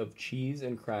plate of cheese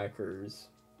and crackers,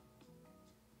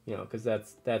 because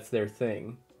that's their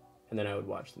thing, and then I would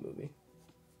watch the movie.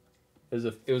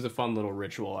 It was a fun little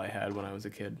ritual I had when I was a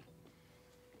kid.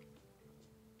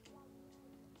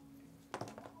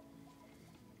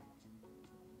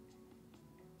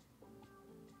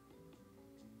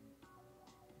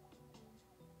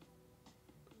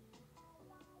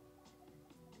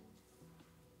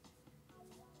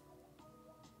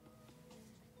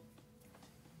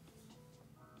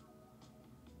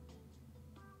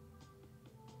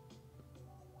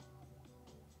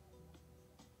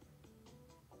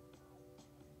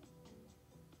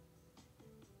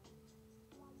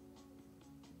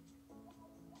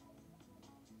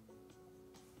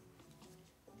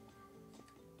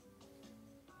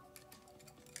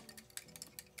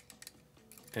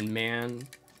 And man,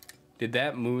 did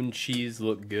that moon cheese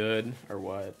look good or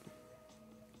what?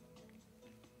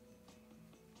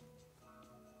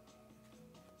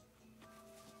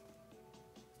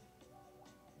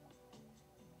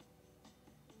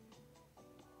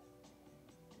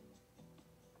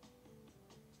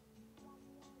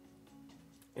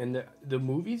 And the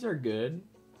movies are good,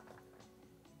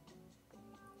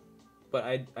 but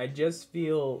I just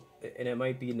feel, and it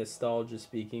might be nostalgia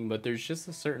speaking, but there's just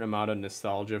a certain amount of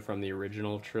nostalgia from the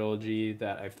original trilogy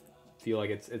that I feel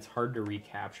like it's hard to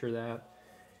recapture that.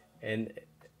 And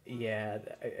yeah,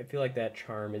 I feel like that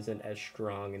charm isn't as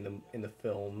strong in the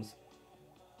films.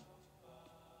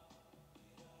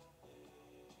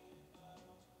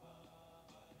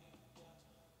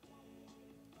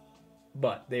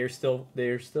 But they're still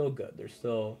good. They're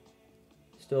still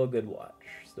a good watch.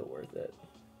 Still worth it.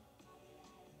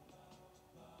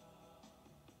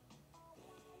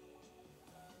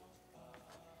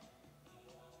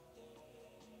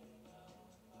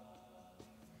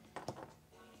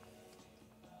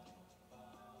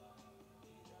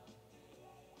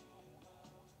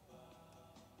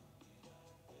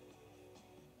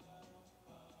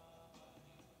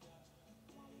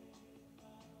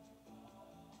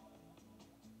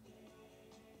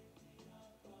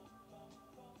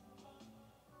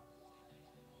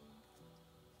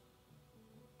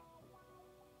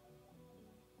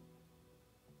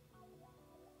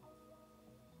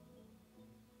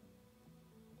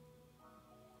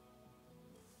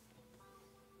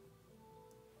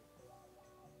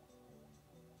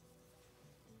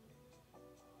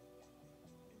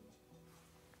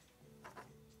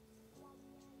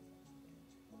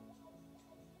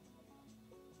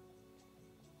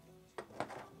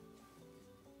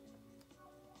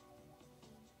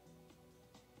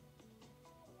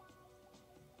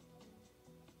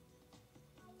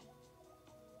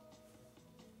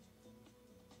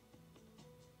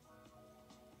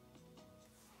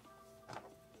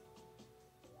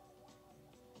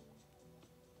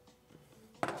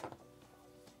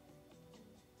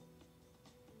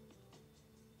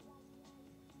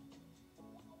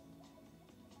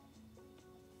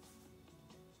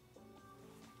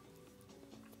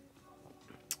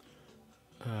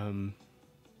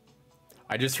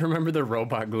 I just remember the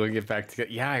robot gluing it back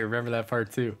together. Yeah, I remember that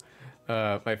part too.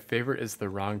 My favorite is the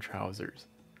wrong trousers.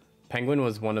 Penguin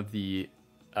was one of the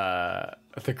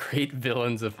great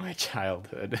villains of my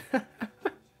childhood.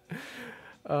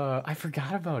 I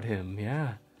forgot about him.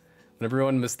 Yeah, when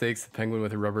everyone mistakes the penguin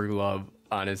with a rubber glove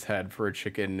on his head for a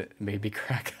chicken, it made me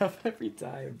crack up every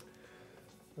time.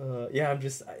 Yeah,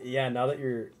 now that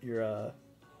you're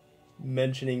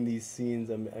mentioning these scenes,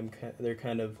 they're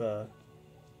kind of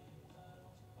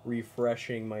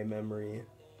refreshing my memory.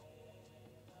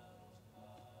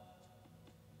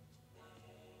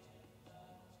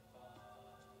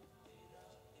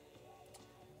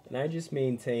 And I just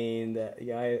maintain that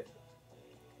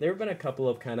there have been a couple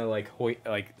of kind of like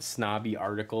snobby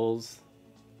articles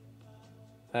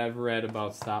I've read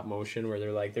about stop motion where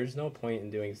they're like, there's no point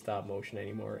in doing stop motion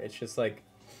anymore. It's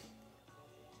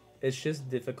just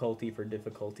difficulty for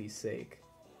difficulty's sake.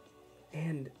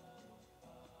 And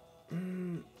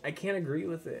I can't agree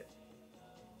with it.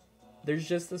 There's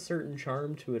just a certain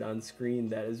charm to it on screen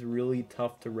that is really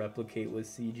tough to replicate with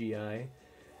CGI.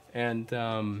 And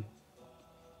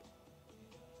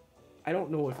I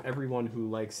don't know if everyone who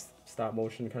likes stop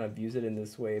motion kind of views it in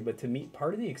this way, but to me,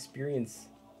 part of the experience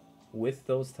with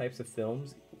those types of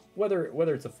films, whether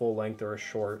it's a full length or a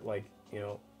short, like,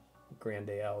 Grand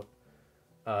Day Out,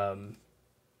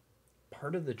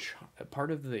 part of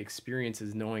the experience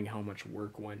is knowing how much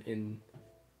work went in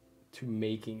to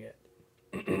making it.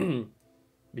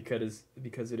 because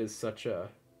it is such a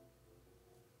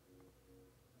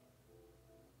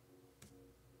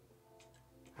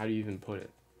how do you even put it?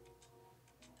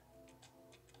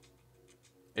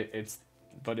 It's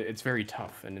very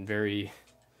tough and very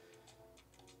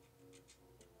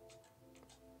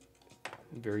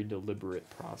deliberate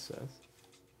process.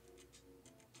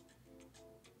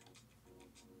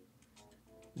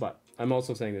 But I'm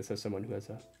also saying this as someone who has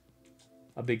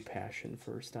a big passion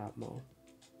for stop mo.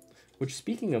 Which,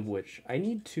 speaking of which, I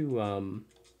need to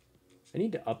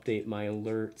update my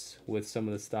alerts with some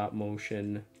of the stop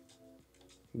motion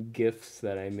GIFs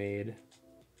that I made.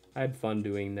 I had fun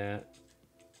doing that.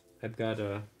 I've got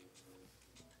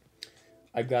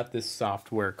this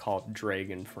software called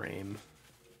Dragon Frame,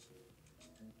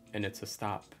 and it's a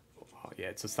stop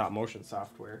motion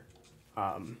software.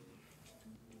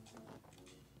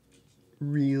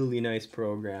 Really nice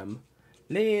program.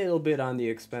 Little bit on the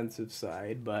expensive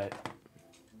side, but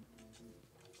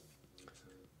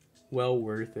well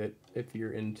worth it if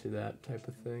you're into that type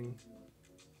of thing.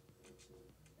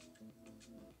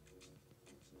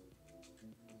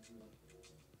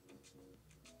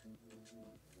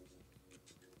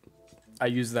 I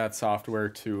use that software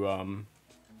to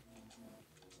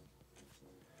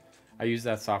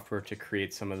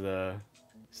create some of the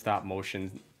stop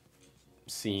motion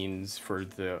scenes for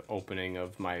the opening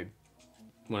of my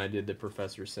when I did the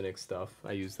Professor Cynic stuff.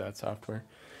 I used that software.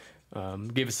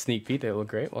 Gave a sneak peek. They look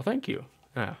great. Well, thank you.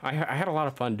 I had a lot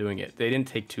of fun doing it. They didn't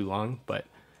take too long, but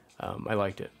I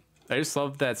liked it. I just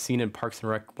love that scene in Parks and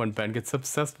Rec when Ben gets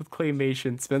obsessed with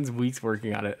claymation, spends weeks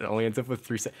working on it, and only ends up with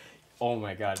 3 seconds. Oh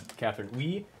my God,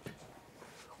 Catherine,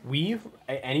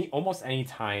 almost any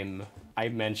time I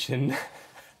mention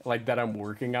like that I'm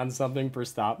working on something for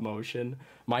stop motion,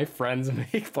 my friends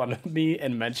make fun of me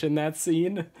and mention that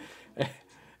scene,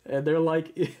 and they're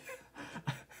like,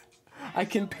 I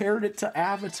compared it to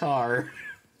Avatar.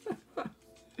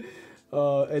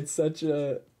 It's such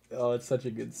a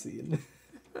good scene.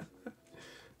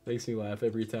 Makes me laugh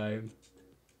every time.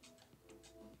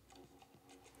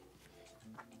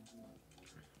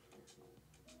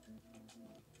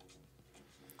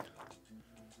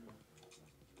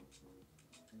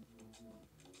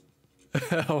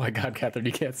 Oh my God, Catherine,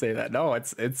 you can't say that. No,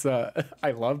 it's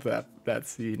I love that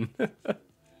scene.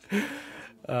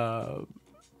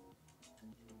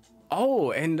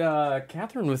 Oh, and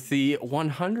Catherine with the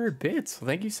 100 bits.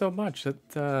 Thank you so much.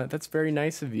 That's very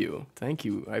nice of you. Thank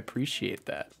you. I appreciate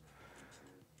that.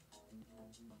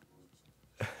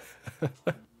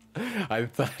 I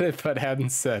thought if I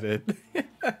hadn't said it.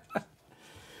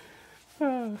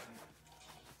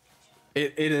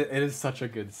 It is such a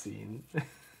good scene.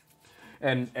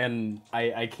 and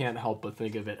I can't help but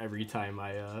think of it every time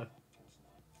I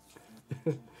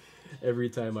every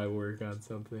time I work on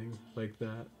something like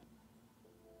that.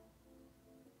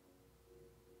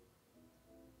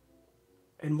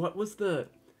 And what was the,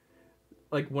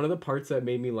 like, one of the parts that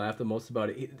made me laugh the most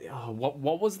about it?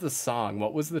 What was the song?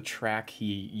 What was the track he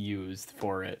used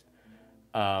for it?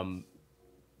 And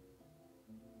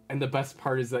the best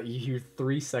part is that you hear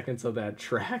 3 seconds of that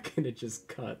track and it just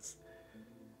cuts.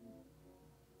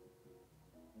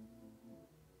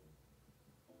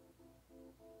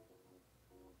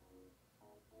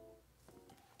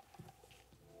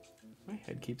 My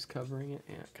head keeps covering it.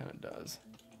 Yeah, it kind of does.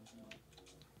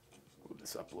 Move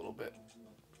this up a little bit.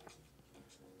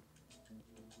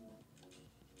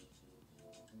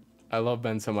 I love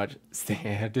Ben so much.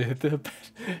 Stand at the bed.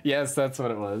 Yes, that's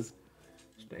what it was.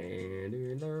 Stand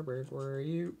in the bed where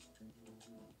you.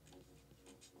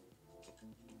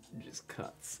 It just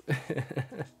cuts.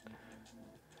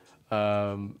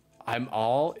 I'm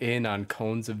all in on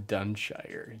Cones of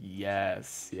Dunshire.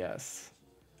 Yes, yes.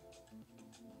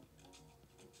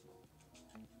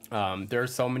 There are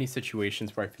so many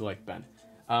situations where I feel like Ben.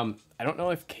 I don't know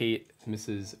if Kate,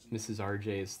 Mrs. RJ,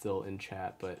 is still in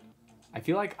chat, but I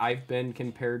feel like I've been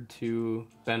compared to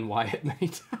Ben Wyatt many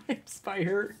times by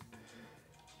her.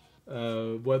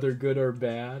 Whether good or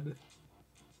bad.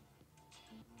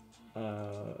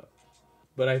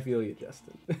 But I feel you,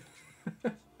 Justin.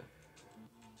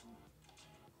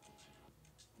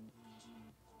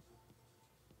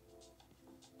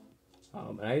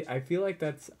 I feel like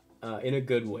that's in a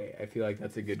good way. I feel like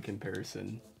that's a good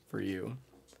comparison for you.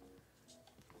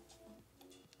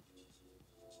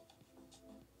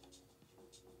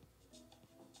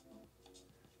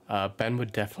 Ben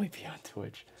would definitely be on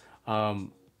Twitch.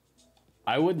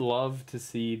 I would love to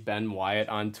see Ben Wyatt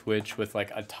on Twitch with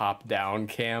like a top-down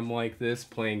cam like this,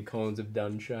 playing Cones of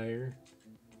Dunshire.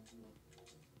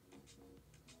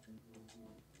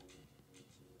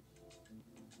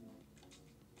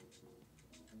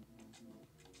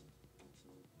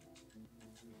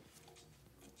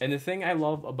 And the thing I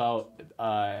love about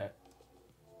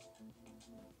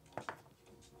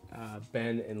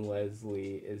Ben and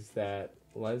Leslie is that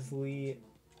Leslie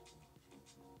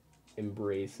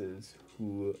embraces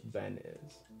who Ben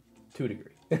is to a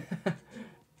degree. I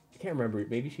can't remember.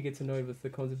 Maybe she gets annoyed with the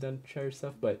Cones of Dunshire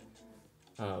stuff, but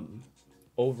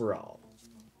overall,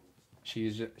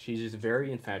 she's just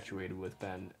very infatuated with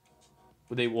Ben.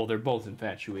 They're both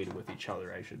infatuated with each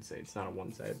other, I should say. It's not a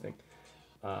one-sided thing.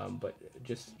 But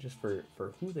just for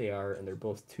who they are, and they're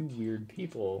both two weird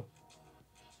people,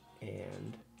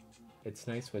 and it's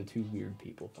nice when two weird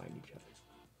people find each other.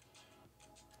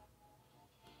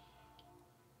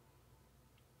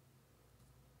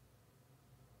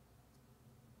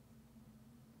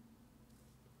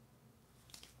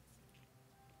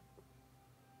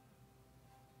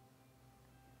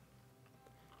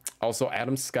 Also,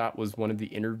 Adam Scott was one of the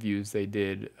interviews they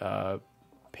did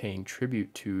paying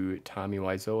tribute to Tommy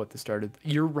Wiseau at the start of...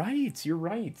 You're right,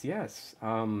 yes.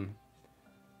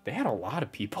 They had a lot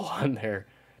of people on there.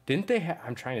 Didn't they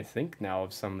I'm trying to think now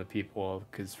of some of the people,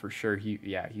 because for sure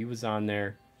he was on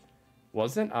there.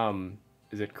 Wasn't,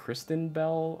 is it Kristen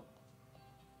Bell?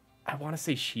 I want to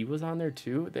say she was on there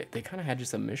too. They kind of had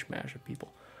just a mishmash of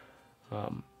people.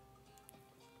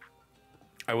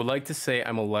 I would like to say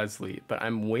I'm a Leslie, but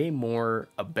I'm way more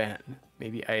a Ben.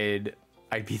 Maybe I'd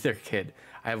be their kid.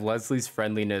 I have Leslie's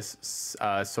friendliness,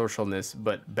 socialness,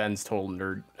 but Ben's total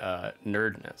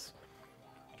nerdness.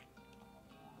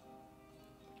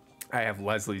 I have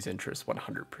Leslie's interest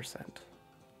 100%.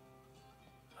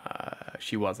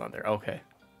 She was on there. Okay.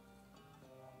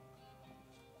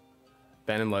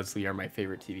 Ben and Leslie are my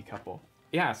favorite TV couple.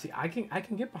 Yeah, see, I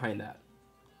can get behind that.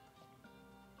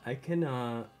 I can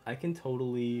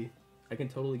totally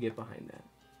get behind that.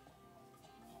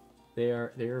 They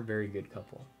are a very good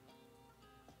couple.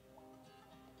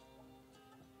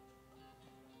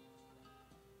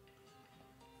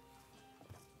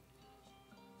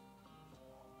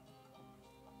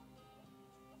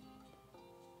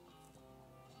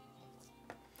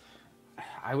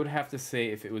 I would have to say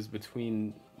if it was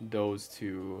between those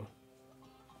two,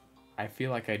 I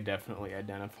feel like I definitely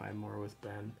identify more with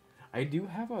Ben. I do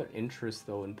have an interest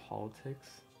though in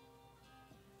politics.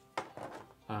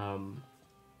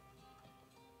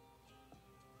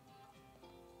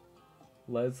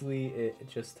 Leslie, it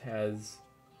just has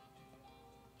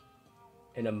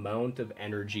an amount of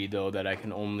energy though that I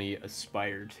can only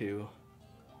aspire to.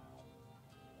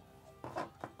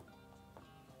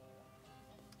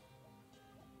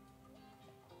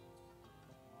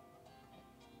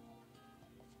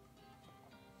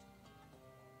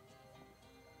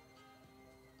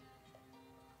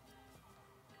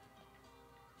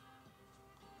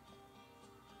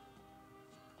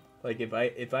 Like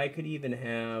if I could even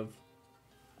have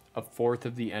a fourth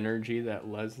of the energy that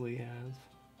Leslie has,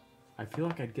 I feel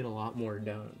like I'd get a lot more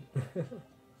done.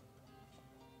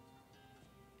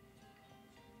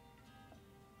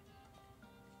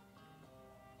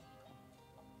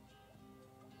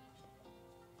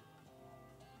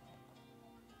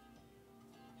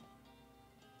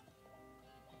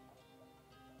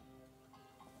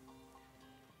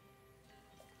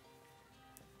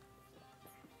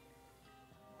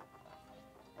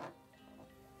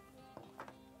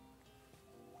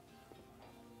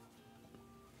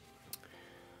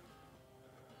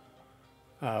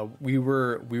 We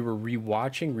were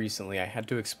rewatching recently. I had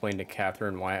to explain to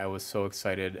Catherine why I was so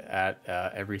excited at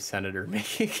every senator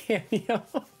making a cameo.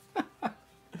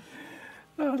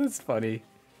 Oh, that's funny.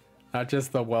 Not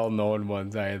just the well-known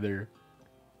ones either.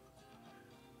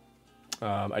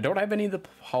 I don't have any of the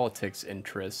politics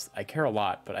interests. I care a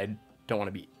lot, but I don't want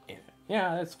to be in it.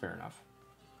 Yeah, that's fair enough.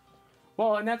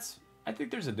 Well, and I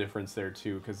think there's a difference there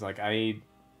too, because like I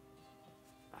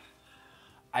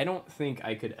don't think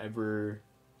I could ever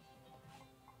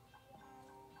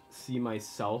see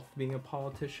myself being a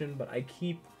politician, but I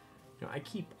keep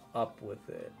up with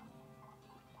it.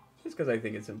 Just because I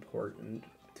think it's important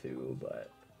too, but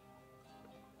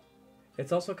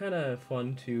it's also kind of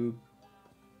fun to,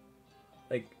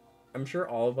 like, I'm sure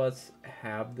all of us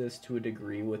have this to a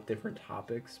degree with different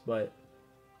topics, but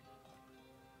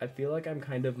I feel like I'm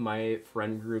kind of my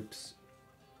friend group's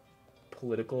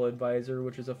political advisor,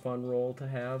 which is a fun role to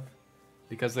have,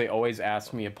 because they always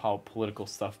ask me about political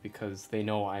stuff because they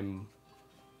know I'm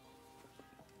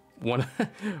one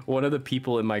of the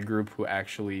people in my group who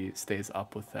actually stays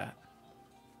up with that.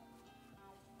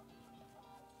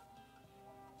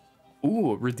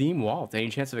 Ooh, redeem Walt. Any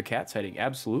chance of a cat sighting?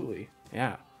 Absolutely.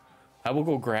 Yeah. I will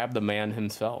go grab the man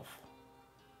himself.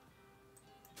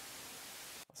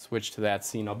 Switch to that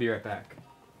scene. I'll be right back.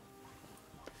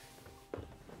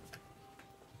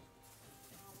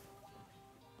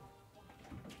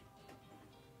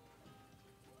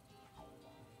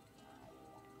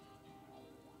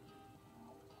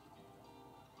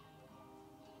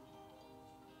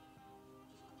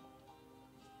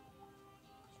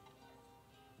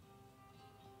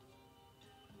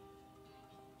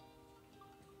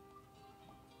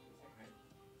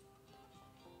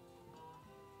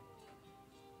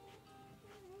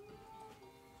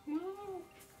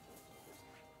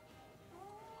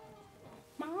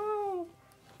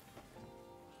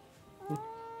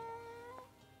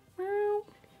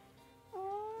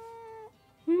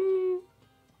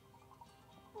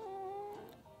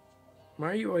 Why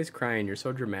are you always crying? You're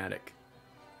so dramatic.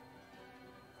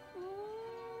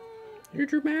 You're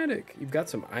dramatic. You've got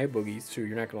some eye boogies too.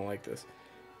 You're not gonna like this.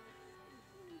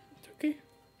 It's okay.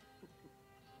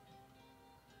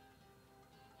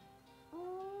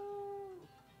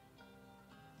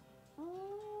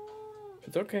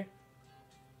 It's okay.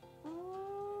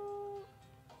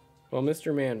 Well,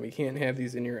 Mr. Man, we can't have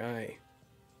these in your eye.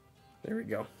 There we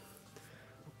go.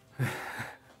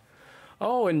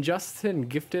 Oh, and Justin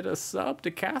gifted a sub to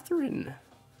Catherine.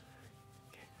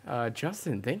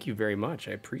 Justin, thank you very much.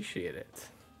 I appreciate it.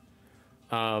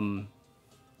 I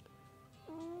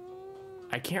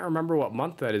I can't remember what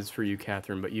month that is for you,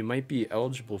 Catherine, but you might be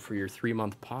eligible for your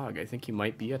 3-month POG. I think you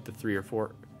might be at the 3 or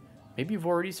 4. Maybe you've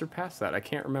already surpassed that. I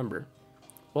can't remember.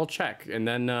 Well, check, and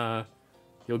then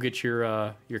you'll get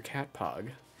your cat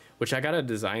POG, which I gotta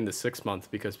design the 6-month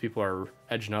because people are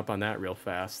edging up on that real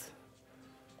fast.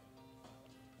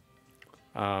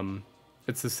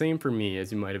 It's the same for me,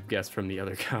 as you might have guessed from the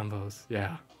other combos.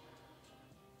 Yeah.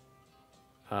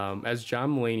 As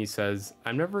John Mulaney says,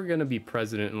 I'm never going to be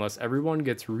president unless everyone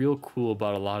gets real cool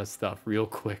about a lot of stuff real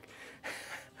quick.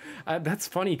 That's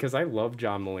funny because I love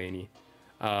John Mulaney.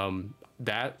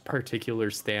 That particular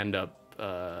stand-up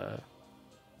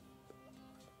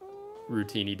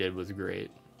routine he did was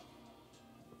great.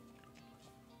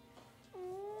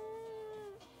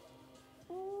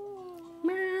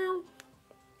 Meow.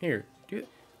 Here,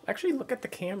 actually look at the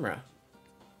camera.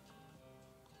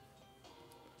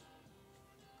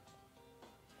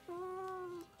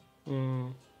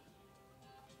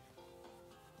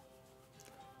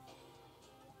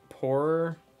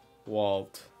 Poor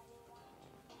Walt.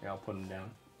 Yeah, I'll put him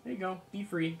down. There you go. Be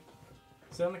free.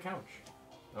 Sit on the couch.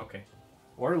 Okay.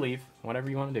 Or leave. Whatever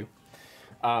you want to do.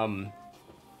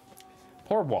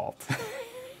 Poor Walt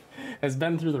has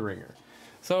been through the ringer.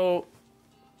 So,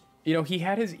 you know, he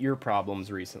had his ear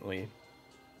problems recently.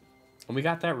 And we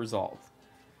got that resolved.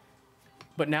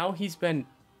 But now he's been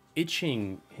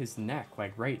itching his neck,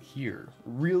 like right here,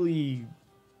 really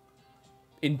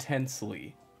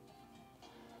intensely.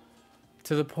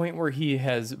 To the point where he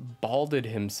has balded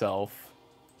himself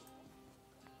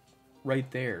right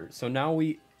there. So now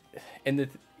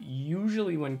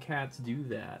usually when cats do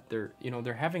that,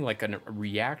 they're having like a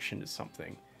reaction to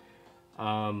something.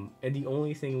 And the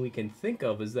only thing we can think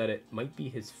of is that it might be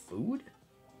his food.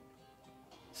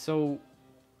 So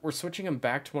we're switching him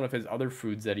back to one of his other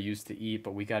foods that he used to eat,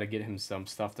 but we got to get him some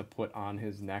stuff to put on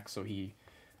his neck so he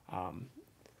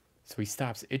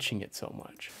stops itching it so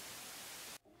much.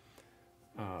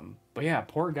 But yeah,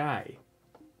 poor guy.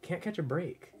 Can't catch a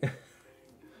break.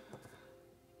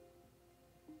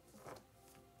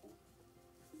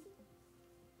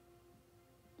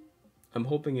 I'm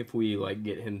hoping if we like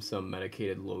get him some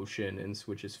medicated lotion and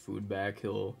switch his food back,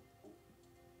 he'll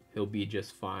be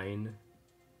just fine.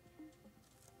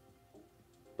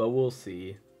 But we'll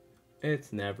see.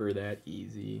 It's never that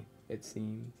easy, it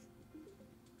seems.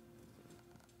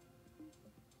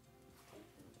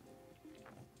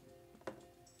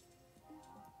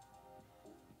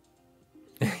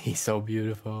 He's so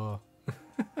beautiful.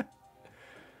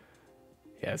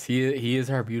 Yes, he is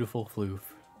our beautiful floof.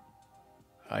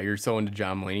 You're so into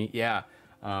John Mulaney. Yeah,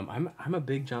 I'm a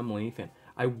big John Mulaney fan.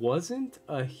 I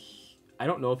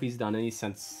don't know if he's done any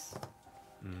since.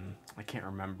 I can't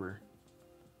remember.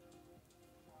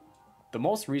 The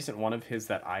most recent one of his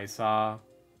that I saw,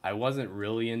 I wasn't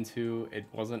really into. It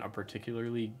wasn't a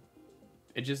particularly.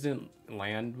 It just didn't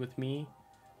land with me.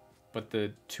 But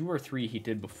the 2 or 3 he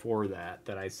did before that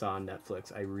I saw on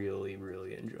Netflix, I really,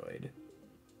 really enjoyed.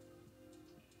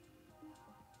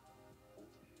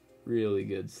 Really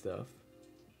good stuff.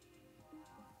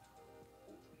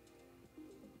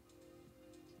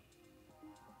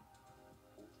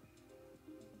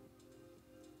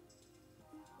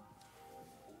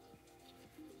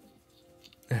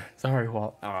 Sorry,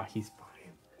 Walt. Oh, he's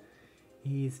fine.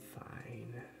 He's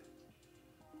fine.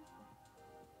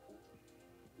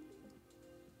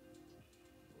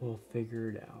 We'll figure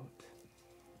it out.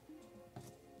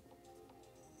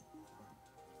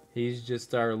 He's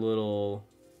just our little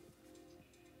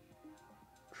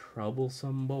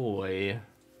troublesome boy.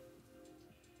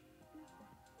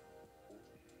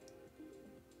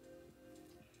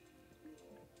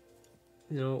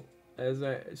 You know,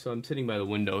 so I'm sitting by the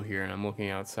window here and I'm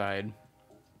looking outside.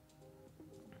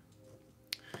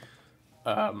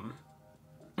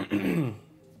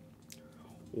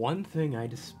 One thing I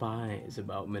despise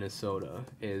about Minnesota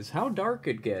is how dark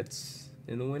it gets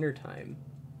in the wintertime.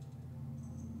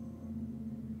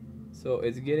 So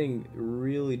it's getting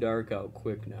really dark out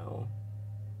quick now.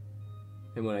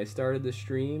 And when I started the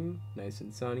stream, nice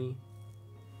and sunny,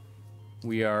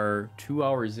 we are 2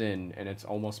 hours in and it's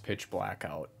almost pitch black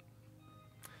out.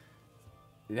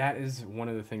 That is one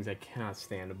of the things I cannot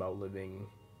stand about living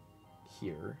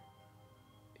here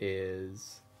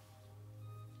is,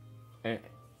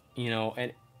 you know,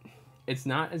 and it's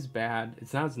not as bad,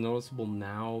 it's not as noticeable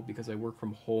now because I work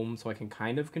from home, so I can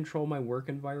kind of control my work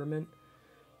environment.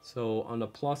 So on the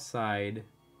plus side,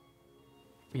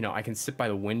 you know, I can sit by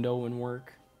the window and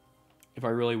work if I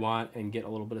really want and get a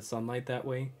little bit of sunlight that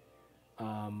way.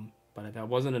 But that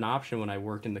wasn't an option when I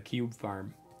worked in the cube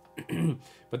farm.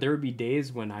 But there would be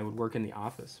days when I would work in the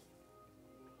office.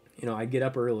 You know, I'd get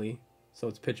up early so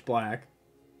it's pitch black.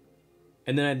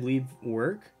 And then I'd leave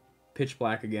work, pitch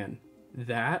black again.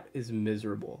 That is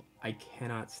miserable. I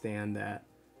cannot stand that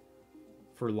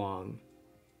for long.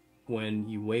 When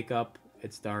you wake up,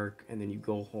 it's dark, and then you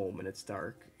go home and it's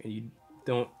dark, and you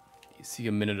don't see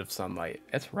a minute of sunlight.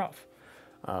 It's rough.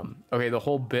 Okay, the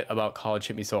whole bit about college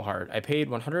hit me so hard. I paid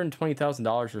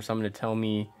 $120,000 for someone to tell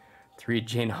me to read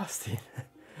Jane Austen,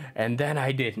 and then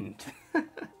I didn't.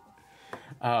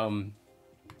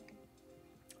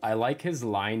 I like his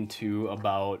line too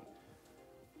about,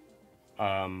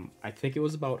 I think it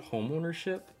was about home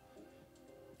ownership.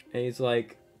 And he's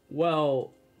like,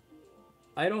 well,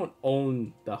 I don't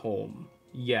own the home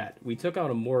yet. We took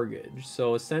out a mortgage.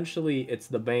 So essentially it's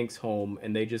the bank's home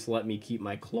and they just let me keep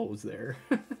my clothes there.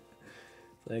 It's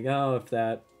like, oh, if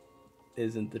that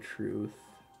isn't the truth.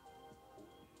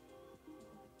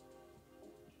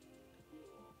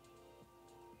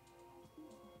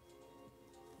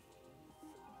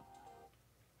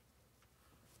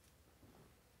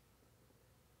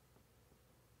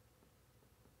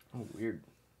 Oh, weird.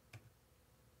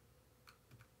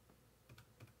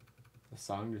 The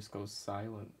song just goes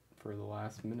silent for the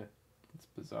last minute. It's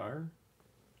bizarre.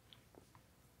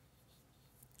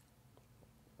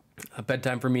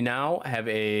 Bedtime for me now. Have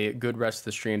a good rest of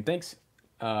the stream. Thanks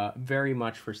very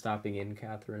much for stopping in,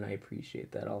 Catherine. I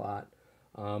appreciate that a lot.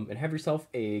 And have yourself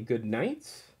a good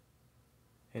night.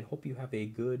 And hope you have a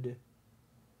good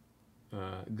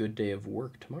day of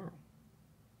work tomorrow.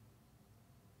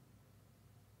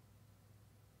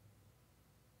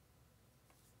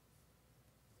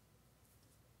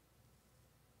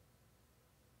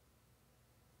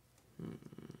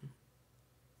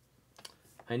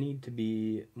 I need to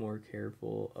be more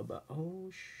careful about...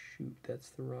 Oh, shoot.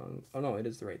 That's the wrong... Oh, no, it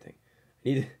is the right thing.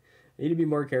 I need to be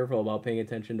more careful about paying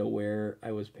attention to where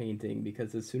I was painting,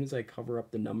 because as soon as I cover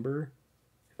up the number,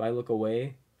 if I look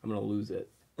away, I'm going to lose it.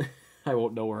 I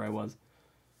won't know where I was.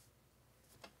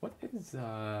 What is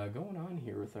going on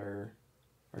here with our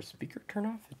speaker turn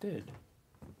off? It did.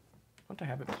 I want to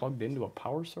have it plugged into a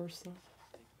power source, though.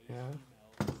 Yeah.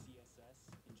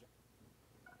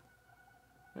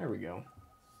 There we go.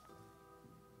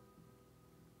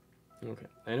 Okay,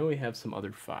 I know we have some other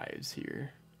 5s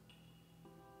here.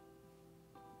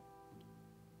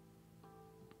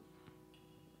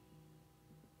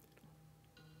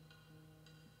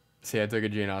 See, I took a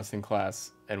Jane Austen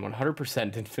class and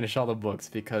 100% didn't finish all the books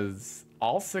because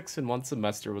all 6 in one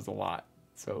semester was a lot.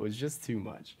 So it was just too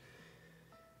much.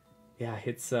 Yeah,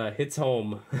 hits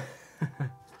home.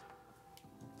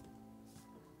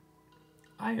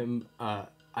 I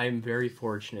am very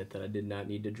fortunate that I did not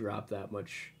need to drop that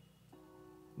much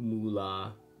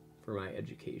moolah for my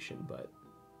education, but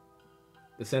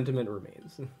the sentiment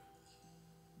remains.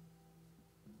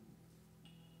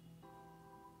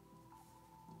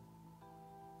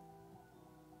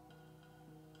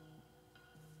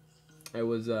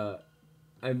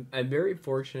 I'm very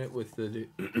fortunate with the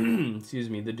excuse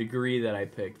me, the degree that I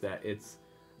picked, that it's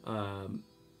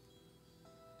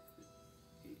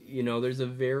you know, there's a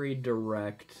very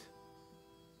direct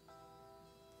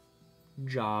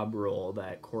job role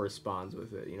that corresponds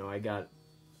with it. You know, I got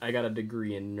a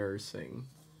degree in nursing,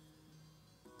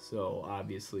 so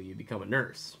obviously you become a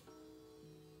nurse.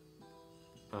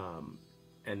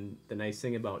 And the nice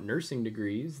thing about nursing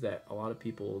degrees that a lot of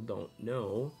people don't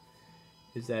know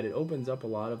is that it opens up a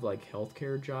lot of like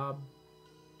healthcare job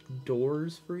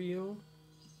doors for you.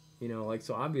 You know, like,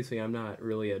 so obviously I'm not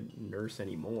really a nurse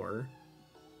anymore.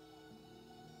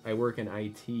 I work in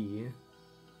IT in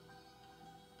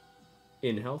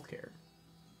healthcare,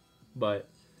 but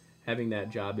having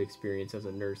that job experience as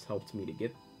a nurse helped me to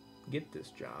get this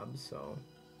job. So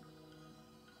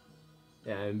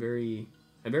yeah, I'm very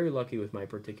lucky with my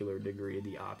particular degree,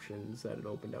 the options that it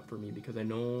opened up for me, because I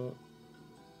know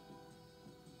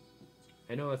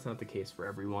that's not the case for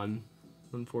everyone,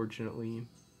 unfortunately.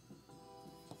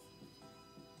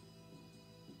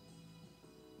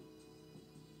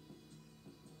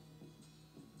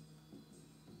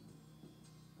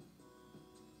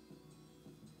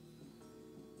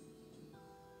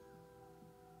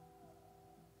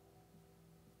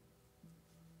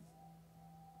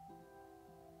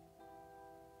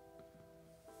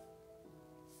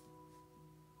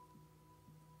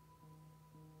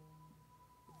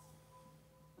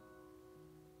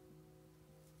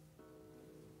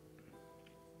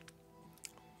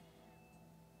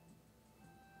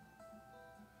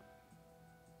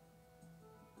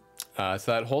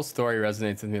 So that whole story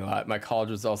resonates with me a lot. My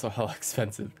college was also hella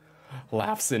expensive.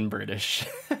 Laughs in British.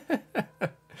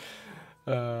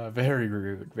 Very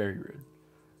rude, very rude.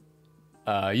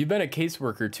 You've been a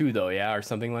caseworker too, though, yeah, or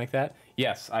something like that.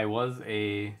 Yes, I was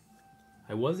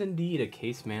indeed a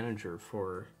case manager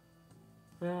for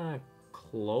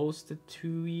close to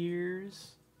 2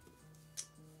 years.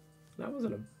 That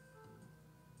wasn't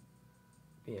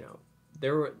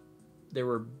there were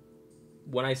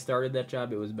when I started that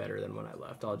job, it was better than when I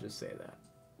left. I'll just say that.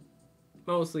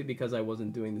 Mostly because I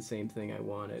wasn't doing the same thing I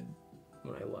wanted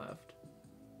when I left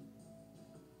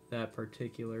that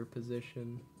particular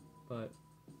position, but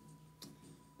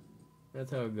that's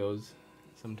how it goes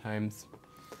sometimes.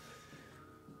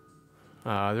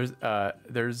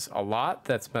 There's a lot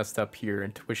that's messed up here,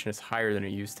 and tuition is higher than it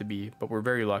used to be, but we're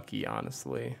very lucky,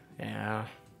 honestly. Yeah.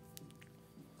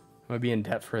 I'm gonna be in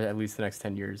debt for at least the next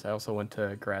 10 years. I also went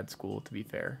to grad school, to be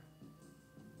fair.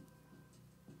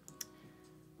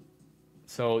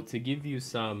 So to give you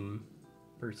some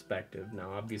perspective,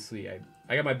 now obviously I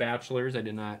got my bachelor's. I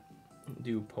did not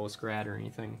do post-grad or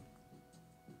anything.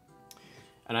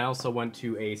 And I also went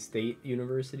to a state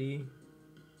university.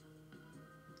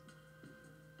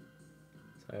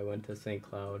 So I went to St.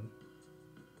 Cloud.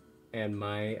 And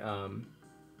my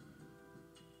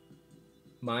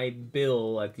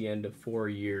bill at the end of 4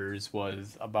 years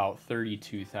was about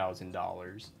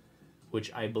 $32,000,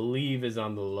 which I believe is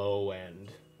on the low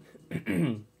end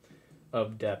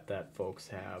of debt that folks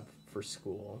have for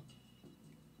school.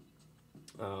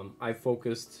 I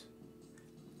focused,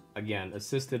 again,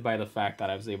 assisted by the fact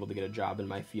that I was able to get a job in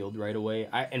my field right away.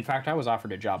 In fact, I was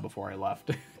offered a job before I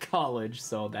left college,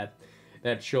 so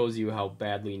that shows you how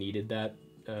badly needed that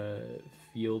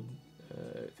field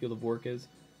of work is.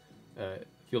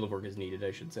 Field of work is needed, I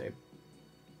should say.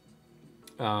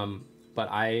 But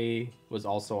I was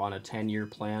also on a 10-year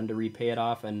plan to repay it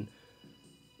off, and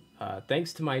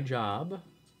thanks to my job,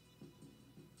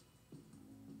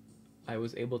 I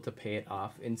was able to pay it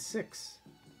off in 6.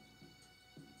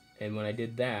 And when I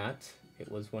did that,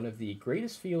 it was one of the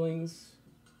greatest feelings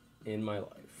in my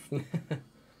life.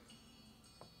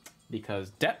 Because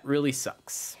debt really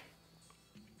sucks.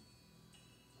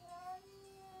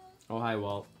 Oh, hi,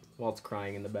 Walt. Walt's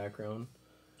crying in the background.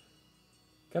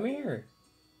 Come here.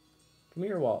 Come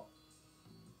here, Walt.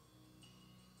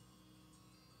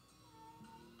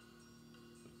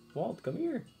 Walt, come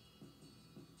here.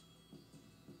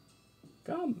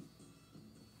 Come.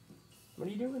 What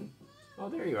are you doing? Oh,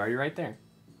 there you are. You're right there.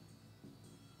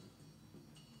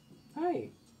 Hi.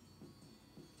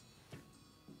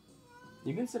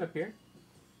 You can sit up here.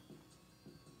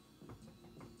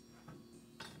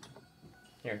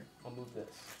 Here, I'll move this.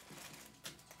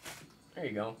 There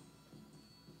you go.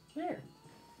 There.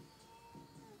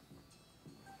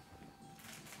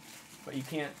 But you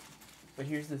can't, but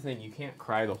here's the thing, you can't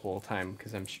cry the whole time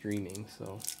because I'm streaming,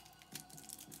 so.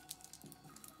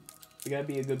 You gotta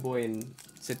be a good boy and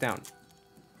sit down.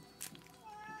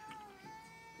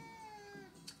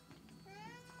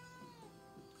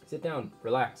 Sit down,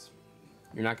 relax.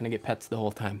 You're not gonna get pets the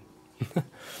whole time.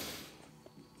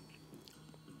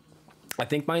 I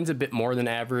think mine's a bit more than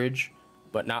average,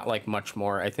 but not like much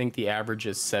more. I think the average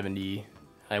is 70.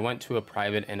 I went to a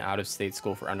private and out-of-state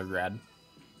school for undergrad.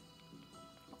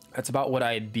 That's about what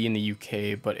I'd be in the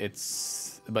UK, but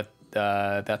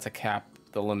that's a cap,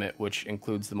 the limit, which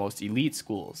includes the most elite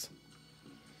schools.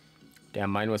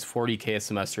 Damn, mine was 40K a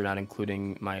semester, not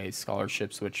including my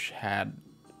scholarships, which had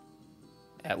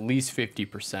at least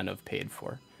 50% of paid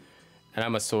for. And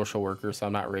I'm a social worker, so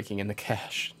I'm not raking in the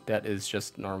cash. That is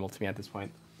just normal to me at this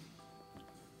point.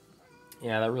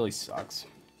 Yeah, that really sucks.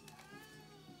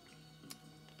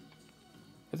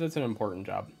 Because it's an important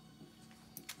job.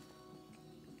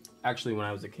 Actually, when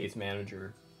I was a case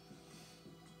manager,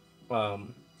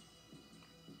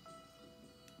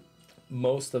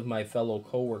 most of my fellow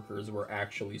coworkers were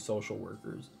actually social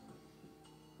workers.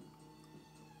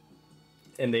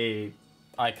 And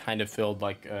I kind of filled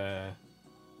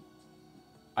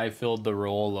I filled the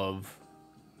role of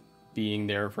being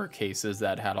there for cases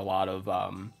that had a lot of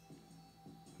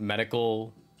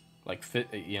medical,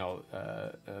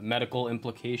 medical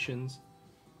implications.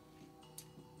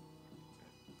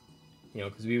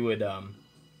 Because we would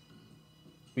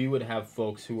have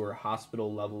folks who were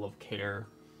hospital level of care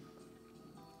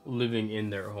living in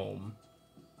their home.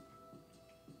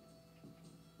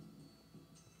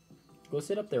 Go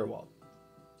sit up there, Walt.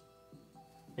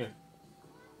 Here.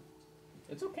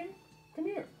 It's okay. Come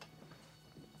here.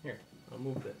 Here, I'll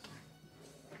move this.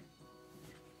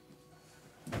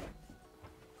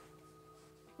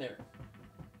 There.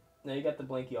 Now you got the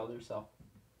blankie all to yourself.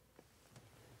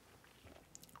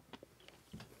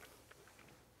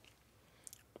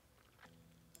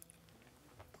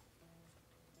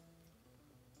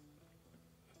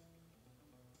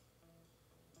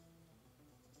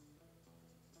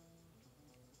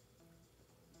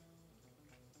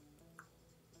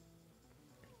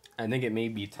 I think it may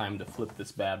be time to flip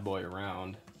this bad boy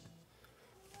around.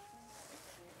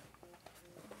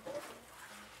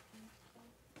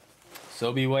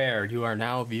 So beware, you are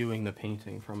now viewing the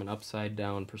painting from an upside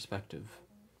down perspective.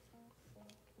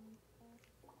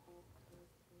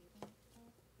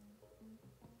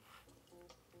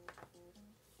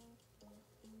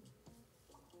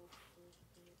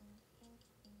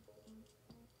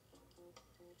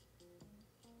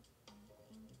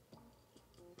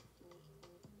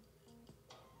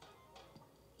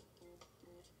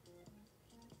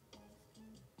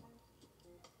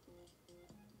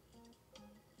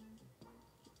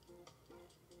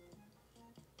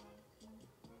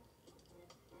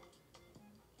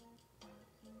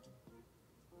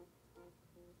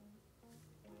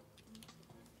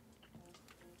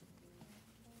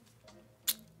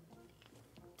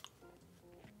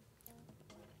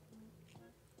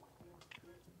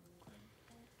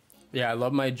 Yeah, I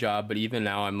love my job, but even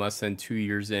now I'm less than 2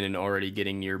 years in and already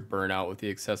getting near burnout with the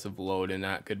excessive load and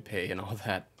not good pay and all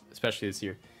that, especially this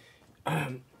year.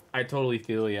 I totally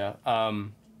feel ya.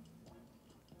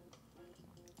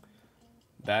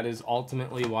 That is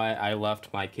ultimately why I left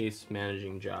my case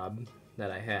managing job that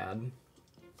I had.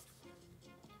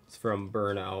 It's from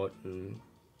burnout and,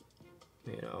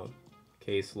 you know,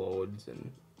 caseloads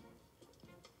and...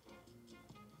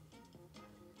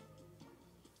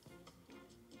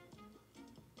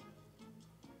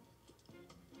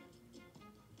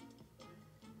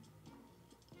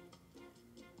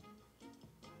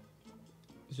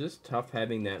 It's just tough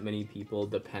having that many people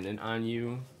dependent on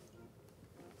you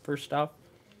for stuff.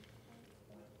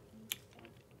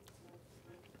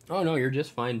 Oh no, you're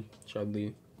just fine,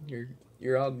 Chudley.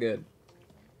 You're all good.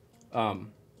 But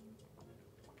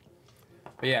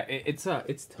yeah, it's tough.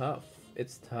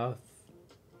 It's tough.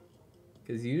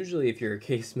 Because usually if you're a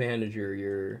case manager,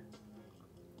 you're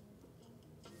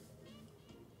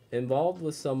involved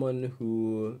with someone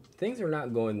who things are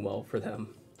not going well for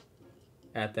them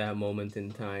at that moment in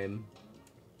time.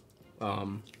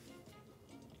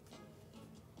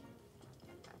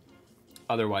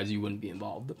 Otherwise you wouldn't be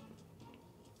involved.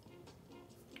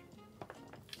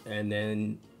 And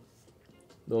then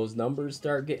those numbers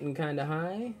start getting kind of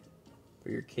high for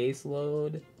your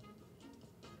caseload.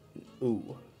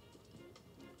 Ooh,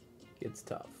 gets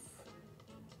tough.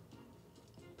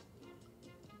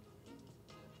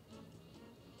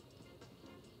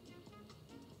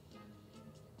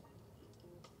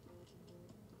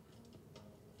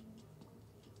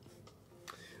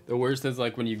 The worst is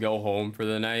like when you go home for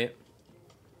the night.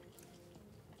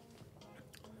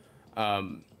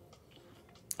 Oh,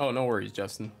 no worries,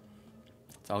 Justin.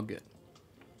 It's all good.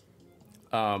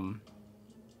 The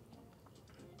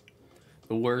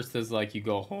worst is like you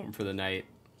go home for the night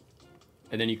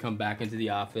and then you come back into the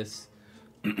office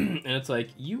and it's like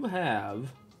you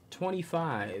have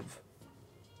 25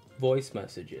 voice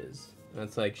messages. And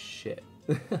it's like, shit.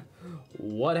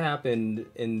 What happened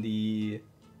in the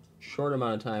short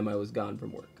amount of time I was gone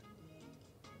from work?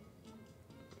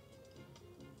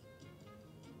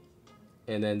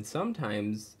 And then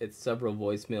sometimes it's several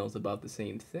voicemails about the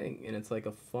same thing, and it's like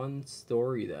a fun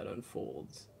story that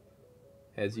unfolds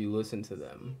as you listen to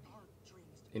them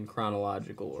in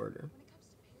chronological order.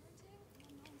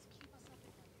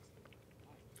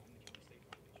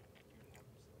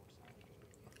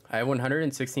 I have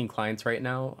 116 clients right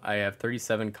now. I have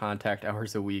 37 contact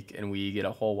hours a week, and we get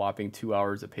a whole whopping 2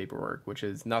 hours of paperwork, which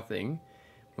is nothing.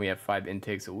 We have 5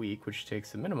 intakes a week, which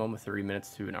takes a minimum of 30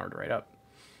 minutes to an hour to write up.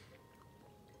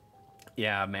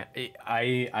 Yeah, man,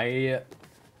 I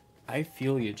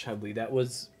feel you, Chudley. That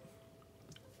was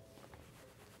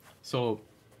so.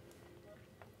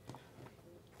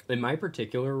 In my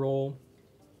particular role,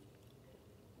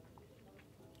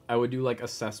 I would do like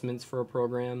assessments for a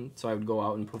program, so I would go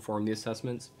out and perform the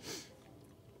assessments,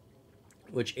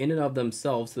 which in and of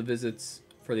themselves, the visits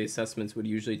for the assessments would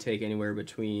usually take anywhere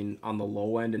between, on the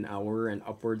low end, an hour and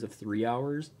upwards of 3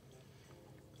 hours.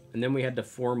 And then we had to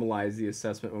formalize the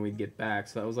assessment when we'd get back,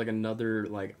 so that was like another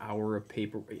like hour of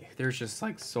paper. There's just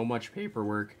like so much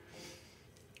paperwork,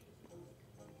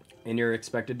 and you're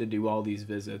expected to do all these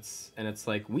visits, and it's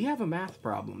like, we have a math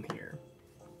problem here.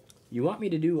 You want me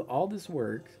to do all this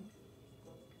work,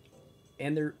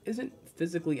 and there isn't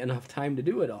physically enough time to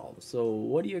do it all, so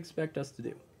what do you expect us to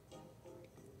do?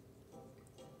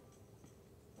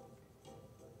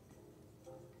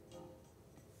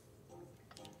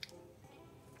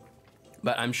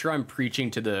 But I'm sure I'm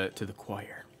preaching to the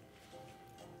choir.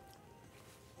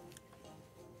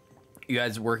 You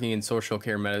guys working in social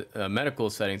care medical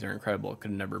settings are incredible.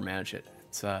 Could never manage it.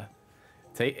 It's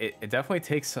It definitely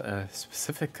takes a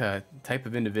specific type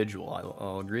of individual.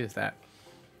 I'll agree with that.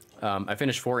 I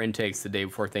finished 4 intakes the day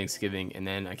before Thanksgiving, and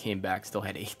then I came back, still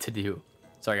had 8 to do.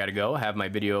 So I gotta go, have my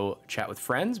video chat with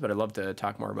friends, but I'd love to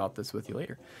talk more about this with you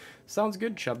later. Sounds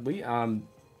good, Chudley.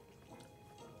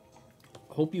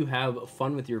 Hope you have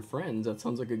fun with your friends. That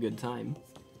sounds like a good time.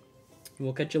 And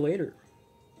we'll catch you later.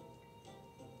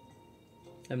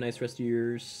 Have a nice rest of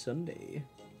your Sunday.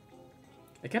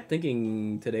 I kept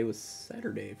thinking today was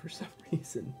Saturday for some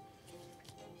reason.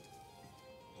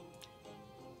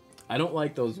 I don't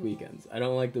like those weekends. I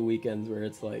don't like the weekends where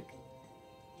it's like...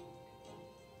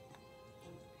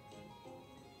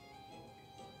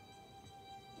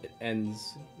 it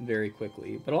ends very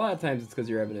quickly. But a lot of times it's because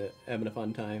you're having a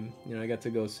fun time. You know, I got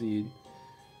to go see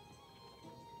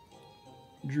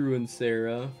Drew and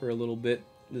Sarah for a little bit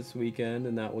this weekend,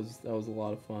 and that was a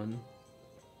lot of fun.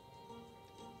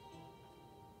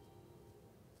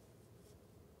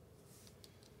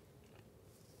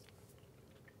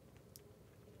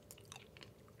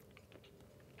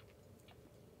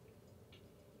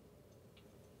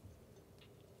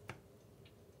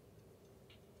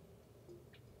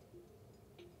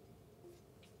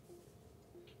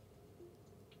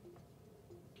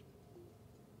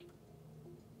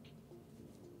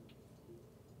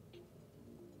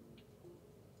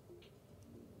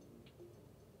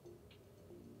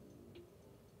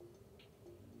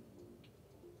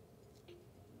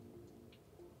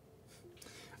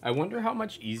 I wonder how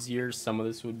much easier some of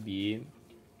this would be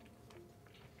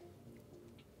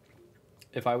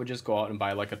if I would just go out and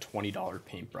buy like a $20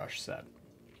 paintbrush set.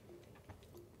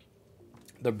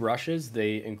 The brushes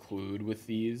they include with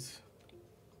these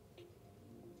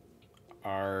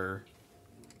are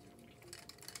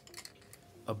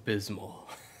abysmal.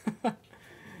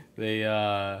 They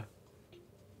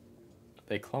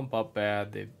clump up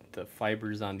bad. The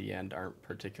fibers on the end aren't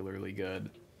particularly good.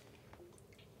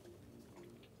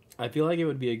 I feel like it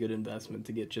would be a good investment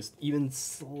to get just even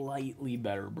slightly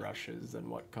better brushes than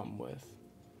what come with.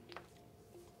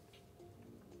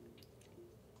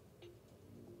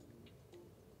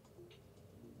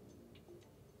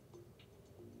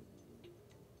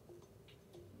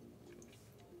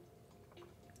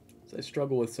 So I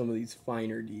struggle with some of these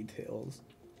finer details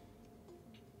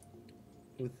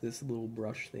with this little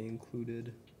brush they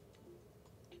included.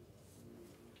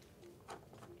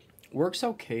 Works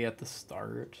okay at the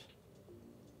start,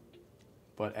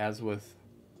 but as with,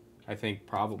 I think,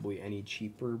 probably any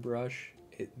cheaper brush,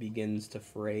 it begins to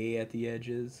fray at the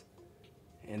edges,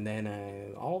 and then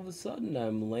all of a sudden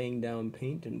I'm laying down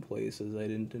paint in places I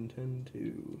didn't intend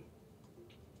to.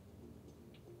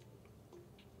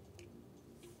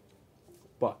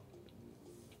 But,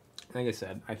 like I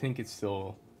said, I think it's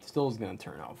still is going to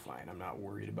turn out fine. I'm not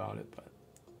worried about it, but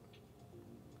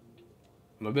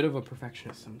I'm a bit of a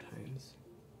perfectionist sometimes.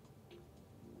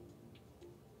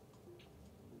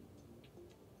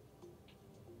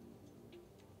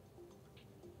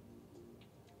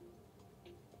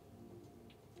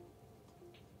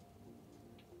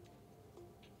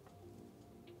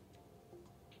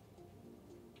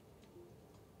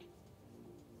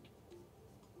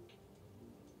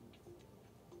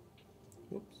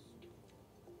 Whoops.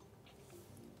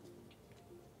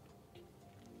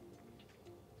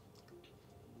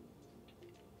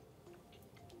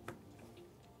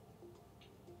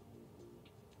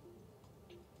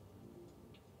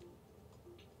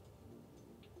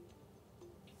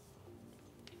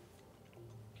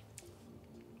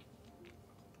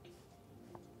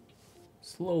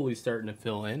 Slowly starting to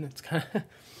fill in. It's kind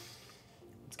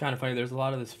of funny. There's a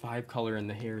lot of this 5 color in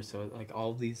the hair, so like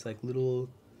all these like little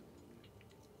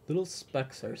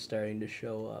specks are starting to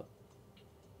show up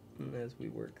as we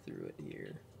work through it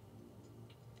here.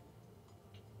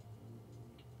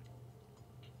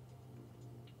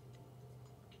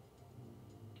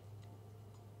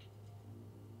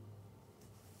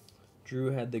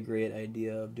 Drew had the great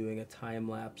idea of doing a time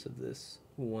lapse of this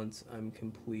once I'm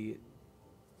complete.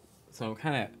 So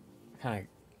I'm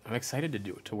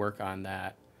excited to work on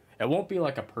that. It won't be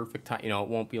like a perfect time, it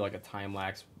won't be like a time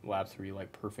lapse where you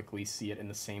like perfectly see it in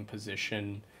the same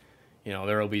position.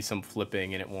 There will be some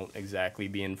flipping and it won't exactly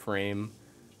be in frame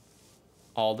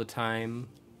all the time.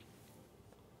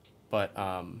 But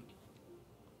I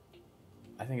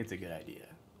think it's a good idea.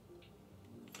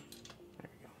 There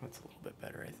we go. That's a little bit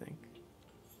better, I think.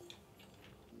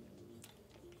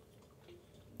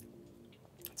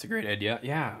 It's a great idea.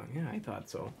 Yeah, I thought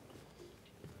so.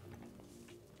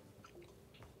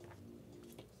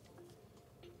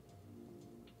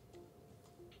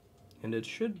 And it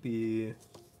should be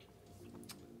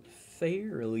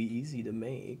fairly easy to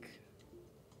make.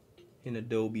 in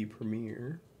Adobe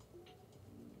Premiere.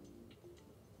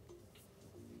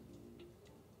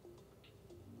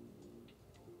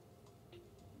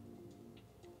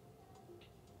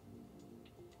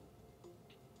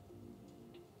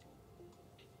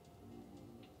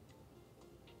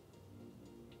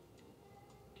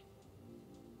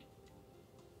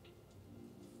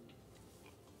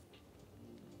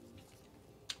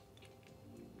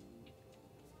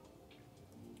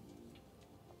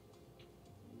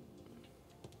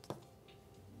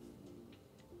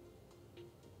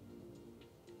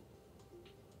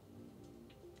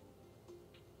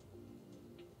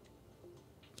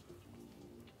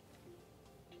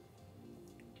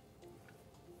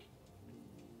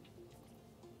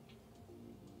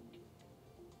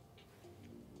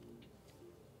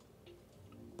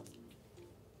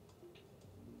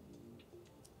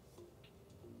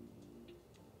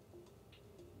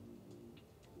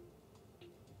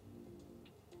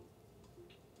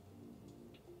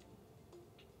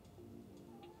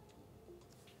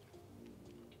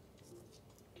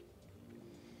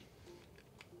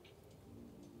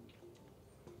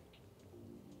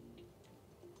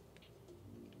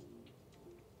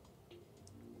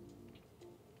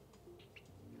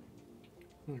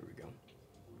 There we go.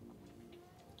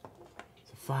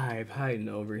 So 5 hiding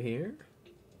over here.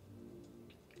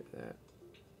 Look at that.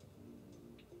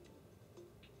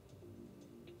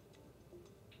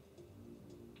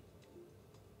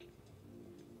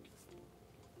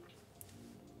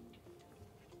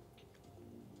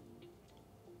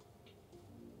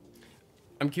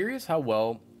 I'm curious how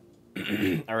well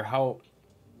or how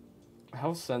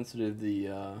sensitive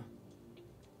the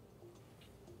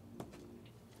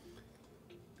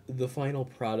final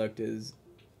product is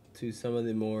to some of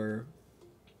the more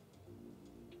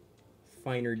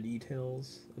finer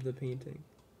details of the painting.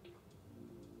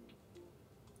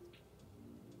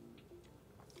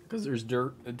 Because there's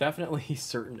definitely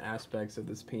certain aspects of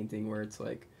this painting where it's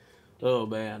like, oh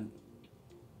man,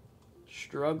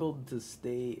 struggled to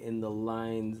stay in the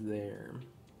lines there.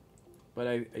 But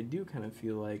I do kind of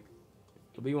feel like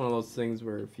it'll be one of those things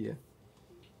where if you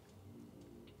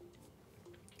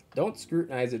don't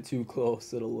scrutinize it too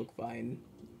close, it'll look fine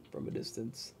from a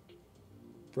distance.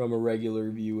 From a regular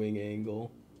viewing angle.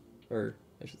 Or,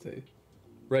 I should say,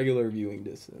 regular viewing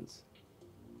distance.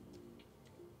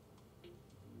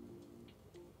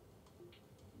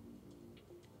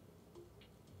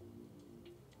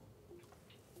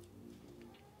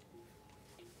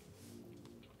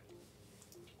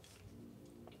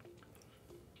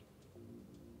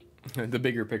 The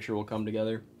bigger picture will come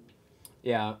together.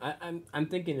 Yeah, I'm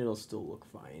thinking it'll still look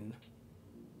fine.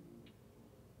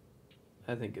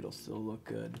 I think it'll still look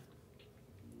good.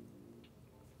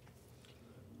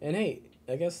 And hey,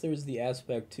 I guess there's the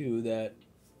aspect too that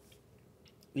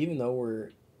even though we're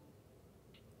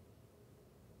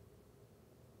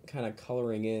kind of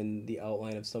coloring in the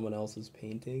outline of someone else's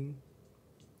painting,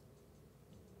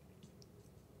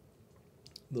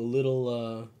 the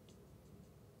little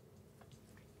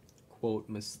quote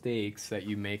mistakes that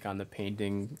you make on the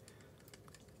painting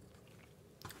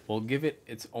will give it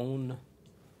its own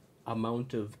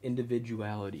amount of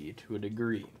individuality to a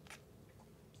degree.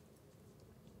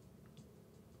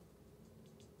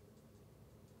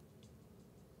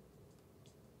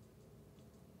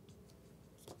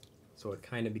 So it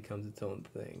kind of becomes its own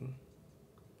thing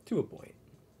to a point,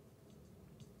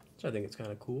 which I think it's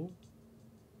kind of cool.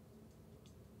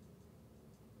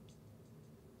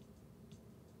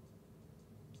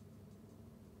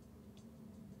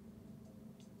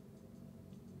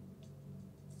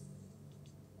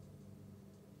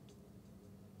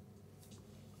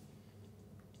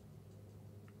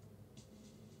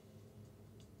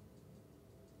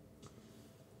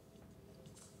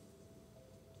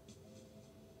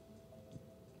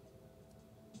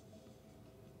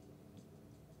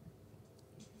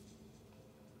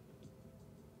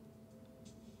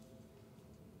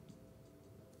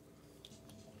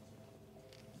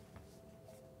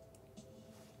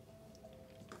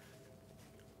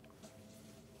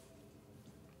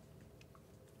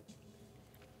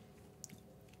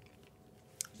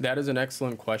 That is an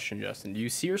excellent question, Justin. Do you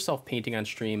see yourself painting on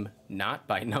stream not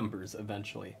by numbers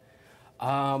eventually?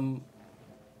 You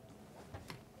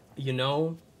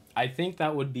know, I think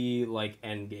that would be like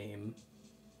endgame.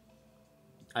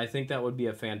 I think that would be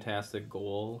a fantastic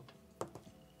goal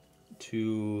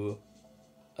to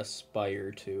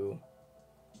aspire to.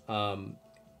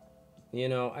 You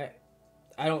know, I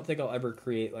don't think I'll ever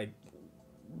create like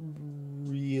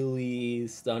really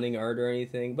stunning art or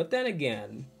anything, but then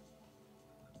again,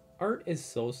 art is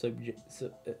so subjective.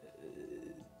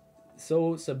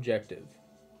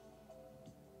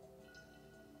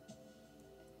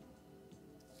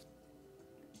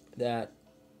 that,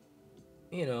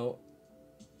 you know,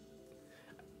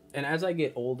 and as I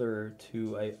get older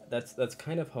too, that's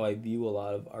kind of how I view a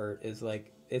lot of art, is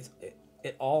like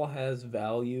it all has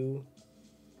value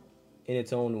in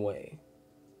its own way.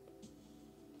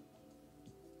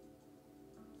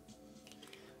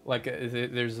 Like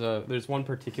there's one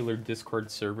particular Discord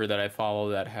server that I follow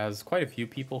that has quite a few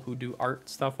people who do art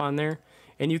stuff on there,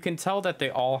 and you can tell that they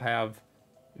all have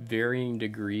varying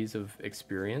degrees of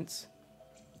experience,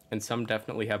 and some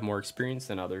definitely have more experience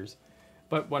than others.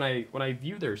 But when I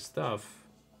view their stuff,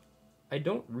 I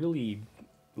don't really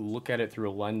look at it through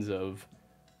a lens of,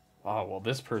 oh well,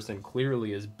 this person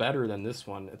clearly is better than this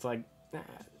one. It's like, nah,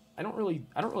 I don't really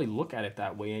look at it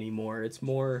that way anymore. It's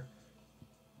more,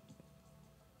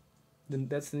 then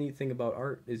that's the neat thing about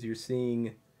art, is you're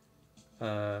seeing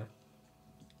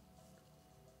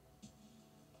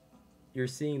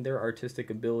their artistic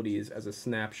abilities as a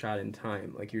snapshot in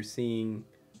time. Like, you're seeing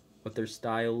what their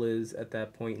style is at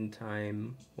that point in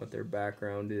time, what their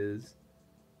background is.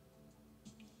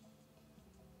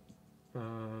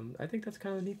 I think that's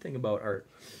kind of the neat thing about art.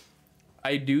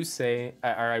 I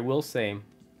will say,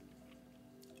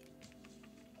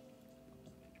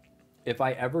 if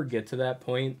I ever get to that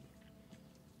point,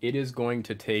 it is going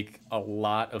to take a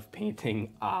lot of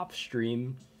painting off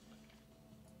stream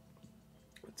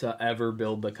to ever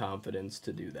build the confidence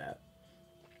to do that.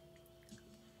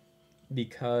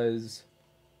 Because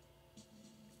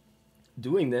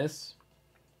doing this,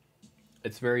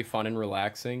 it's very fun and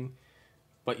relaxing,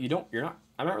 but I'm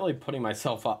not really putting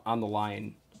myself on the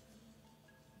line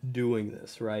doing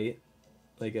this, right?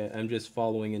 Like, I'm just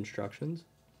following instructions,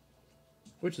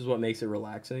 which is what makes it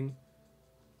relaxing.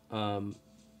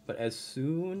 But as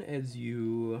soon as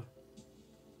you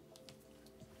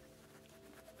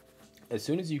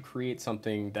create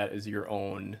something that is your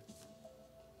own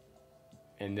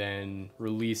and then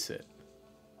release it,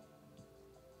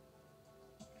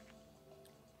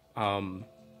 and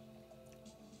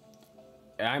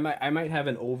I might have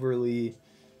an overly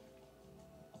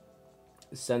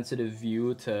sensitive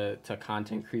view to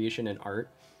content creation and art,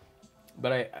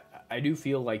 but I do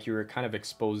feel like you're kind of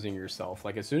exposing yourself.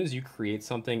 Like, as soon as you create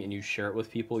something and you share it with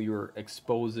people, you're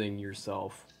exposing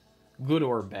yourself, good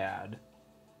or bad.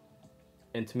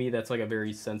 And to me, that's like a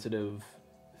very sensitive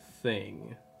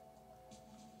thing.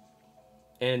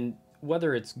 And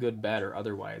whether it's good, bad, or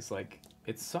otherwise, like,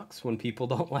 it sucks when people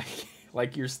don't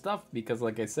like your stuff, because,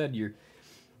 like I said, you're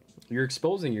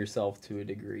exposing yourself to a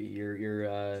degree.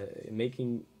 You're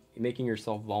making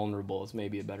yourself vulnerable is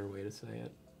maybe a better way to say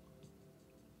it.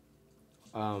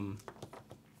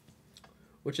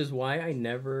 Which is why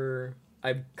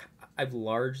I've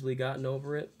largely gotten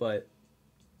over it, but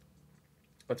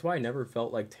that's why I never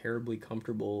felt like terribly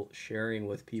comfortable sharing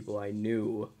with people I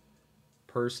knew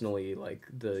personally, like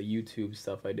the YouTube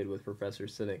stuff I did with Professor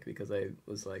Cynic, because I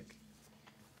was like,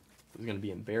 I was gonna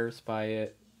be embarrassed by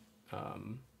it.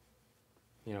 And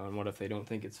what if they don't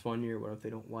think it's funny, or what if they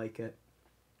don't like it?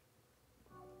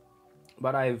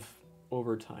 But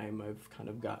over time, I've kind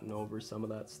of gotten over some of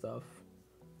that stuff.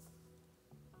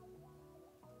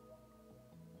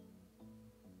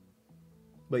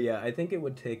 But yeah, I think it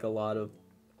would take a lot of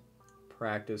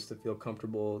practice to feel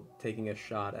comfortable taking a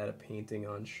shot at a painting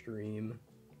on stream.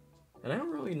 And I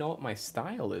don't really know what my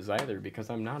style is either, because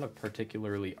I'm not a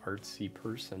particularly artsy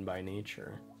person by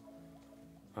nature.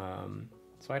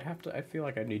 So I feel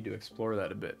like I need to explore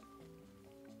that a bit.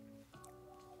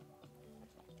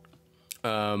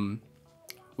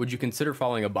 Would you consider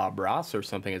following a Bob Ross or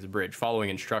something as a bridge,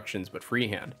 following instructions but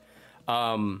freehand?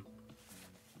 I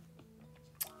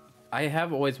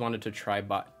have always wanted to try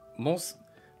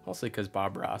mostly because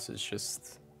Bob Ross is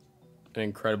just an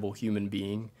incredible human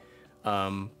being.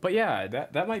 But yeah,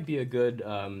 that might be a good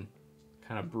kind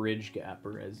of bridge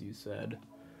gapper, as you said.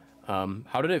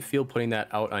 How did it feel putting that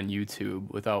out on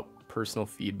YouTube without personal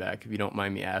feedback, if you don't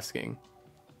mind me asking?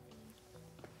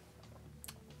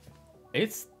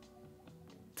 It's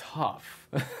tough.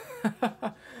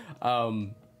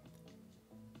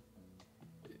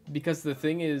 Because the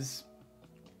thing is,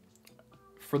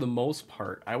 for the most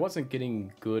part, I wasn't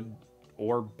getting good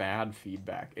or bad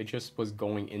feedback. It just was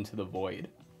going into the void.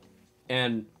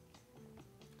 And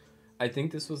I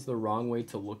think this was the wrong way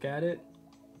to look at it,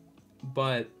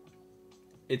 but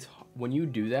when you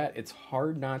do that, it's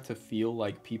hard not to feel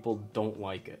like people don't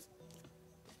like it,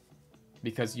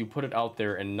 because you put it out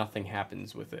there and nothing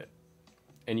happens with it,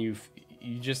 and you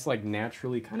just like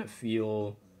naturally kind of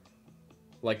feel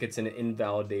like it's an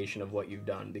invalidation of what you've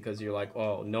done, because you're like,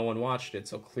 oh, no one watched it,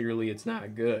 so clearly it's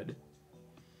not good.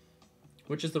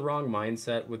 Which is the wrong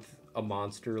mindset with a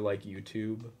monster like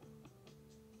YouTube.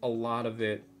 A lot of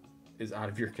it is out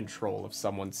of your control if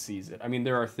someone sees it. I mean,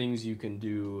 there are things you can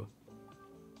do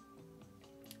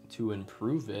to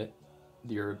improve it,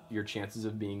 your chances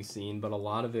of being seen, but a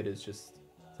lot of it is just,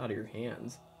 it's out of your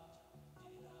hands.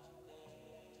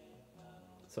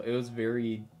 So it was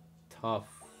very tough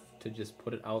to just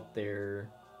put it out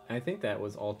there. And I think that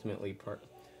was ultimately part,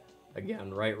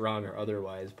 again, right, wrong, or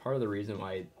otherwise, part of the reason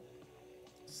why I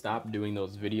stopped doing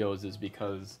those videos is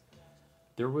because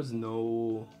there was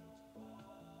no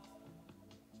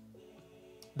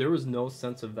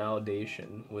sense of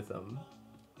validation with them,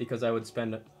 because I would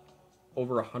spend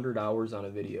over 100 hours on a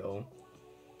video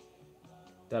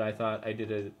that I thought I did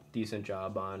a decent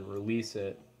job on, release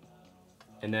it,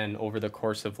 and then over the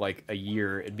course of like a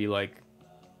year, it'd be like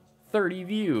 30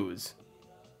 views.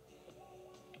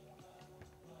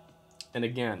 And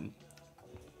again,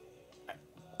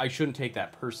 I shouldn't take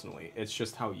that personally. It's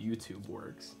just how YouTube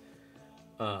works.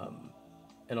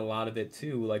 And a lot of it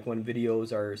too, like when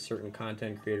videos are certain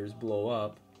content creators blow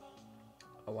up,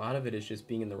 a lot of it is just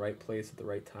being in the right place at the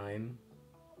right time.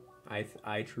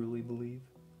 I truly believe.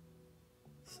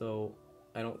 So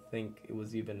I don't think it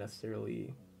was even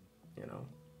necessarily, you know,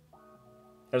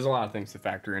 there's a lot of things to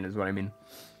factor in is what I mean.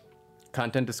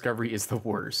 Content discovery is the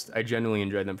worst. I genuinely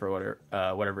enjoy them for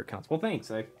whatever it counts. Well,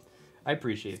 thanks. I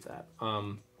appreciate that.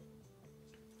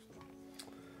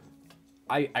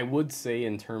 I would say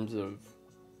in terms of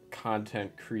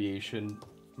content creation,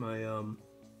 my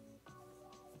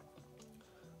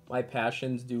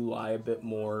passions do lie a bit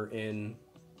more in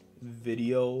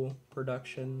video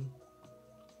production,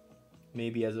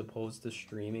 maybe, as opposed to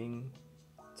streaming.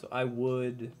 So I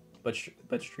would, but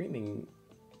streaming,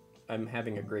 I'm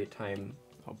having a great time.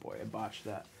 Oh boy, I botched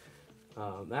that.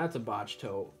 That's a botch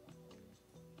toe.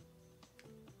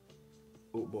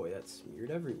 Oh boy, that's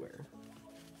smeared everywhere.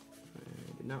 I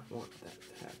did not want that to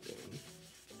happen.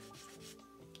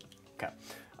 Okay.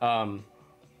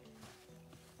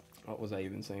 What was I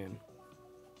even saying?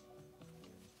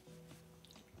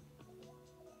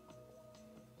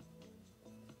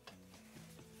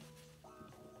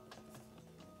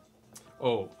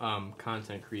 Oh,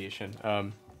 content creation.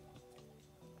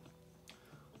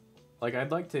 Like,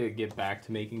 I'd like to get back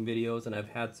to making videos, and I've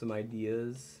had some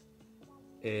ideas.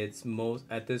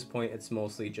 At this point, it's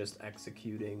mostly just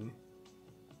executing.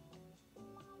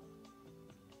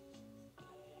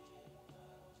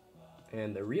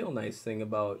 And the real nice thing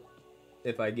about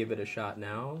if I give it a shot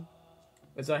now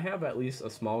is I have at least a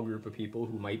small group of people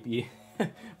who might be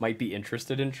might be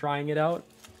interested in trying it out.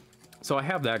 So I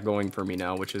have that going for me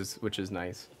now, which is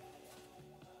nice.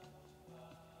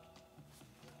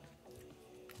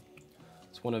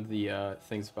 It's one of the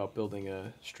things about building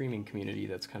a streaming community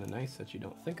that's kind of nice that you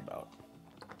don't think about.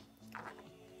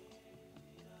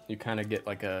 You kind of get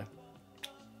like to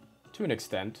an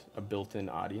extent, a built-in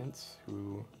audience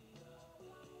who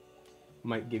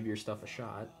might give your stuff a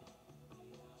shot.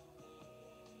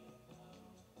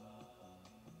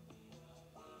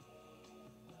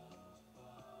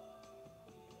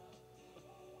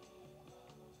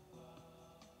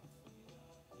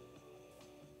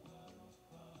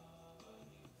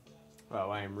 Oh,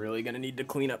 I am really gonna need to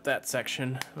clean up that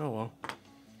section. Oh well.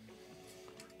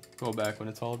 Go back when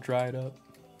it's all dried up.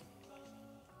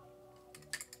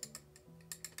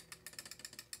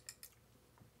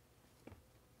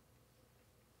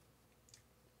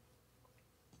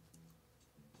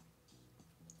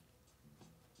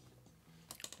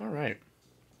 All right.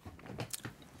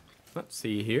 Let's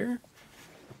see here.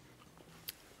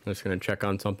 I'm just gonna check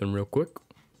on something real quick.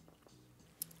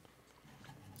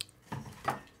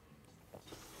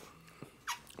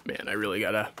 Man, I really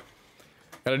gotta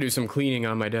do some cleaning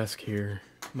on my desk here,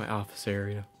 my office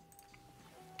area.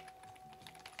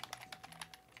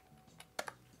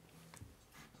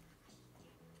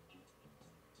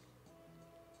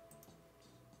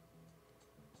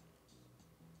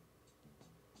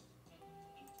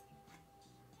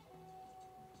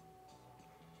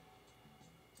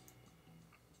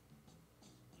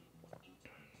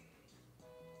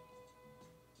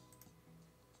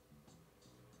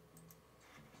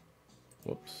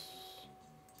 Whoops.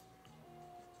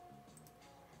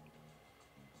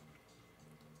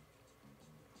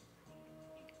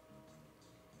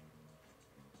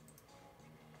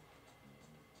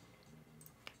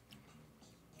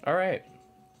 All right.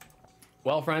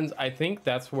 Well, friends, I think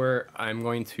that's where I'm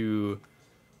going to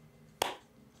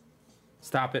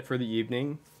stop it for the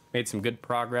evening. Made some good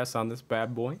progress on this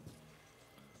bad boy.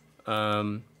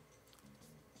 I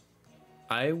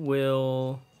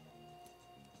will...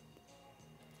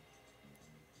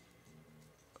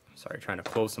 Sorry, trying to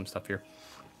close some stuff here.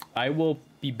 I will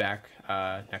be back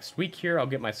next week here. I'll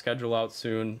get my schedule out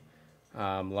soon.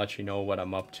 let you know what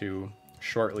I'm up to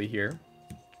shortly here.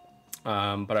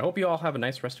 But I hope you all have a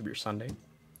nice rest of your Sunday.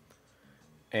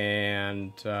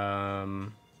 And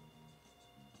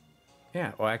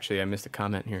yeah, well, actually, I missed a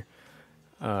comment here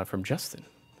from Justin.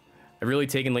 I've really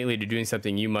taken lately to doing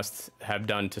something you must have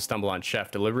done to stumble on Chef,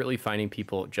 deliberately finding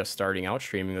people just starting out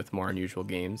streaming with more unusual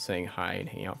games, saying hi and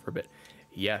hang out for a bit.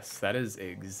 Yes, that is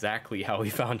exactly how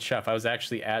we found Chef. I was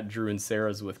actually at Drew and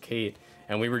Sarah's with Kate,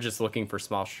 and we were just looking for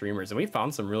small streamers, and we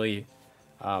found some really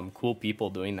cool people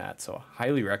doing that, so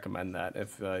highly recommend that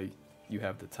if you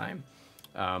have the time.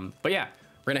 But yeah,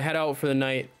 we're gonna head out for the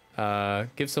night,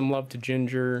 give some love to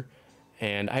Ginger,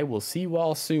 and I will see you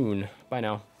all soon. Bye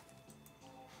now.